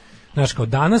izbiti. Znaš, kao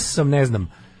danas sam, ne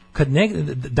znam,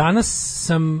 danas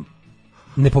sam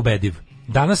nepobediv.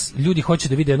 Danas ljudi hoće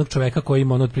da vide jednog čoveka koji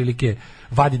ima otprilike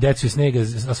vadi decu iz snega,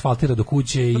 asfaltira do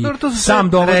kuće i sam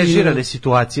dovodi režirane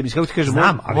situacije. Mislim, kako ti kažem,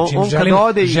 znam,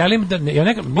 ali želim da mi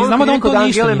znamo da on to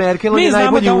ništa. Mi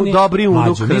znamo da on dobri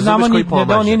unuk, mi znamo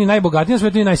da on nije ni najbogatiji na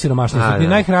svetu, ni najsiromašniji, ni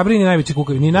najhrabriji, ni najveći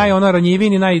kukavi, ni ranjiviji,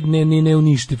 ni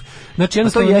neuništiv. Znači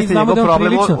jednostavno mi znamo da on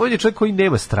prilično. On je čovjek koji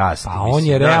nema strasti. A on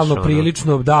je realno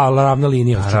prilično ravna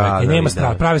linija od čoveka. Nema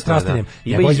strasti, prave strasti nema.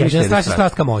 Jedina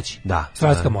strast ka moći.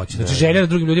 Strast ka moći. Znači želja da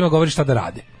drugim ljudima govori šta da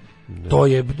rade. To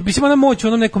je, mislim, ona moć u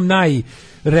onom nekom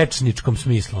najrečničkom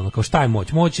smislu, ono, kao šta je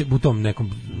moć? Moć je u tom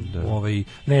nekom,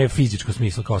 ne fizičkom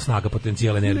smislu, kao snaga,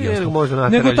 potencijal, energija.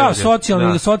 Nego ta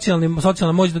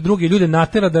socijalna moć da drugi ljude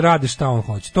natera da rade šta on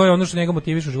hoće. To je ono što njega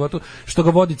motiviše u životu, što ga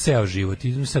vodi ceo život.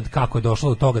 I sad kako je došlo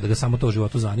do toga da ga samo to u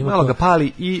životu zanima. Malo ga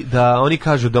pali i da oni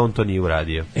kažu da on to nije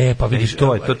uradio. Pa vidiš,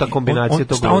 to je ta kombinacija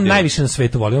tog. On najviše na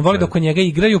svetu voli. On voli da oko njega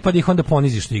igraju, pa da ih onda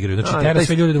ponizi što igraju. Znači tera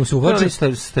sve ljude da mu se uvlače.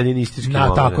 Staljinistički.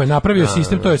 Tako je, napravio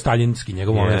sistem, to je staljinski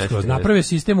njegov moment skroz. Napravio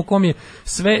sistem u kom je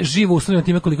sve živo uslovljeno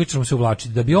time koliko ćemo se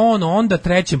uvlačiti. Da bi on onda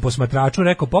trećem posmatraču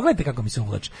rekao, pogledajte kako mi se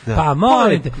uvlači. Pa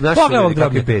molite, pogledaj ovog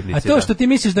drobnjaka. A to što ti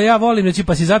misliš da ja volim, znači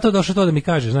pa si zato došao to da mi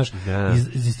kažeš, znaš.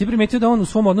 Ti primetio da on u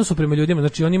svom odnosu prema ljudima,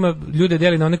 znači on ima ljude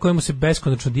deli na one koje mu se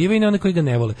beskonačno dive i na one koji ga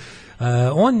ne vole.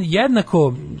 On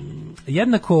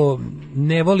jednako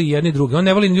ne voli jedni drugi. On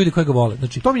ne voli ni ljudi koji ga vole.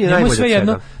 Znači to mi je najbolje sve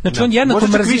jedno. Znači on jednako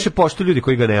mrzi. Više poštuje ljudi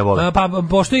koji ga ne vole. Pa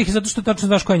poštuje ih zato što tačno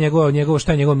znaš koja je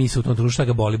šta je njegova misao u tom trenutku, šta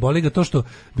ga boli. Boli ga to što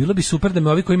bilo bi super da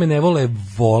me ovi koji me ne vole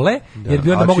vole, jer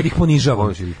bi onda mogu da ih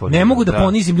ponižavam. Ne mogu da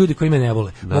ponizim ljudi koji me ne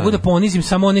vole. Mogu da ponizim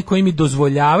samo one koji mi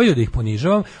dozvoljavaju da ih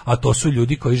ponižavam, a to su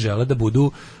ljudi koji žele da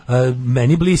budu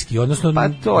meni bliski, odnosno pa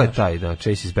to je taj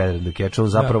chase is better than the catch. On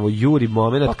zapravo juri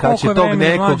moment kad će tog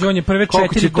nekog, on je prve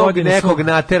 4 godine nekog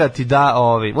naterati da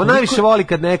on najviše voli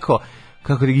kad neko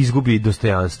kako da izgubi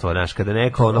dostojanstvo, znaš, kada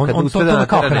neko ono kad uspe da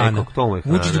natera nekog, to mu je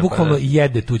hrana. Vučić bukvalno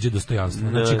jede tuđe dostojanstvo.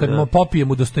 Znači kad mu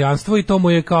popijemo dostojanstvo i to mu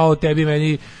je kao tebi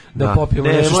meni da popijemo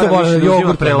nešto što voli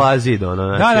jogurt prelazi do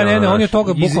ono. Ne, on je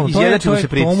toga bukvalno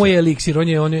to mu je eliksir,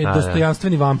 on je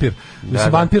dostojanstveni vampir.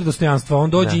 Mislim vampir dostojanstva, on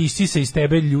dođe i isisa iz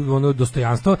tebe ono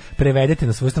dostojanstvo, prevedete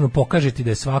na svoju stranu, kažete da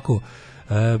je svako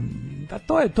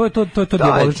to je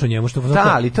diabolično njemu što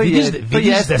vidiš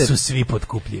da su svi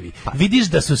potkupljivi, vidiš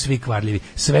da su svi kvarljivi,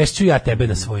 svešću ja tebe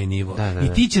na svoj nivo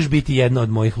i ti ćeš biti jedna od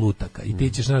mojih lutaka i ti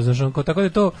ćeš, znaš, tako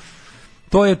da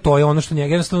to je ono što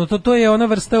njega jednostavno, to je ona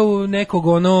vrsta u nekog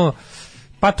ono,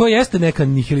 pa to jeste neka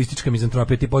nihilistička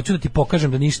mizantropija, ti hoću da ti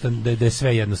pokažem da ništa, da je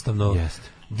sve jednostavno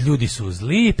ljudi su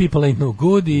zli, people ain't no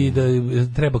good i da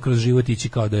treba kroz život ići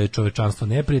kao da je čovečanstvo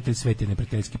neprijatelj, svet je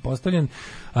neprijateljski postavljen,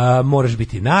 moraš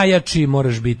biti najjači,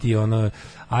 moraš biti ono,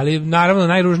 ali naravno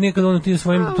najružnije kad on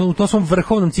u tom svom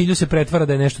vrhovnom cilju se pretvara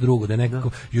da je nešto drugo, da je nekako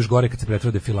još gore kad se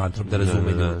pretvara da je filantrop, da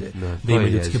razume ljude, da ima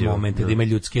ljudske momente, da ima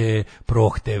ljudske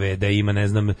prohteve, da ima, ne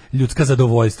znam, ljudska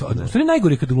zadovoljstva. U stvari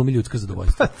najgore kad glumi ljudska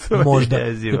zadovoljstva. Možda,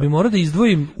 da bi morao da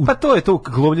izdvojim... Pa to je to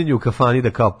glumljenje u kafani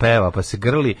da kao peva, pa se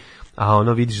grli, a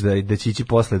ono vidiš da će ići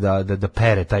posle da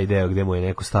pere taj deo gde mu je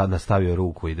neko nastavio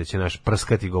ruku i da će naš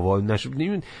prskati govor,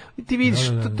 ti vidiš,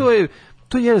 to je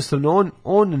jednostavno,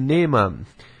 on nema,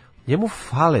 njemu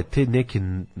fale te neke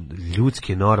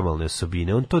ljudske normalne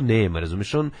osobine, on to nema,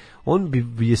 razumiješ, on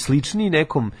je sličniji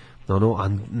nekom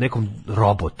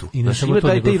robotu. Znači ima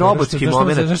taj robotski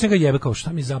moment. Znaš njega jebe kao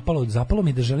šta mi zapalo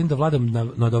mi da želim da vladam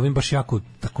nad ovim baš jako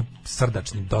tako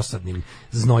srdačnim, dosadnim,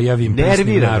 znojavim,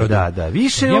 prisnim narodom. Da.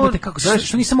 Više on,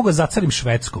 što nisam mogao zacarim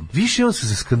Švedskom. Više on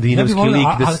za skandinavski lik,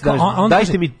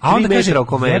 dajte mi 3 metra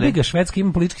oko mene. Jebi ga, Švedska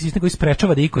ima politički sistem koji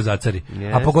sprečava da iko zacari.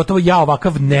 A pogotovo ja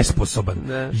ovakav nesposoban.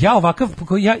 Ja ovakav,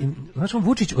 znaš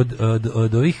Vučić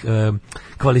od ovih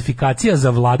kvalifikacija za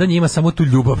vladanje ima samo tu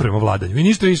ljubav prema vladanju i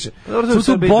ništa više. Su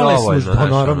to bolesno,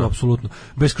 naravno, apsolutno.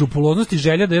 Beskrupuloznost i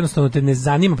želja da jednostavno te ne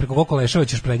zanima preko koliko leševa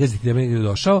ćeš pregaziti da bi negdje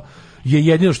došao, je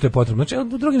jedino što je potrebno.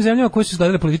 Znači, u drugim zemljama koji su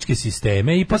izgledali političke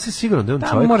sisteme i pa se sigurno da on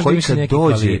čovjek koji kad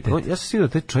dođe, ja sam siguran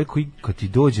da taj čovjek koji kad ti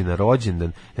dođe na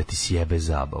rođendan da ti sjebe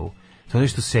zabavu. To je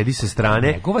nešto sedi sa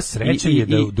strane. Njegova sreća je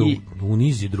da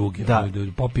unizi druge, da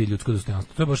popije ljudsko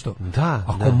dostojanstvo. To je baš to.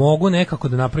 Ako mogu nekako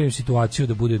da napravim situaciju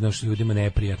da bude našim ljudima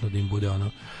neprijatno, da im bude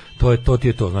ono, to ti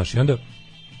je to, znaš. I onda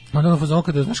ono fazon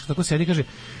kada znaš tako sedi kaže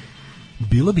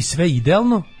bilo bi sve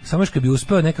idealno, samo što bi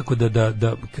uspeo nekako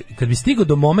da kad bi stigao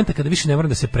do momenta kada više ne moram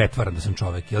da se pretvaram da sam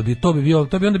čovjek. Jel bi to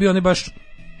bi onda bio ne baš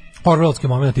orwellski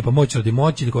moment, tipa moć radi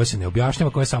moći, koja se ne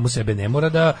objašnjava, koja samo sebe ne mora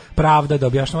da pravda, da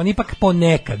objašnjava, ipak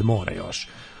ponekad mora još.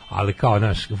 Ali kao,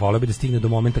 znaš, voleo bi da stigne do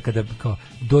momenta kada, kao,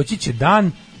 doći će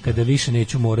dan kada više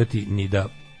neću morati ni da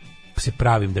se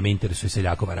pravim da me interesuje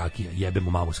seljakova rakija, jebem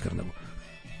u mamu skrnavu.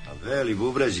 A veli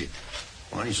bubrezi,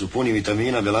 oni su puni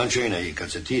vitamina, belančevina i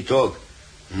kad se ti tog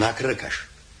nakrkaš,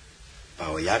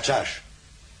 pa ojačaš,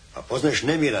 pa poznaješ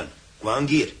nemiran,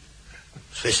 kvangir,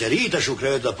 sve se ritaš u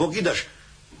krevet da pokidaš,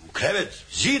 krevet,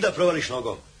 zida provališ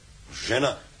nogom. Žena,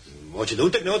 hoće da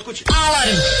utekne od kuće.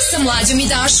 Alarm sa Mlađom i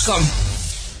Daškom.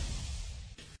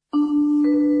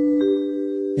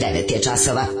 9 je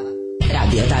časova.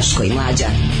 Radio Daško i Mlađa.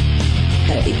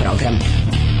 Prvi program.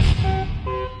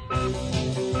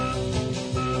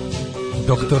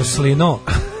 Doktor Slino.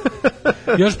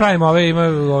 Još pravimo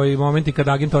ove momenti kad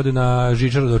agent ode na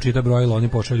žičaru da očita brojilo, oni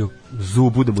pošalju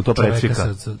zubu da mu to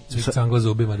precvika. Sa cangla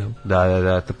zubima.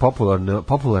 Da,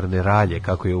 popularne ralje,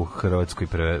 kako je u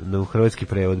hrvatski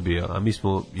prevod bio, a mi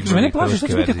smo imali mene plaši što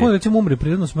će biti ako recimo umre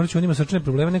prirodnom smrću, on ima srčane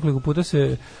probleme, nekoliko puta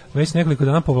se već nekoliko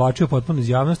dana povlačio potpuno iz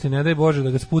javnosti, ne daj Bože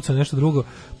da ga spuca nešto drugo,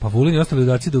 pa Vulin i ostali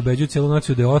ludaci da ubeđuju celu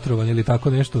naciju da je otrovan ili tako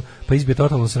nešto, pa izbije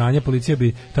totalno sranje, policija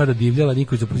bi tada divljala,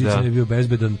 niko iz opozicije ne bi bio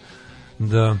bezbedan.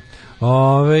 Da.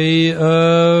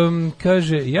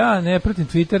 Kaže, ja ne pratim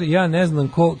Twitter, ja ne znam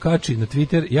ko kači na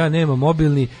Twitter, ja nemam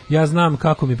mobilni, ja znam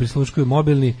kako mi prisluškuju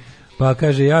mobilni, pa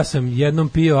kaže, ja sam jednom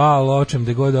pio ločem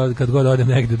kad god odem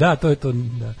negde. Da, to je to,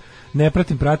 da. Ne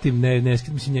pratim, ne,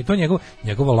 mislim, to je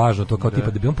njegovo lažno, to kao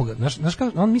tipa da bi on znaš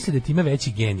kao, on misli da ti ima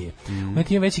veći genije. On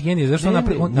ti ima veći genije, zašto on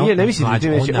napravi, ne misli da ti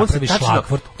ima veći,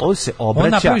 on se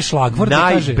obraća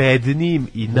najbednijim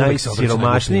i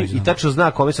najsiromašnijim i tačno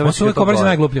zna kome se on se uvijek obraća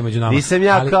najgluplje među nama. Nisam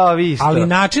ja kao vi isto. Ali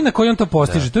način na koji on to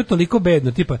postiže, to je toliko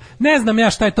bedno, tipa, ne znam ja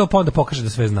šta je to, pa onda pokaže da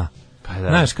sve zna.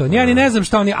 Znaš kao, ja ni ne znam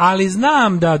šta on je, ali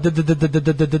znam da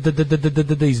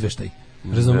izveštaj.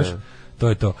 Razumeš? To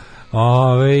je to.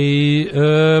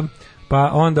 Pa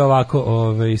onda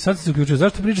ovako, sad se uključio,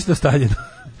 zašto pričate o Staljinu?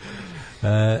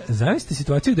 Zamislite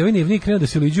situaciju gde ovaj nivnik krenu da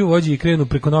se uliđuju vođi i krenu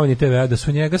preko Novine TV-a, da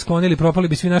su njega sklonili, propali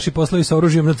bi svi naši poslovi sa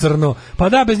oružjem na crno. Pa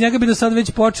da, bez njega bi do sad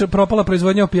već propala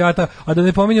proizvodnja opijata, a da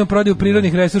ne pominjamo prodaju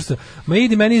prirodnih resursa. Ma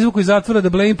idi meni izvuku iz zatvora da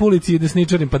blejim po ulici i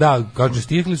desničarim. Pa da, kaže,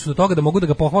 stigli su do toga da mogu da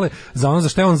ga pohvale za ono za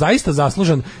što je on zaista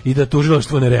zaslužan i da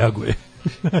tužilaštvo ne reaguje.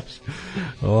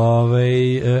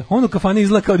 On u kafani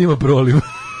izgleda kao da ima proliv.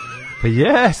 Pa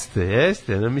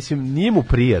jeste, no, mislim, nije mu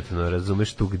prijatno,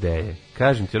 razumeš tu gde je.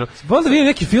 Kažem ti, ono... Volim da vidim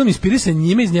neki film inspirisan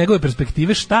njime iz njegove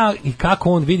perspektive, šta i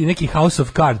kako on vidi, neki House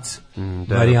of Cards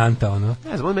varijanta, ono.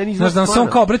 Ne znam, on meni izgleda... Znaš, da se on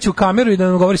kao obraća u kameru i da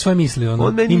nam govori svoje misli, ono,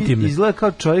 on meni intimne. Izgleda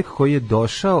kao čovjek koji je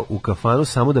došao u kafanu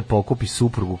samo da pokupi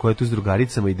suprugu koja je tu s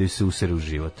drugaricama i da ju se usere u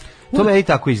život. To meni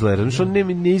tako izgleda. Znaš, on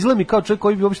ne izgleda mi kao čovjek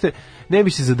koji bi uopšte ne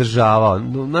bi se zadržavao.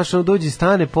 Znaš, on dođe,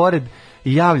 stane pored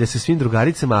i javlja se svim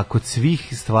drugaricama, a kod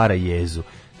svih stvara jezu.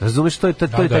 Razumeš, to je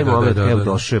taj moment, evo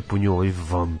došao je po nju ovaj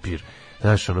vampir.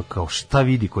 Znaš, ono kao šta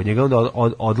vidi kod njega, onda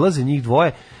odlaze njih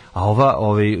dvoje, a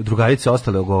ove drugarice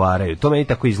ostale ogovaraju. To meni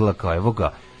tako izgleda kao, evo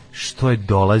ga, što je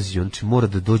dolazi, on će mora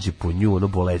da dođe po nju, ono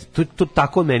bolezi. To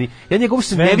tako meni. Ja njegov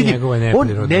se ne vidim. On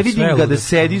ne vidim ga da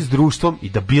sedi s društvom i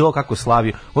da bilo kako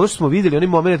slavi. Ono što smo videli, onaj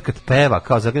moment kad peva,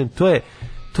 kao zagadim,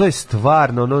 to je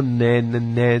stvarno, ono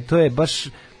ne, to je baš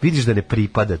vidiš da ne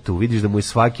pripada tu, vidiš da mu je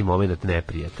svaki moment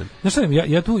neprijatan. Znaš šta,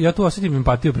 ja tu osjetim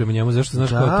empatiju prema njemu, zašto,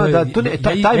 znaš, ja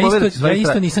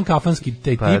isto nisam kafanski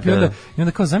taj tip, i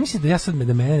onda kao, zamisli da ja sad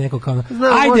da mene neko kao,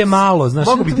 ajde malo, znaš.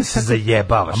 Mogu bi da se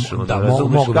zajebavaš, da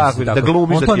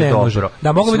glumiš da ti je dobro.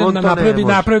 Da, mogu bi da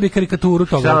napravi karikaturu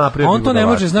toga, a on to ne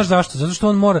može, znaš zašto? Zato što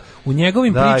on mora, u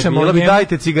njegovim pričama... Bilo bi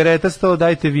dajte cigareta 100,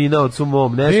 dajte vina od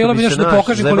sumom, nešto bi se naš,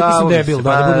 pokaže koliko sam debil,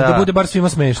 da bude bar svima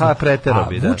smešno. A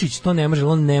Vučić to ne može,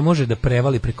 on ne može da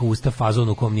prevali preko usta fazon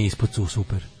u kom nije ispod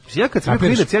super. Ja kad sam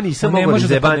klinac, ja nisam mogao iz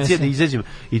zebancije da izađem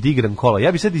i da igram kola.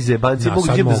 Ja bi sad iz zebancije mogu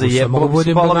da zajebam. Mogu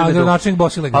budem na način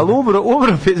bosilega. Ali umro,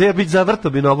 ja bi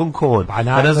zavrtao bi nogom kon. Pa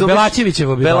naravno,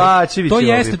 Belačevićevo bi.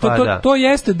 To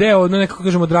jeste deo, nekako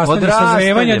kažemo, odrastanja,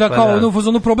 sazrevanja, da kao u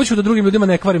fazonu probaću da drugim ljudima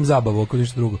ne kvarim zabavu, ako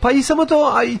ništa drugo. Pa i samo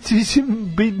to, a i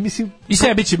mislim... I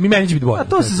sebi će, i meni će biti bolje. A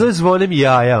to se zove zvonem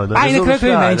jaja. Aj, na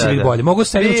kraju meni će biti bolje. Mogu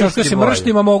sedim u čošku da se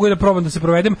mrštim, a mogu da probam da se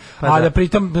provedem, a da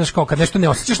pritom, znaš kao, kad nešto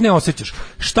ne osjećaš.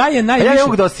 Šta je najviše...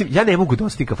 Ja ne mogu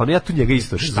dostiti kafanu, ja tu njega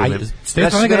isto razumem.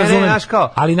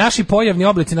 Ali naši pojavni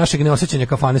oblici našeg neosjećanja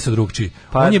kafane su drugčiji.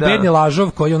 On je bedni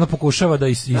lažov koji ona pokušava da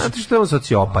Znate što je on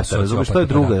sociopata, razumiješ, to je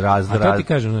druga razlika. A to ti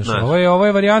kažem, znaš, ovo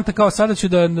je varijanta kao sada ću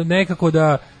da nekako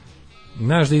da,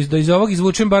 znaš, da iz ovog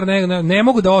izvučem bar ne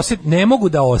mogu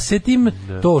da osjetim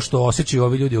to što osjećaju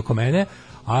ovi ljudi oko mene,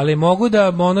 ali mogu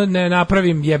da ne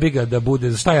napravim jebiga da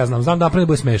bude, šta ja znam da napravim da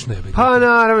bude smešno jebiga. Pa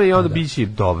naravno i onda biće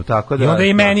dobro, tako da. I onda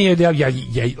i meni je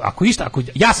ako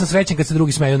ja sam srećan kad se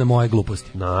drugi smeju na moje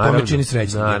gluposti. To me čini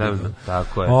srećnim. Naravno,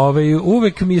 tako je.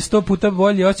 Uvek mi je 100 puta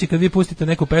bolje osjećaj kad vi pustite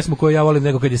neku pesmu koju ja volim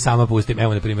nego kad je sama pustim.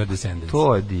 Evo na primjer Descendants.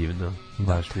 To je divno.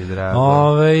 Baš mi je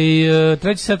drago.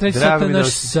 Treći sat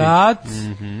naš sat.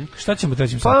 Šta ćemo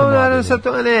trećim satom? Pa naravno sad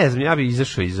to ne znam, ja bih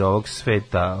izašao iz ovog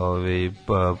sveta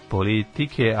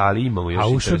politike, ali imamo još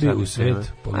interesantne teme. A ušao bi u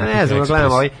svet politike. Ne znam,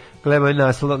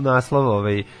 gledamo naslov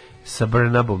sa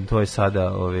Bernabom, to je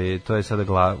sada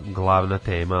glavna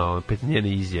tema, opet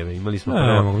njene izjave. Imali smo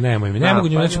ne mogu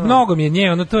njima, znači mnogo mi je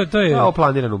nje, ono to je kao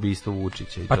planirano ubistvo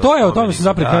Vučića. Pa to je o tome se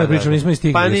zapravo pričamo, nismo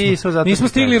stigli. Pa nismo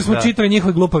stigli jer smo čitali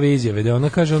njihove glupave izjave, da ona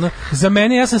kaže za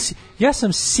mene ja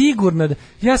sam sigurna da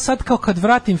ja sad kao kad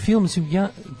vratim film,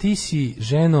 ti si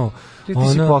ženo, ti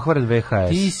si pokvaren VHS.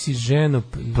 Ti si ženo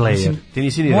player. Ti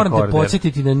nisi ni rekorder. Moram te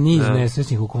podsjetiti na niz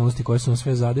nesrećnih okolnosti koje su nam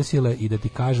sve zadesile i da ti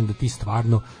kažem da ti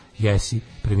stvarno jesi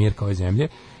premijerka ove zemlje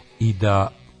i da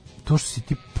to što si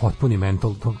ti potpuni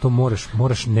mental, to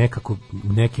moraš nekako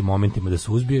u nekim momentima da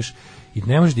se uzbiješ i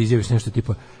ne možeš da izjaviš nešto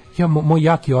tipa moj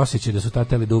jaki osjećaj da su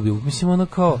tateli da ubiju. Mislim ono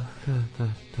kao...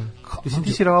 Mislim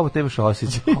ti si robot, nemaš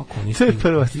osjećaj. To je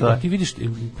prva stvar. Ti vidiš,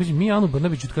 mi Anu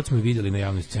Brnabić od kad smo je vidjeli na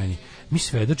javnoj sceni, mi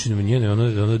svedočimo njene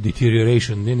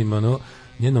deterioration,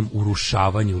 njenom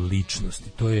urušavanju ličnosti.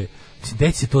 To je,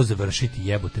 gde će to završiti,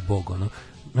 jebote Bog,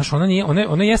 Znaš,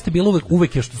 ona jeste bila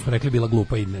uvek je što smo rekli bila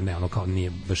glupa i ne ono kao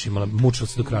nije baš imala, mučila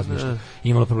se dok razmišlja,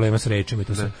 imala problema s rečima i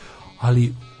to sve.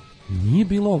 Ali nije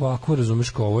bilo ovako, razumeš,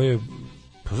 kao ovo je...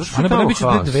 Ana Brnabić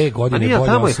od pre 2 godine bolja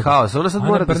osoba. Tamo je haos, ona sad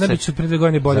mora da se... Ana Brnabić od pre 2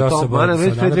 godine bolja osoba. Ana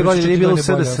Brnabić pre 2 godine nije bila u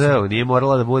SNS-u, nije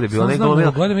morala da bude.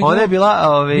 Ona je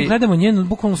bila... Mi gledamo njenu,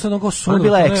 bukvalno sad ono suno. Ona je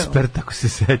bila ekspert, ako se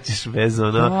sećaš,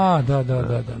 vezano. Da.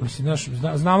 Mislim,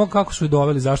 znamo kako su je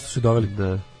doveli, zašto su je doveli.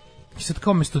 Da. I sad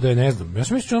kao mjesto da je, ne znam, ja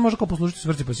sam mislio da ona može kao poslužiti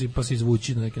svrci pa se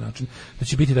izvući na neki način, da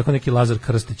će biti tako neki Lazar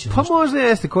Krstić. Pa možda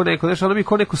jeste ko neko, znaš, ona bi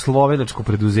ko neko slovenačko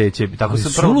preduzeće, tako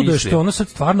sam prvo mislio. Ali što ona sad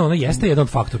stvarno, ona jeste jedan od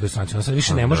faktora stranci, ona sad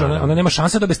više ne može, ona nema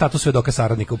šanse da bi status svedoka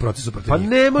saradnika u procesu protiv njih.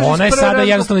 Ona je sada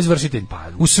jednostavno izvršitelj,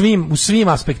 u svim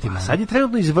aspektima. A sad je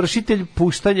trenutno izvršitelj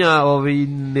puštanja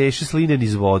Neše Sline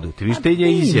niz vodu, ti viš te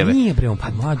nje izjave. Nije bre, on pa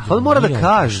mlađi. On mora da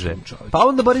kaže, pa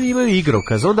onda barem imaju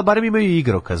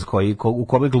igrokaz, u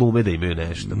kome glume da imaju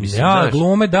nešto. Mislim,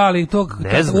 glume, da, ali to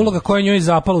uloga koja njoj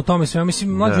zapala u tome sve. Mislim,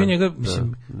 mlađi njega,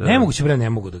 nemoguće bre, ne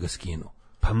mogu da ga skinu.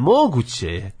 Pa moguće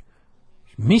je.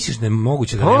 Misliš da je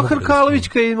moguće da ne mogu da ga skinu?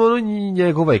 Hrkalovićka i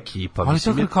njegova ekipa. Ali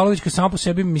to Hrkalovićka sama po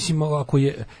sebi, mislim, ako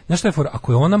je, znaš šta je for,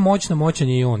 ako je ona moćan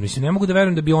je i on. Mislim, ne mogu da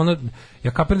verujem da bi ona,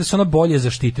 ja kapiram da se ona bolje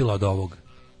zaštitila od ovog.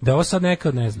 Da je ovo sad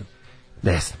neka, ne znam.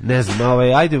 Ne znam,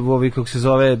 ajde kako se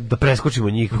zove, da preskočimo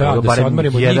njih, da se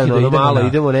odmarimo njih i da idemo malo,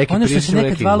 idemo neki ono što se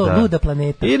nekad zvalo luda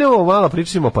planeta. Idemo malo,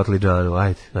 pričamo o Patliđanu,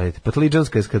 ajde,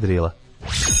 Patliđanska eskadrila.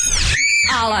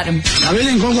 Alarm. Da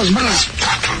vidim koliko zbrz.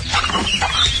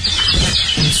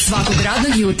 Svakog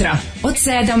radnog jutra, od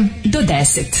 7 do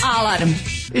 10. Alarm.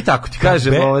 I tako ti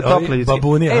kažem, tople ljudske.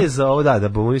 Babuni, za ovo, da,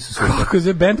 babuni su super. Kako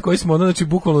je bend koji smo znači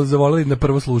bukvalno zavolili na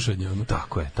prvo slušanje.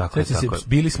 Tako je.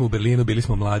 Bili smo u Berlinu, bili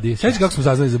smo mladi. Sveći kako smo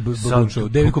saznali za Babun Show,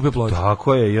 David kupio ploču.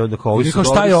 Tako je, i onda kao ovi su dobri,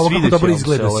 šta je ovo, kako dobro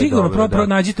izgleda. Sigurno, prvo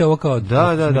nađite ovo kao...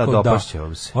 Da, dopašće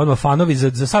vam se. Odmah fanovi,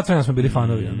 za sat vremena smo bili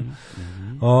fanovi.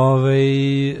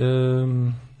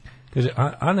 Kaže,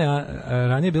 Ana je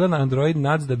ranije bila na Android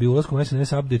NAC da bi ulaskom u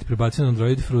SNS update prebacio na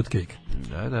Android Fruitcake.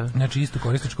 Da. Znači isto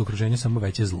korisničko okruženje, samo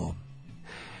veće zlo.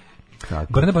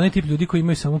 Brnaba ne tip ljudi koji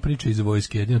imaju samo priče iz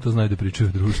vojske, jedino to znaju da pričaju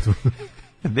u društvu.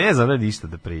 Ne zna ništa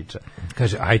da priča.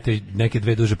 Kaže, ajte neke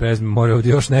 2 duže pesme, mora ovdje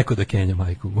još neko da kenja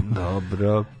majku.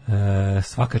 Dobro.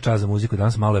 Svaka čast za muziku,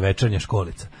 danas malo je večernja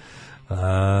školica.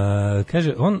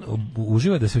 Kaže, on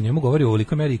uživa da se u njemu govori u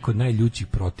ovolikoj meri kod najljućih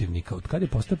protivnika. Od kada je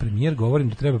postao premijer, govorim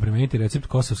da treba primeniti recept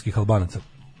kosovskih Albanaca.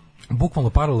 Bukvalno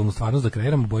paralelnu stvarnost da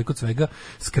kreiramo bojkot svega,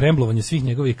 skremblovanje svih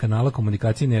njegovih kanala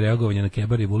komunikacije, nereagovanje na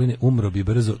kebare i vuline, umro bi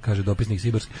brzo, kaže dopisnik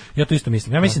Sibarski. Ja to isto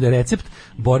mislim. Ja mislim da je recept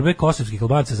borbe kosovskih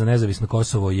Albanaca za nezavisno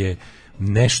Kosovo je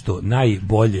nešto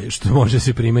najbolje što može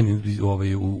se primeniti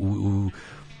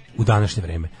u današnje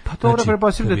vreme. Pa to znači,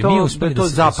 pretpostavljam da je to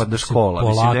zapadna škola.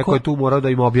 Mislim, neko je tu morao da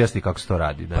im objasni kako se to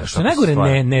radi. Pa što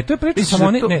najgore, ne, to je priča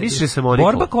samo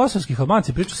borba kosovskih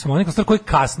Albanci, priča samo neka stvar koju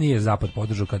kasnije Zapad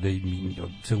podržao kada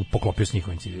se poklopio s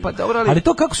njihovim ciljevima. Pa dobro, ali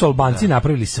to kako su Albanci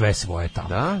napravili sve svoje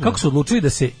tamo. Kako su odlučili da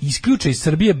se isključe iz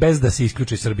Srbije bez da se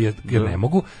isključe iz Srbije, jer ne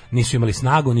mogu, nisu imali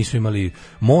snagu, nisu imali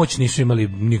moć, nisu imali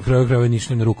ni krajograve,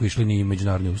 nisu na ruku išli ni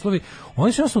međunarodni uslovi.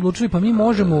 Oni su odlučili pa mi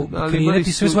možemo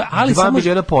kreirati sve svoje, ali samo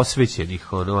posvećenih,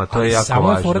 a to je jako samo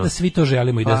važno. Samo da svi to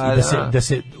želimo i da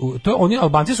se to oni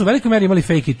Albanci su u velikoj meri imali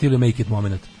fake it till you make it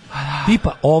moment.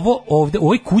 Tipa ovo ovde u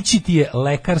ovoj kući ti je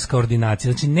lekarska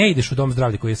ordinacija, znači ne ideš u dom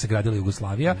zdravlja koji je sagradila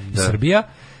Jugoslavija i Srbija,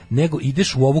 nego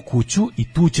ideš u ovu kuću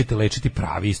i tu će te lečiti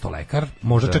pravi isto lekar.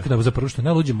 Možda čak da za prvo što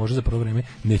najluđe, može za prvo vreme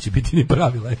neće biti ni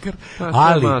pravi lekar.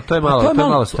 Ali to je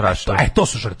malo strašno. To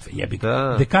su žrtve, jebi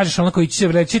ga. Da kažeš ono koji će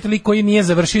reći li koji nije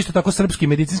završio isto tako srpski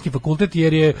medicinski fakultet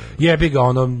jer je jebi ga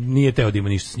ono nije teo da ima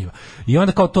ništa s njima. I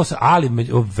onda kao to se, ali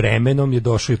vremenom je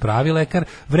došao i pravi lekar.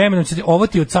 Vremenom će ovo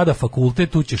ti od sada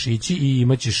fakultet, tu ćeš ići i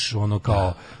imaćeš ono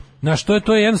kao znaš,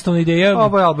 to je jednostavna ideja.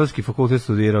 Ovo je albanski fakultet,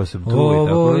 studirao sam tu.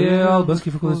 Ovo je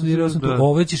albanski fakultet, studirao sam tu.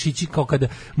 Ovo ćeš ići kao kada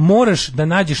moraš da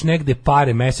nađeš negde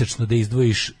pare mesečno da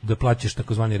izdvojiš, da plaćaš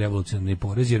takozvani revolucionarni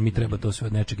porez, jer mi treba to sve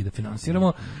od nečega da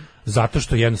finansiramo, zato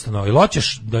što jednostavno, ili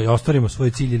hoćeš da ostvarimo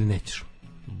svoje cilje ili nećeš.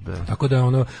 Tako da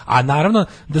ono, a naravno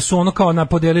da su ono kao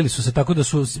podelili su se tako da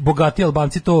su bogati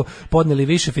Albanci to podneli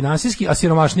više finansijski, a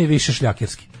siromašniji više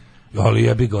šljakerski. Ali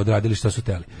jebi ga odradili šta su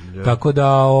teli. Tako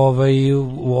da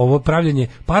ovo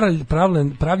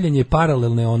pravljenje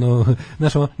paralelne ono,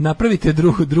 znaš, napravite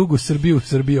drugu Srbiju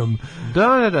Srbijom.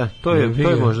 Da, to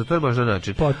je možda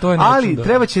način. Ali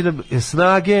treba će nam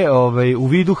snage u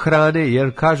vidu hrane,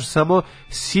 jer kažu samo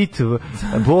sit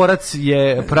borac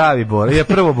je pravi borac, je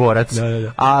prvo borac.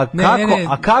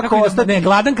 A kako ostati? Ne,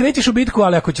 gladan krećeš u bitku,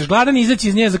 ali ako ćeš gladan izaći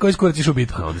iz nje, za koji skoro ćeš u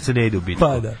bitku. Onda se ne ide u bitku.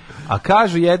 A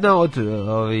kažu jedna od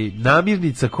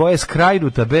namirnica koja je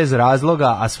skrajnuta bez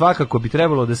razloga, a svakako bi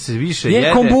trebalo da se više jede.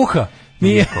 Je kombuha.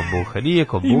 Nije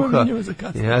kombuha.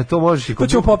 Ja, to možeš i kombuha.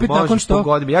 To ćemo popiti nakon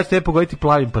što. Ja ću te pogoditi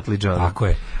plavim patliđanom. Tako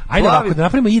je. Ajde ovako, da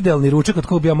napravimo idealni ručak od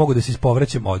kog bi ja mogu da se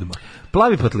ispovraćam odmah.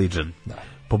 Plavi patliđan. Da.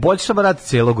 Poboljšava rad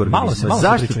cijelog organizma.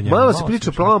 Malo se priča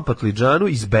o plavom patliđanu,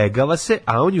 izbegava se,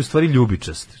 a on je u stvari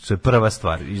ljubičast, što je prva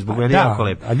stvar. I zbog mene jako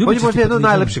lep. On je možda jedno od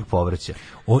najlepšeg povrća.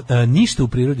 Ništa u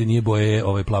prirodi nije boje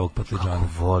plavog patliđana.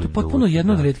 To je potpuno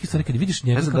jedno od retkih stvari kad vidiš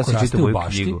njega kako raste u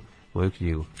bašti. Moju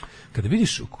knjigu. Kada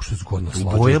vidiš što zgodno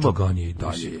slađe ganje i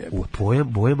dalje. U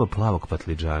bojama plavog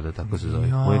patliđana, tako se zove.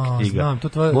 Moja knjiga.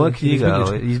 Moja knjiga,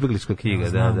 izbeglička knjiga,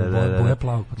 da. Boja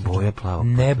plavog patliđana.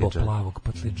 Nebo plavog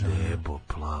patliđana.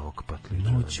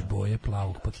 Noć boje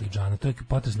plavog patliđana. To je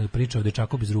potresna priča o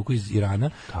dečaku bez ruku iz Irana,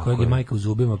 kojeg je majka u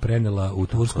zubima prenela u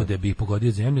Tursku da bi ih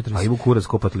pogodio zemljotres. A ima kurac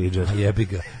ko patliđan. A jebi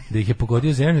ga. Da ih je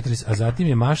pogodio zemljotres, a zatim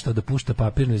je maštao da pušta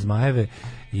papirne zmajeve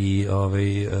i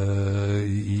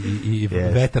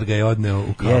vetar ga je odneo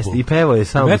u Kabul. Jeste, i pevao je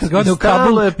samo. Vetar ga odneo u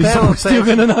Kabul i zapustio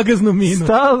ga na nagaznu minu.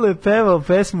 Stalno je pevao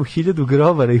pesmu 1000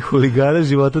 grobara i huligana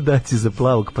života daći za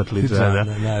plavog patliđana.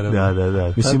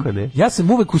 Da. Mislim, ja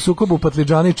sam uvek u sukobu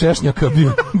patliđana i češnjaka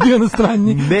bio na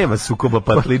strani. Nema sukoba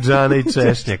patliđana i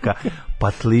češnjaka.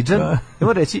 Patliđan,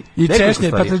 nema reći, i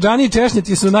češnje, patliđani i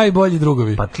češnjaci su najbolji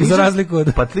drugovi. Za razliku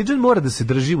od patliđan mora da se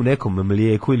drži u nekom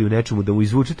mlijeku ili u nečemu da mu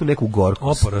izvuče tu neku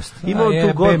gorkost. Oporost. Ima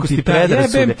tu gorkost i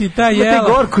predrasude. Ima te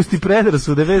gorkost i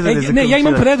predrasude vezane za. Ne, ja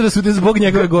imam predrasude zbog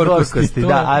njegove gorkosti.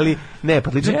 Da, ali ne,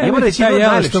 patliđan, nema reći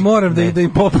što moram da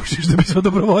im popušiš da bi se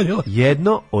odobrovoljilo.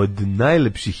 Jedno od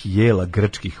najlepših jela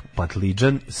grčkih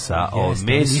patliđan sa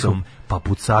mesom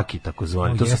papucaki,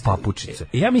 takozvani, to su papučice.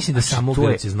 Ja mislim da samo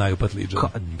Grci znaju patliđan.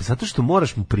 Zato što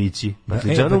moraš mu prići.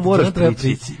 Patliđanu moraš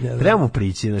prići. Treba mu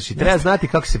prići, znači treba znati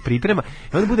kako se priprema.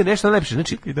 I onda bude nešto najlepše.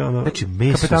 Znači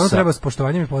meso. Kapetanu treba s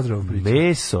poštovanjem i pozdravom prići.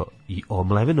 Meso i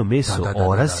omleveno meso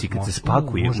orasi kad se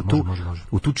spakuje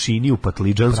u tu činiju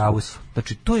patliđansku.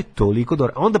 Znači, to je toliko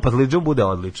dobro. Onda patliđan bude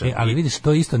odličan. Ali vidiš,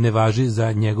 to isto ne važi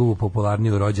za njegovu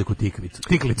popularniju rođaku tikvicu.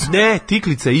 Tiklicu. Ne,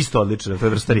 tiklica je isto odlična, to je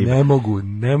vrsta ribe. Ne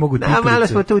mogu tiklice. Malo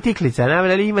smo tu tiklica,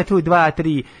 ali ima tu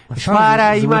 2-3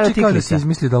 švara i malo tiklica. Da se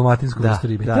izmislio dalmatinsku vrstu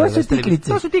ribe.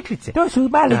 To su tiklice. To su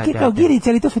mali kao girice,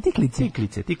 ali to su tiklice.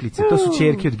 Tiklice, to su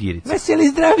ćerke od girice. Veseli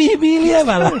zdravi i bili,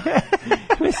 evala.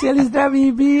 Veseli zdravi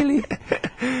i bili.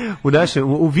 U našem,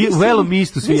 u velom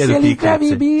istu svi jedu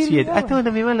tiklice. A to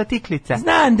nam je malo tiklica.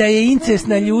 Znam da je incest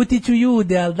na Ljutiću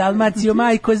Jude, ali Dalmacijo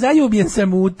majko, zaljubljen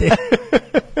sam u te.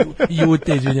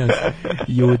 Jute, izvinjam se.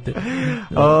 Jute.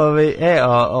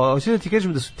 Hoću da ti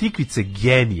kažem da su tikvice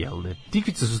genijalne.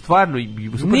 Tikvice su stvarno...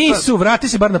 Nisu, vrati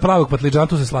se bar na pravog patliđana,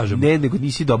 tu se slažemo. Ne, nego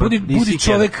nisi dobro. Budi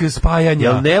čovek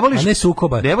spajanja, a ne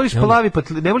sukoba.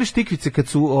 Ne voliš tikvice kad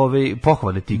su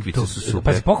pohovane tikvice, su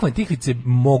super. Pa pohovane tikvice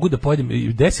mogu da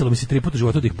pojedem, desilo mi se 3 puta u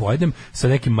životu da ih pojedem sa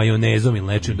nekim majonezom ili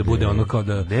nečim, da bude ono kao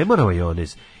da... Ne mora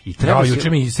majonez. I treba juče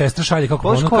mi sestra šalje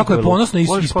kako je ponosno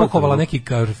ispokovala neki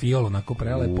karfiol onako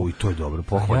prelepo. Uj, to je dobro,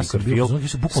 pohvalni karfiol. Ja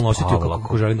sam bukvalno osetio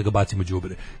kako želim da ga bacim u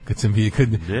đubre. Kad sam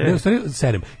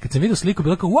vidio sliku,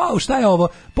 bilo kao, wow, šta je ovo?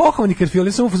 Pohvalni karfiol,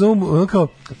 ja sam mu kao,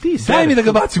 daj mi da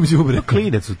ga bacim u đubre.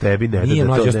 Klinac u tebi, ne. Nije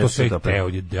mlađe, to sve teo,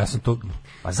 ja sam to...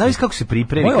 A zavisi kako se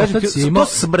pripremi, to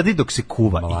smrdi dok se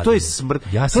kuva. I to je smrd,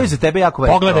 to je za tebe jako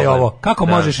veliko. Pogledaj ovo, kako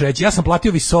možeš reći, ja sam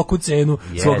platio visoku cenu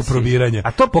svog probiranja.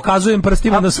 A to pokazujem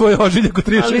prstima na svoj ožiljak u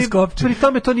 36 kopče. Pri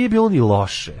tome to nije bilo ni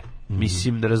loše.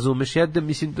 Mislim, da razumeš,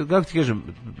 kako ti kažem,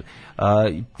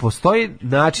 postoji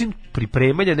način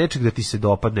pripremanja nečeg da ti se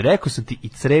dopadne. Rekao sam ti, i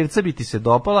crevca bi ti se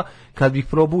dopala kad bih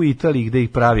probao u Italiji gde ih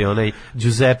pravi onaj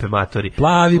Giuseppe Matori.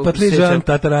 Plavi patliđan,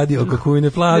 tata radi oko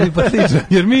kujne, plavi patliđan,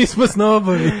 jer mi smo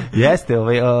snobovi. Jeste,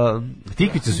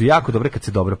 tikvice su jako dobre kad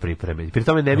se dobro pripreme. Pri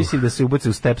tome ne mislim da se ubace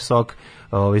u step sok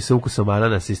sa ukusom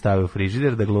ananasa i stave u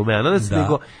frižider, da glume ananas,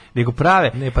 nego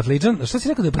prave... Ne, patliđan, šta si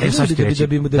rekao da je patliđan,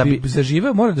 da bi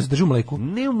zaživeo, mora da se drži u mleku?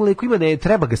 Ne u mleku,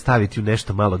 treba ga staviti u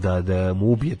nešto malo da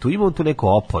mu ubije. Tu ima on tu neku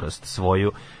oporost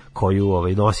svoju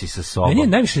koju nosi sa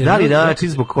sobom. Da li način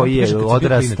zbog koji je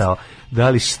odrastao, da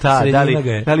li šta,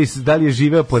 da li je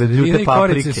živeo pored ljute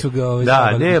paprike.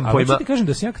 Da, nemam pojma. A ti kažem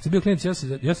da sam ja kad sam bio klinac,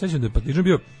 ja sećam da je patliđan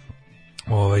bio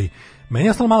meni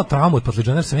je ostalo malo traumu od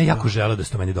patliđana, jer sam ja jako želeo da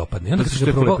se to meni dopadne. I onda kad sam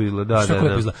ga probao,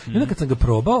 I onda kad sam ga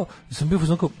probao, sam bio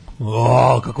onako,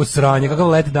 kako sranje, kakav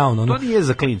let down. To nije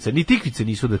za klinca, ni tikvice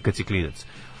nisu da kad si klinac.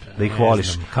 Da ih voliš.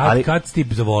 Kad si ti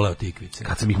zavoleo tikvice?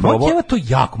 Kad sam ih probao. Makeva to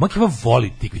jako, Makeva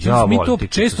voli tikvice. Ja volim to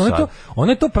često,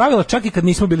 ona je to pravila čak i kad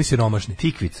nismo bili siromašni.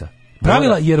 Tikvica.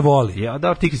 Pravila jer voli. Ja,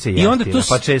 da, tikvica je jeftina,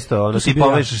 pa često ti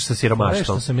pomešaš sa siromaštvom.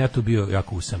 Što sam ja tu bio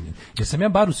jako usamljen. Jer sam ja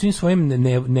bar u svim svojim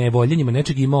nevoljenjima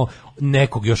nečeg imao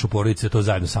nekog još u porodici da to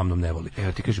zajedno sa mnom ne voli.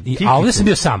 Evo ti kažem, a ovdje sam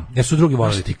bio sam, jer su drugi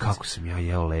volili. Ti kako sam ja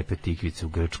jeo lepe tikvice u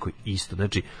Grčkoj isto.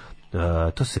 Znači,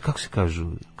 to se,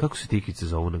 kako se tikvice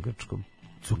zovu na grčkom?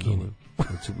 Cukini.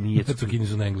 Nije cukini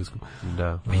su na engleskom.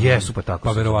 Da. Pa jesu, pa tako.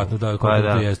 Pa verovatno da, kako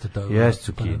to jeste. Jeste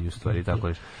cukini u stvari, tako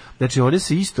nešto. Znači, one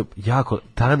se isto jako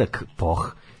tanak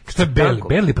poh. Što je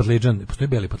beli patliđan? Postoji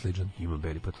beli patliđan? Ima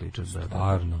beli patliđan, da.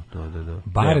 Stvarno. Da.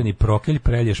 Bareni prokelj,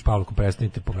 prelješ pavlukom,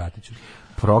 prestanite, povratit ću.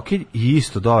 Prokelj i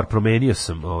isto, dobar, promenio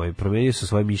sam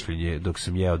svoje mišljenje dok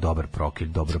sam jeo dobar prokelj,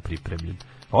 dobro pripremljen.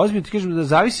 Ozbiljno ti kažem da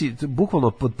zavisi,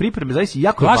 bukvalno od pripreme zavisi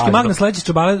jako je važno. Vlaški magna sledeći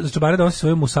čobare donosi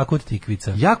svoju musaku od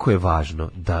tikvica. Jako je važno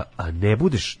da ne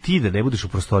budeš u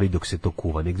prostoriji dok se to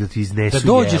kuva, nego da ti iznesu da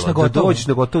dođeš na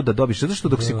gotovo, da dobiš, zato što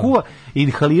dok se kuva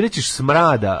inhalirat ćeš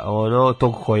smrada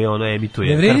tog koje emituje.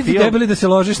 Ne vredi ti debeli da se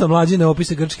ložiš na Mlađine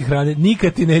opise grčke hrane,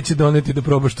 nikad ti neće doneti da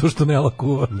probaš to što Nela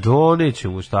kuva.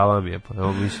 Doneću mu, šta vam je,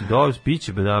 pa mislim,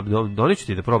 piće, doneću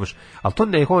ti da probaš, ali to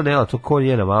ne Nela, to ko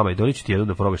njena mama i doneću ti jedno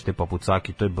da probaš te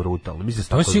papucaki. To je brutalno.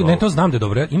 Ne, to znam da je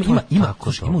dobro. Ima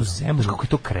u Zemunu. Kako je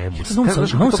to kremos? U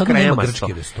Novom Sadu nema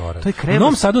grčki restoran. U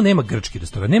Novom Sadu nema grčki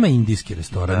restoran, nema indijski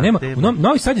restoran.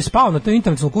 Novi Sad je spao na toj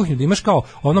internacionalnoj kuhinji da imaš kao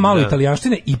ono malo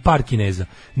italijanštine i par Kineza.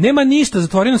 Nema ništa,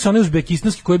 zatvoreno se onaj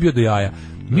uzbekistanski koji je bio do jaja.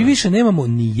 Mi više nemamo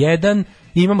ni jedan.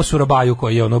 Imamo Surabaju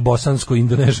koji je bosansko,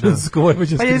 indonežansko,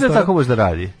 vojvođansko. Pa jedno tako možda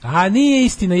radi. A nije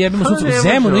istina, jebimo sunce. U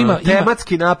Zemunu ima.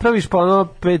 Tematski napraviš, pa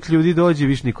 5 ljudi dođe,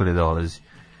 više niko ne dolazi.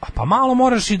 Pa malo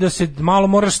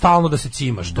moraš stalno da se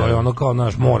cimaš, to je ono kao,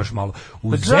 moraš malo.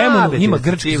 U Zemunu ima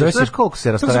grčki, znaš koliko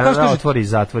se restorana otvori i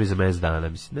zatvori za mesec dana,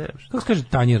 mislim, ne. Kako se kaže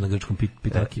tanjir na grčkom,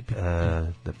 pitaki?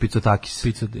 Pitotakis.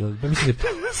 Mislim da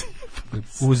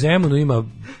u Zemunu ima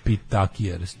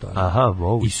pitakija restoran. Aha,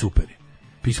 mogu. I super je.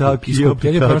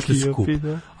 Skupljenje je prošlo skup.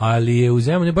 Ali je u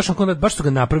Zemunu, baš su ga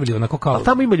napravili onako kao... Ali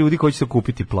tamo ima ljudi koji će se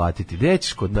kupiti i platiti. Gde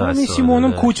ćeš kod nas? Mislim, u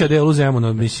onom kuća delu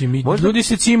Zemuna, mislim, ljudi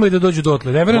se cimaju da dođu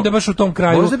dotle. Ne verujem da baš u tom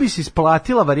kraju... Možda bi se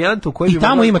isplatila varijanta u kojoj bi...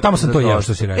 I tamo sam to jeo,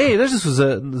 što si rekao. Znaš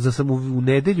da sam u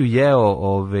nedelju jeo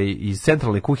iz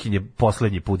centralne kuhinje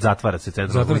poslednji put, zatvara se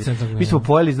centralna kuhinja. Mi smo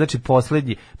pojeli, znači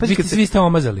poslednji... Svi ste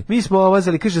omazali. Mi smo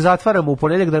omazali, kaže, zatvaramo u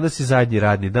ponedjeljak, danas je zadnji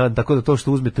radni dan, tako da to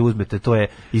što uzmete, to je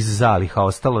iz zaliha,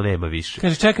 ostalo nema više.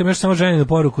 Kaže, čekam još samo ženinu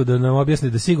poruku da nam objasni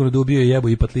da sigurno da ubio jebu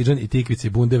i patliđan i tikvice i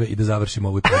bundeve i da završimo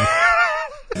ovu temu.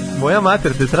 Moja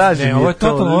mater te traži. Ne, ovo je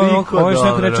totalno, ovo je što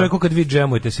neko reče kad vi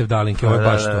džemujete sevdalinke, ovo je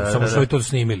baš to, samo što je to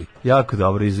snimili. Jako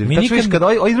dobro izvini.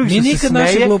 Mi nikad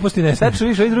naše gluposti ne snimili. Tačno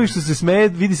viš, ovi drugi što se smeje,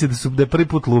 vidi se da je prvi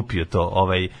put lupio to,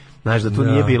 znaš da tu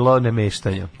nije bilo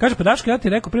nemeštanja. Kaže, pa Daško, ja ti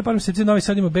rekao, prije par mjeseci Novi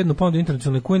Sad ima bednu ponudu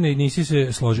internacionalne kuhinje i nisi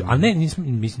se složio. A ne,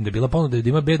 mislim da je bila ponuda da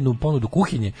ima bednu ponudu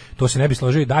kuhinje, to se ne bi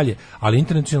složio i dalje, ali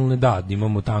internacionalne da,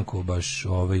 imamo tanko baš.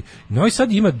 Novi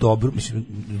Sad ima dobro, mislim,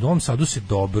 u Novom Sadu se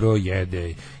dobro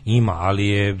jede, ima, ali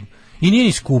je... I nije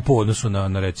ni skupo u odnosu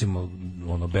na recimo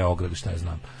Beograd, šta ja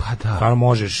znam. Pa da. Kao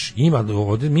možeš, ima,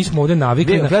 mi smo ovdje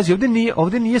navikli... Gazi,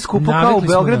 ovdje nije skupo kao u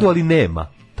Beogradu, ali nema.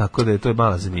 Tako da to je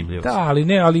mala zanimljivost. Da,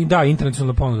 ali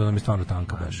internacionalna ponuda nam je stvarno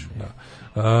tanka baš. Da.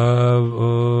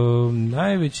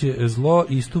 Najveće zlo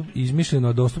izmišljeno,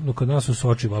 a dostupno kod nas su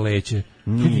sočiva leće.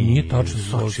 Ljudi, nije tačno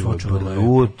sočiva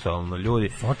brutalno, ljudi.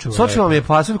 Sočiva mi je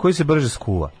pasulj koji se brže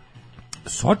skuva.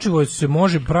 Sočivo se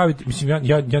može praviti, mislim,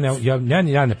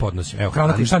 ja ne podnosim. Evo,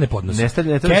 hrana šta ne podnosim? Ne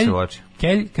stavlja u oči.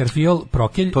 Kelj, karfiol,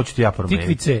 prokelj,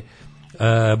 tikvice,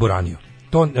 buranio.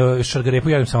 To šargarepu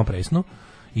jedem samo presnu.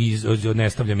 I ne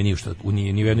stavlja mi ništa,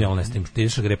 ni u jednu ja ne stavim. Te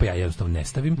šargarepa ja jednostavno ne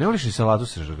stavim. Ne voliš li salatu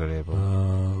sa šargarepom?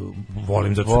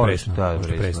 Volim, zato što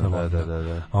presno.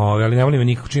 Da. Ali ne volim me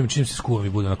nikako, čim se skuva mi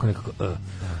bude onako nekako...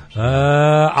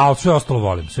 a sve ostalo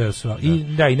volim. Sve.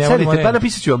 Sedite, pa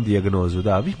napisat ću vam dijagnozu,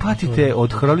 da. Vi patite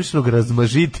od hroničnog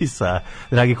razmažitisa,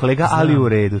 dragi kolega, ali u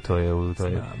redu, to je.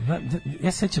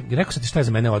 Ja se sećam, rekao sam ti šta je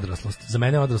za mene odraslost. Za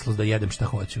mene je odraslost da jedem šta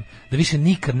hoću. Da više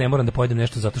nikad ne moram da pojedem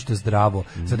nešto zato što je zdravo,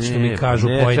 zato što mi kažu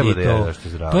pojedi to.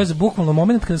 To je bukvalno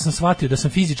moment kada sam shvatio da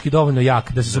sam fizički dovoljno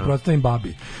jak, da se suprotstavim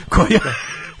babi,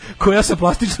 koja sa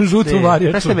plastičnom žutom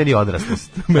varijačom. Znaš šta je meni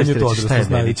odraslost? Meni je to odraslost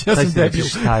najveće. Ja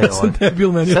sam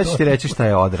debil, meni je to. Sad ću ti reći šta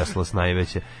je odraslost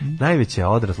najveće. Najveća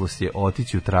odraslost je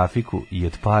otići u trafiku i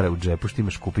od para u džepu što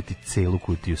imaš kupiti celu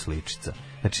kutiju sličica.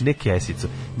 Znači ne kesicu,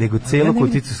 nego celu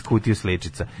kutiju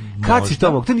sličica. Kad si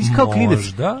to mogu? To nisi kao klinac.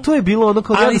 To je bilo ono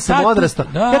kao da sam odrastao.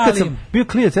 Ja kad sam bio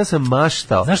klinac, ja sam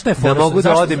maštao da mogu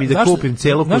da odem i da kupim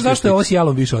celu kutiju sličica. Znaš zašto je ovo s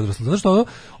jalom više odraslo? Zato što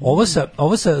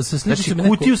ovo sa sličicama... Znači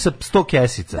kutiju sa 100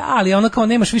 kesica. Da, ali ono kao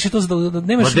nemaš više to zadovoljstvo.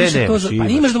 Pa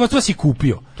imaš zadovoljstvo si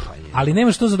kupio. Ali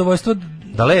nemaš to zadovoljstvo.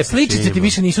 Sličice ti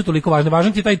više nisu toliko važne.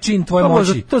 Važan ti je taj čin tvoje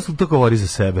moći. To govori za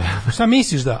sebe. Šta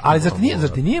misliš da? Ali zar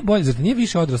ti nije bolje, zar ti nije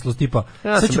više odraslost tipa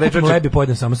sad ću kupiti lebi,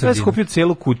 pojedem samo sredinu. Ja sam kupio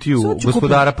celu kutiju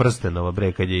Gospodara prstenova,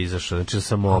 kad je izašao, znači da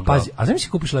sam mogao. Pazi, a znam si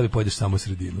kupiš lebi, pojedeš samo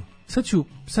sredinu.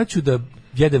 Sad ću da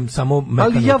jedem samo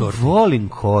mekanu tortu. Ali ja volim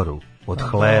koru od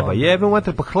hleba. Jebe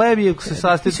mater, pa hleb je se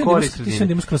sastoji od kore sredine. Ti si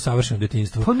onda imao skoro savršeno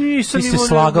djetinjstvo. Pa nisam. Ti se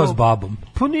slagao s babom.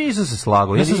 Pa nisam se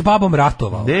slagao. Ja sam s babom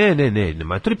ratovao. Ne,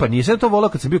 matori, pa nisam to volao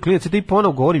kad sam bio klinac, da i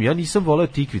ponovo govorim, ja nisam volao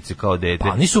tikvice kao dete.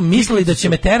 Pa nisu mislili da će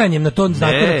me teranjem na to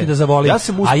naterati da zavolim.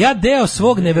 A ja deo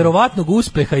svog neverovatnog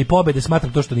uspeha i pobede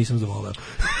smatram to što nisam zavoleo.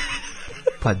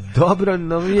 Pa dobro,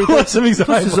 to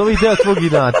se zove ideja tvog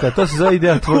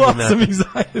inata. Sam ih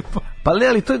zajebao. Pa ne,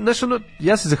 ali to je, znaš,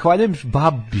 ja se zahvaljujem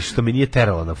babi što me nije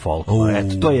terala na folklor.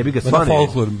 Eto, to je, bi ga stvarno.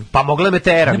 Pa mogla me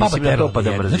tera, mislim na to pa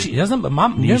da mrzim. Znači, ja znam,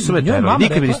 nisu me terali,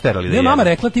 nikad mi nisu terali da jedem. Mama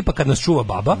rekla tipa kad nas čuva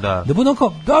baba, da bude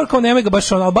onako, kao nemoj ga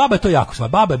baš ono, baba je to jako sva.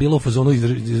 Baba je bila u fazonu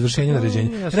izvršenja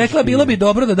naređenja. Rekla bilo bi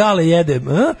dobro da dale jede,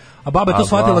 a baba je to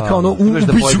shvatila kao ono,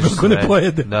 ubiću kako ne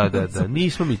pojede. Da,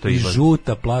 nismo mi to imali. I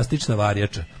žuta plastična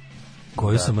varijača.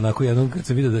 Koju sam onako jednom kad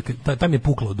sam vidio da tam je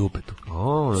puklo u dupetu.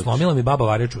 Slomila mi baba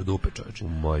varjaču u dupe, čoveče.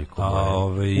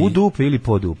 U dupe ili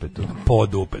po dupetu? Po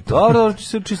dupetu. Dobro,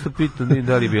 se čisto pitam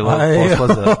da li je bila posla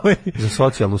za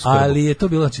socijalnu skrbu. Ali je to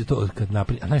bilo, znači to kad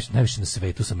napravim, a najviše na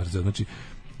svetu sam mrzeo. Znači,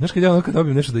 znaš kad ja ono kad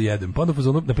dobijem nešto da jedem, pa onda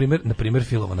pozovem, na primjer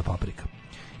filovana paprika.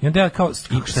 I onda ja kao...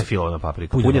 Šta je filovana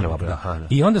paprika? Punjena paprika. Da.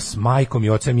 I onda s majkom i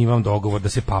ocem imam dogovor da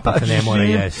se paprika ne mora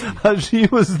jesti. A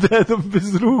živo s dedom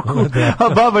bez ruku, a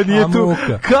baba nije tu.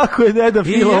 Kako je deda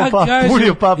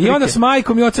punio paprike? I onda s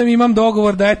majkom i ocem imam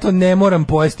dogovor da eto ne moram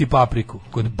pojesti papriku.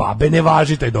 Kod babe ne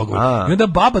važi taj dogovor. I onda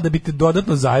baba da bi te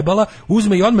dodatno zajebala,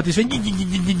 uzme i odmah ti sve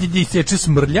seče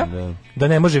smrlja, da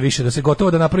ne može više, da se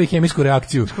gotovo da napravi hemijsku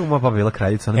reakciju. Kako moja baba bila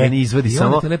kraljica, ona meni izvadi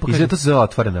samo, izvedi to se zove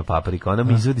otvorena paprika, ona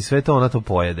mi izvadi sve to, ona to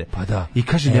pojede. Pa da. I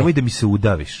kaže, nemoj da mi se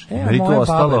udaviš. Meni to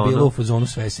ostalo. Moja baba je bila u fazonu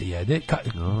sve se jede.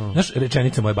 Znaš,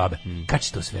 rečenica moje babe,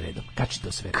 kači to sve redom, kači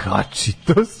to sve redom. Kači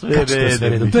to sve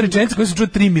redom. To je rečenica koju sam čuo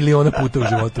 3 miliona puta u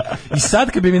životu. I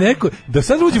sad kad bi mi neko, da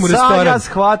sad uđem u restoran,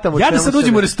 ja da sad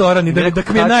uđem u restoran i da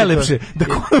mi je najlepše, da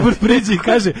konobar priđe i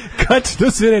kaže, kači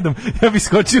to sve redom, ja bi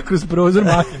skočio kroz prozor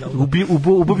mahina.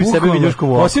 Ubi sebe viljuškom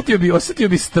u oko. Osjetio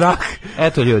bi strah.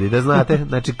 Eto ljudi, da znate,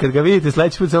 znači kad ga vidite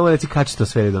sledeći put samo reći kači to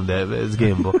sve redom s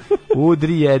Gembo.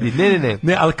 Udri, jedi. Ne.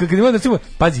 Ne, ali kad ima recimo,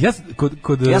 pazi,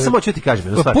 ja samo hoću ti kažem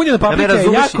jednu stvar. Punjena paprika je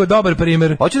jako dobar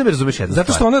primjer. Hoću da me razumeš jednu stvar.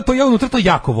 Zato što ona to ja unutra to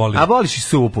jako volim. A voliš i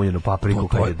suvu punjenu papriku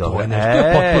koja je dobra. To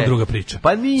je potpuno druga priča.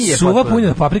 Pa nije. Suva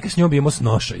punjena paprika, s njom bijemo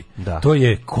snošaj. To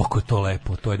je koliko je to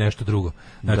lepo, to je nešto drugo.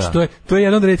 Znači to je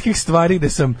jedna od retkih stvari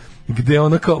gde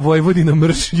ono kao Vojvodina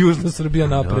mrš, Južna Srbija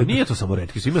napred. Nije to samo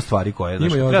retki, ima stvari koje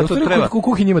u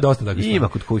kuhinji ima dosta takvih stvari. Ima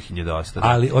kod kuhinje dosta.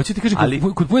 Ali hoću ti kažem,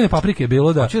 kod punjene paprike je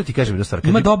bilo da... Hoću da ti kažem jednu stvar.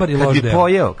 Ima dobar i loš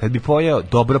deo. Kad bi pojeo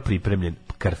dobro pripremljen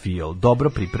karfiol, dobro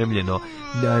pripremljeno,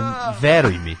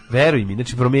 veruj mi,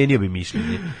 znači promenio bi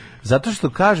mišljenje. Zato što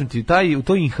kažem ti,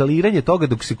 to inhaliranje toga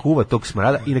dok se kuva tog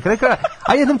smrada i na kraju kraja,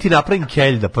 aj jednom ti napravim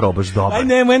kelj da probaš dobro. Aj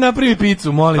nemoj napravi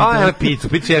picu, molim te. Aj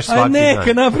picu ješ svaki dan. Aj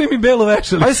neka napravi mi belu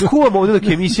vešalicu. Aj skuvam ovde dok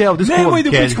je emisija, ovde skuvam kelj. Nemoj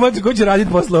da pičku macu, ko će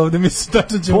raditi posle ovde, mislim,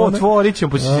 tačno ćemo. Otvorit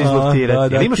ćemo, pa će se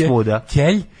izloftirati. Jel imaš muda?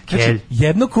 Kelj?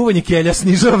 Jedno kuvanje kelja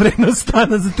snižava vrednost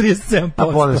stana za 37%. A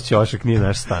ponos ćošak, nije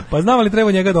naš stan. Pa znam, ali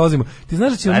treba njega da ozimo. Ti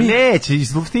znaš da ćemo mi... A neće,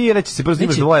 izluftirat će se, brzo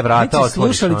imaš dvoje vrata,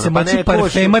 otvoriš. Slušalice moći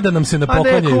parfema da nam se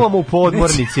napoklanjaju. A ne kuvamo u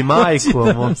podmornici, majko.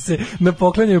 Da nam se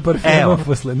napoklanjaju parfema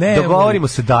posle. Dogovorimo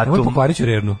se datum. Nemoj pokvarit ću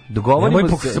rernu.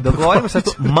 Dogovorimo se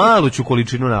malu ću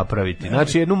količinu napraviti.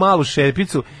 Znači jednu malu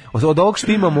šepicu od ovog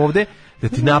što imamo ovde, da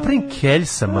ti napravim kelj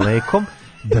sa mlekom,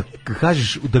 da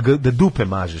kažeš da dupe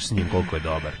mažeš s njim koliko je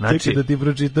dobar. Znači čekaj da ti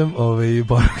pročitam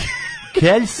poruke.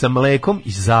 Kelj sa mlekom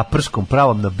i zaprškom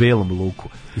pravom na belom luku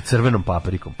i crvenom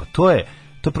paprikom. Pa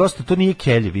to prosto, to nije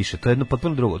kelj više, to je jedno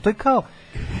potpuno drugo. To je kao,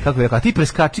 kako bih rekao, a ti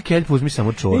preskači kelj, uzmi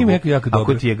samo čorbu. Ima jako dobro.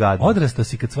 Ako ti je gadno. Odrasta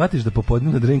si kad shvatiš da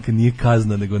popodnevna drenka nije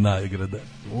kazna, nego nagrada.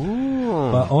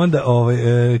 Pa onda,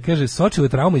 kaže, sočivo je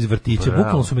trauma iz vrtića,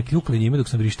 bukvalno su me kljukali njime dok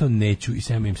sam vrištao neću i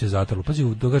sve im se zatrlo. Pazi,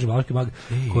 događa Valki Mag,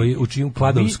 koji u čijom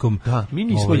kladovskom mi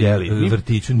nismo jeli.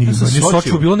 Vrtiću, nije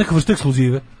sočivo, bilo neka vrsta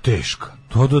eksplozive. Teška.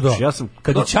 Da.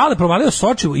 Kad je Čale provalio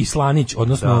sočivo i slanić,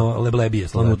 odnosno leblebije,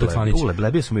 slanutak slanić.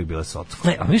 Leblebije su uvijek bile socko.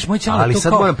 Ne, ali viš, moj Čale ali to sad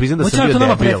kao... moram priznati da sam bio debil. Moj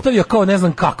Čale to nama predstavio kao ne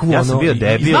znam kakvu, ja sam bio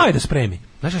debil. I znao je da spremi.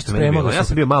 Znaš što meni bilo? Ja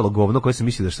sam bio malo govno koji sam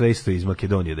mislio da sve isto iz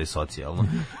Makedonije, da je socijalno.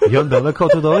 I onda ona kao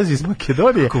to dolazi iz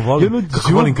Makedonije. Kako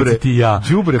volim kad si ti ja.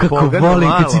 Kako volim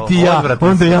kad si ti ja,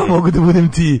 onda ja mogu da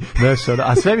budem ti. Znaš,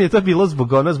 a sve mi je to bilo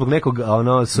zbog nekog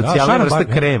socijalne vrste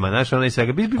krema. Znaš, ona i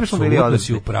svega. Bi smo bili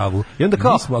odlični. I onda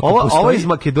kao, ovo iz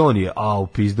Makedonije, u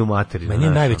pizdu materinu. Meni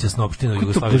je najveća snopština u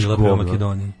Jugoslaviji bila prema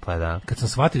Makedoniji. Pa da. Kad sam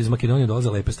shvatio iz Makedonije dolaze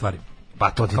lepe stvari. Pa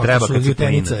to ti treba kad si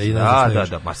klinac.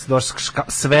 Da.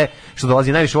 Sve što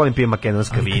dolazi, najviše volim pijem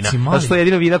makedonska vina. Znači to je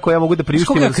jedino vina koja ja mogu da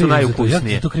priuštim, da su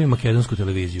najukusnije. Ja to krivim makedonsku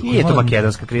televiziju. Nije to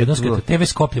makedonska TV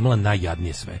Skoplje imala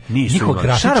najjadnije sve.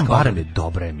 Šaram barem je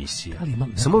dobra emisija.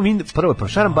 Samo prvo,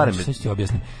 Šaram barem je... Sve ću ti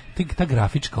objasnim. Ta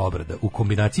grafička obrada u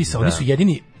kombinaciji sa... Oni su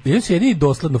jedini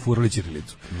dosledno furali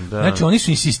ćirilicu. Znači oni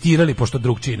su insistirali, pošto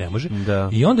drugčiji ne može.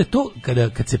 I onda to,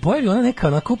 kad se pojavi ona neka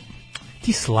onako...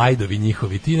 ti slajdovi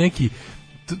njihovi, ti neki,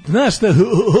 znaš šta,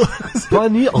 pa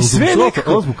nije, sve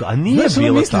nekako, a nije znaš,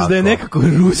 bilo misliš tako. Da je nekako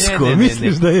rusko,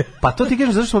 misliš da je... Pa to ti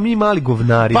kažem, zato što smo mi mali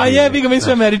govnari. Pa jebi ga, mi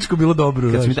sve američko bilo dobro.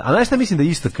 A znaš šta mislim da je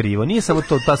isto krivo? Nije samo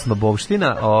to ta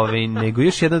snobovština, nego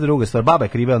još jedna druga stvar. Baba je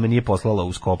kriva, ali me nije poslala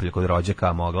u Skoplje kod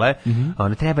rođaka, mogla je.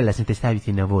 Ona trebala sam te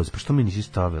staviti na voz, pa što mi nisi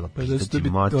stavila? Pa zašto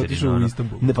bi otišao u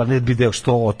Istanbul? Ne, pa ne bi deo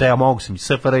što, te ja mogu sam,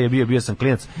 SFR je bio sam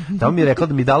klinac. Tamo mi je rekla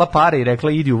da mi dala pare i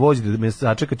rekla idi u voz da me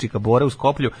sačeka čika Bora u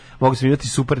Skoplju, mogu sam imati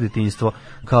super detinjstvo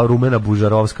kao Rumena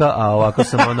Bužarovska, a ovako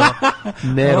sam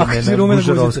ne Rumena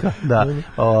Bužarovska, da,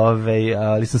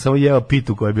 ali sam samo jeo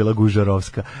pitu koja je bila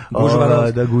Gužarovska.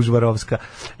 Gužvarovska.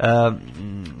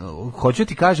 Hoću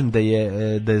ti kažem da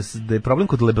je problem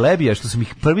kod leblebija što sam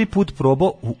ih prvi put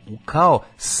probao kao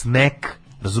snack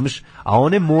razumeš? A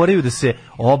one moraju da se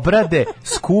obrade,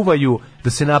 skuvaju, da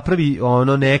se napravi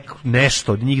ono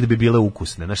nešto od njih da bi bile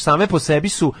ukusne. Znaš, same po sebi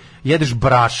su, jedeš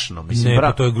brašno. Mislim,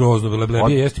 pa to je grozno,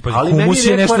 leblebije jesti. Pa humus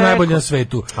je nešto najbolje na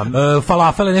svetu.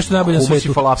 Falafel je nešto najbolje na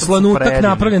svetu. Slanutak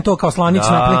napravljen to kao slanić,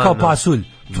 napravljen kao pasulj.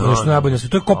 To je nešto najbolje na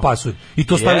svetu. To je ko pasulj. I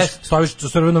to staviš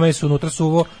crveno meso unutra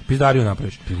suvo, pizdariju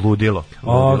napraviš. Ludilo.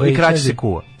 I kraće se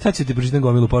kuva. Sad ću ti pročitam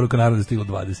gomilu poruka, naravno da stiglo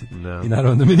 20. I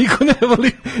naravno da me niko ne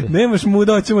voli. Nemaš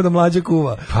muda, hoćemo da Mlađa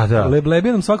kuva. Pa da.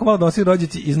 Leblebija nam svako malo donosi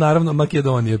rođaci iz naravno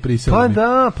Makedonije priselni.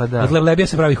 Pa da. Od leblebija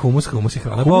se pravi humus je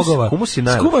hrana bogova. Humus je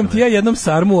najlepši. Skuvam ti ja jednom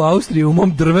sarmu u Austriji u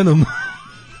mom drvenom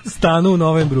stanu u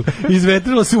novembru.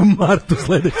 Izvetrilo se u martu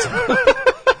sledeće.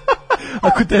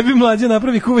 Ako tebi Mlađa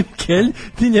napravi kuvanj kelj,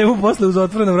 ti njemu posle uz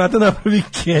otvorena vrata napravi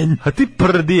kenj. A ti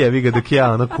prdi je, vi ga dok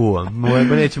ja ono kuvam.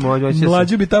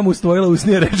 Mlađu bi tamo ustvojila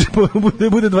usnije ređepo,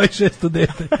 bude 26.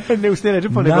 dete. Ne usnije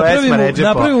ređepo, nego Esma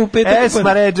ređepo.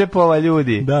 Esma ređepova,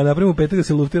 ljudi. Da, napravimo u petak da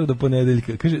se luftira do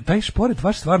ponedeljka. Kaže, taj šporet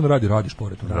vaš stvarno radi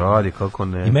šporet. Radi, kako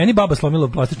ne. I meni baba slomila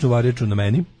plastičnu varjaču na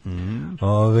meni.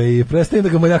 Prestajem da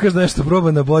ga moljakaš da nešto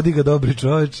proba, na bodi ga dobri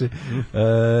čoveče.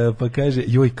 Pa kaže,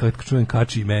 joj, kad čujem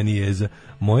kači i meni je za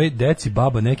moje deci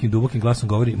baba nekim dubokim glasom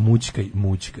govori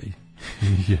mućkaj.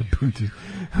 Jebati.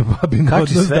 Babin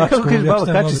kači sve, kako kaže baba,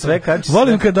 kači sve.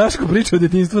 Volim kad Daško priča o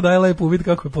djetinjstvu, daje lepo uvid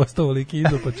kako je postao veliki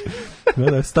izopač.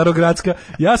 Starogradska.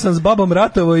 Ja sam s babom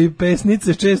ratovo i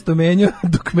pesnice često menjao,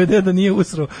 dok me deda nije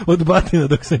usrao od batina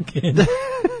dok sam kenjao.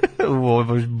 Ovo je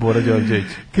baš Bora Đorđević.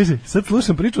 Kaže, sad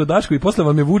slušam priču o Dašku i posle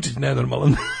vam je Vučić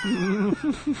nenormalan.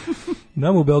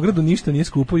 Nama u Beogradu ništa nije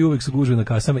skupo i uvek su gužve na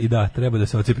kasama i da, treba da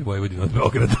se ocepi Vojvodina od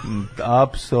Beograda.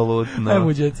 Apsolutno.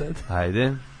 Ajmo jet sad.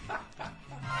 Ajde.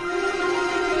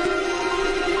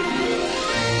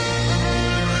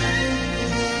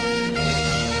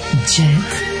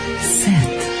 Jet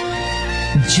set.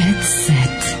 Jet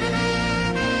set.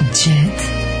 Jet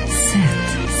set.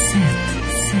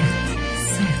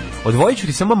 Odvojit ću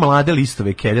ti samo mlade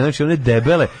listove kelje, znači one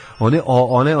debele,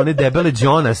 one debele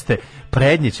džonaste,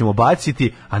 prednje ćemo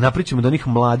baciti, a napričamo do onih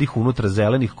mladih unutra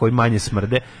zelenih koji manje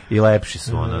smrde i lepši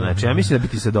su ono. Znači ja mislim da bi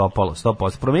ti se dopalo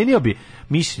 100%. Promenio bi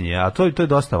mišljenje, a to je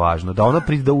dosta važno,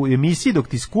 da u emisiji dok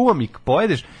ti skuvam i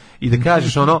pojedeš i da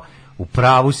kažeš ono, u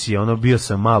pravu si, ono, bio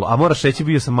sam malo, a moraš reći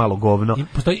bio sam malo govno,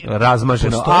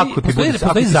 razmaženo, ako ti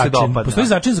se dopada. Postoji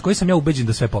začin za koji sam ja ubeđen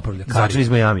da sve popravlja. Začin iz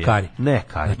Majamija. Kari. Ne,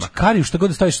 kari. Znači, kari, što god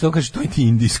da staviš, to kažeš, to je ti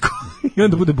indijsko. I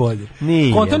onda bude bolje.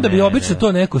 Kontam da bi obično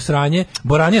to neko sranje,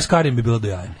 boranije s karim bi bilo do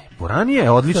jaja. Boranija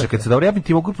je odlična, kad se dobro, ja bih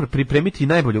ti mogu pripremiti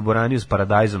najbolju boraniju s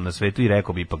paradajzom na svetu i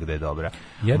rekao bi ipak da je dobra.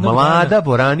 Mlada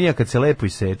boranija kad se lepo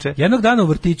iseče. Jednog dana u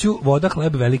vrtiću voda,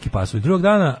 hleb, veliki pasulj. Drugog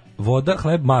dana voda,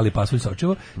 hleb, mali pasulj,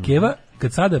 sočivo. Keva,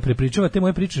 kad sada prepričava te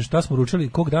moje priče šta smo ručali,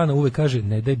 kog dana uvek kaže,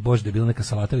 ne daj Bože da je bila neka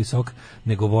salata ili sok,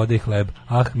 nego voda i hleb.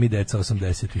 Ah, mi deca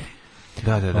 80-ih.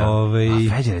 Da. A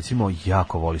Feđa recimo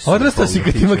jako voli sok. Odrastao si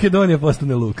kad ti Makedonija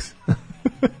postane luks.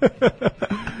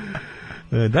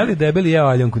 Da li debeli jeo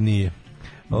Aljonku? Nije.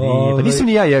 Pa nisam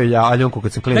ni ja jeo Aljonku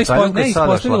kad sam klinac. Ne,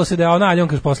 ispostavilo se da je ona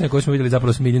Aljonka posljednja koju smo vidjeli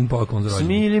zapravo Smiljin poklon za rođendan.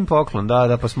 Smiljin poklon,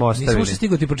 da, pa smo ostavili. Nisam uopšte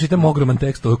stigao ti pročitam ogroman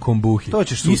tekst o kombuhi. To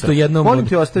ćeš sutra. Isto jednom od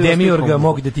demiurga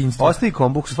mog detinjstva. Ostavi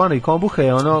kombuh, stvarno i kombuha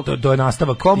je ono... To je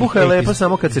nastavak. Kombuha je lepa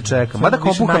samo kad se čeka. Mada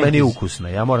kombuha meni je ukusna,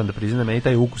 ja moram da priznam, meni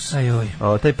taj ukus,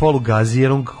 taj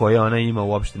polugazirung koji ona ima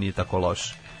uopšte nije tako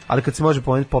loš. Ali kad se može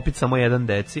popiti samo jedan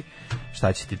deci,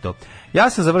 šta će ti to? Ja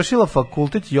sam završila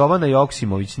fakultet Jovana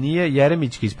Joksimović, nije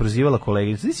Jeremićka isprozivala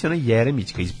koleginica. Znači ona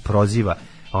Jeremićka isproziva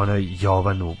ono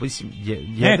Jovanu. Mislim,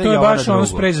 to je baš ono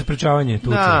sprej za sprečavanje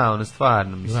tuče. Da, ono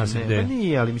stvarno, mislim,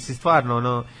 nije, ali mislim stvarno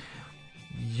ono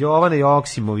Jovana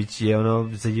Joksimović je ono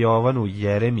za Jovanu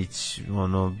Jeremić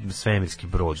ono svemirski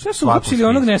brod. Šta su uhapsili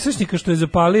onog nesrećnika što je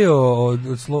zapalio od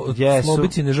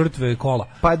Slobicine žrtve kola?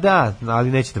 Pa da,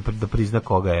 ali nećete da prizna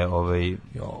koga je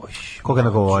koga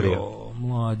nagovorio.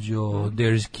 Mlađo,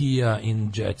 there's Kia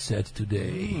in Jet Set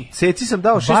today. Ceci sam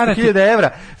dao 600.000 evra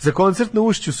za koncert na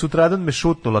Ušću, sutradan me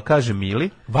šutnula, kaže Mili.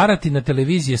 Varati na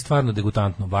televiziji je stvarno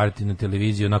degutantno. Varati na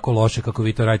televiziji onako loše kako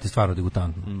vi to radite stvarno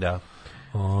degutantno. Da.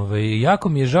 Jako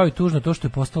mi je žao i tužno to što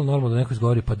je postalo normalno da neko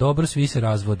izgovori, pa dobro, svi se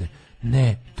razvode.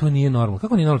 Ne, to nije normalno.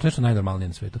 Kako nije normalno? To je nešto najnormalnije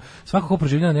na svetu. Svako ko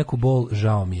proživljava neku bol,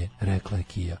 žao mi je, rekla je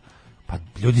Kija. Pa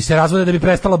ljudi se razvode da bi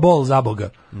prestala bol, za Boga.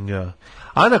 Ja.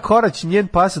 Ana Korać i njen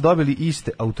pas dobili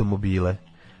iste automobile.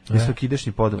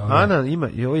 Istokidašnji podrum. Ana ima,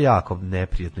 i ovo je jako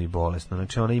neprijatno i bolesno.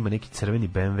 Znači ona ima neki crveni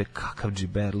BMW, kakav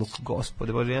džiberluk,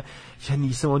 gospode Bože, ja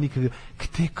nisam on nikad.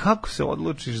 Kako se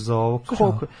odlučiš za ovo?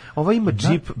 Koliko? Ova ima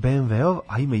džip BMW-ov,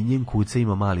 a ima i njen kuca,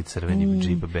 ima mali crveni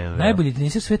džip BMW. Najbolji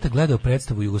teniser sveta gledao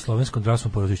predstavu u jugoslovenskom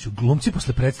dramskom pozorištu. Glumci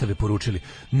posle predstave poručili: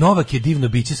 Novak je divno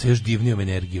biće sa još divnijom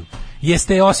energijom.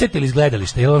 Jeste je osjetili iz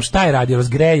gledališta? Jel vam šta je radio?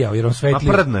 Razgrejao, jer on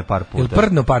svetlio. A prdno je par puta. Jel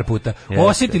prdno par puta?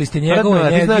 Osjetili ste njegovu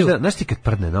energiju? Znaš ti kad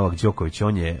prdne Novak Đoković,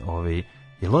 on je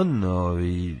jel on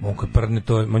on kad prdne,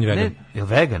 on je vegan. Ne, jel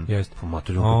vegan? Jeste. Pa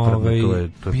mater, on kad prdne,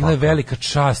 to je bila je velika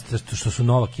čast što su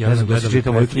Novak i ja gledali. Ne znam da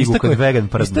čitam ovu knjigu kad vegan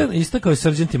prdne. Istakao je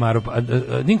Srđan Timarov,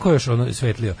 Ninko još ono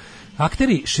svetlio.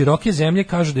 Akteri široke zemlje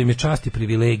kažu da im je čast i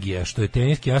privilegija što je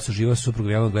teniski jas uživao sa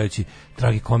suprugom Jelenom gledajući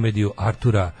tragikomediju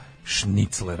Artura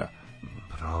Šniclera.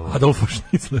 Adolfa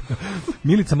Šniclera.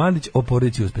 Milica Mandić o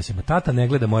porodici uspesima. Tata ne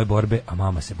gleda moje borbe, a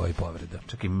mama se boji povreda.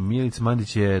 Čekaj, Milica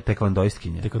Mandić je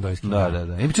tekvandojstkinja.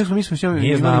 Da. I čak smo mi smo s njom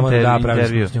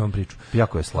imali s njom priču.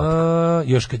 Jako je slatka.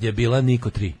 Još kad je bila Niko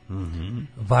 3.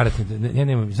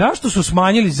 Zašto su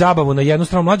smanjili zabavu na jednu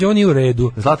stranu? Mlađa, on nije u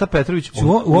redu. Zlata Petrović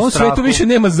u ovom svetu više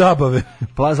nema zabave.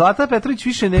 Zlata Petrović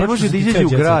više ne može da izađe u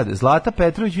grad. Zlata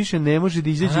Petrović više ne može da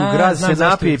izađe u grad, se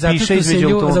napije i piše između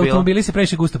automobila. Za automobili se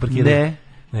previše gusto parkiraju. Ne.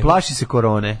 Plaši se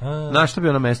korone. Znaš što bi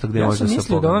ono mesto gde može da se Ja sam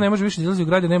mislio da ona ne može više da izlazi u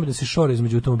grad, nema da se šore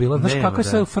između automobila. Znaš kakva je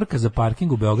sad frka za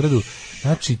parking u Beogradu?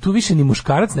 Znači, tu više ni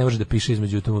muškarac ne može da piše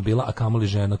između automobila, a kamoli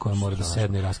žena koja mora da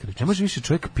sedne i raskriče. Ne može više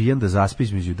čovjek pijan da zaspi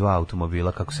između dva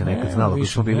automobila, kako se nekad znalo, kako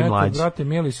smo bili mlađi. Brate,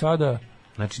 mili sada...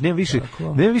 Znači, nema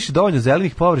više dovoljno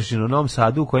zelenih površina u Novom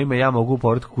Sadu u kojima ja mogu u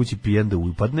povratku kući pijan da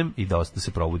upadnem i da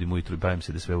se probudim ujutru i pravim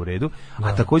se da sve u redu,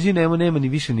 a također nema ni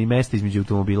više ni mesta između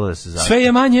automobila da se zaspi. Sve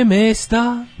je manje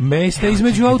mesta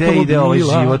između automobila. Gde ide ovaj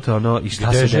život, i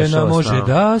šta se dešava s nama? Gde žena može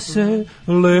da se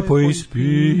lepo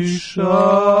ispiša.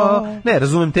 Ne,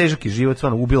 razumem, težak je život,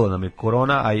 stvarno, ubila nam je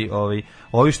korona, a i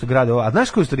ovi što grade ovo. A znaš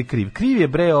ko je u stvari kriv? Kriv je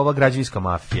bre ova građevinska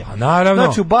mafija. A naravno.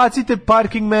 Znači, ubacite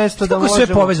parking mesta da možemo... Kako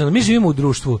sve povezano? Mi živimo u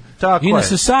društvu. Tako in a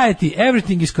society,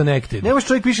 everything is connected. Ne može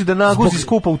čovjek više da naguzi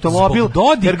skup automobil,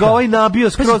 jer ga ovaj nabio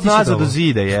skroz nazad do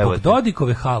zida. Zbog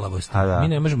Dodikove halavosti. Mi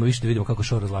ne možemo više da vidimo kako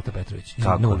šora Zlata Petrović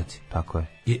na ulici. Tako je.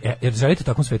 Jer želite u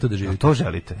takvom svetu da živite? To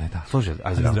želite. To želite.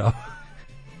 Ajde, zdravo.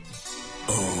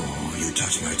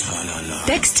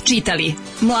 Tekst čitali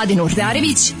Mladin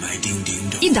Urdarević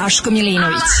i Daško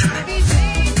Milinović.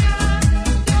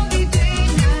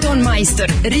 Ton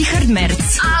majstor Richard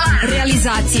Merc.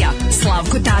 Realizacija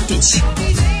Slavko Tatić.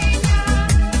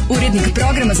 Urednik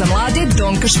programa za mlade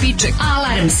Donka Špiček.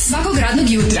 Alarms svakog radnog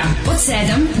jutra od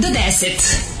 7 do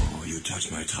 10.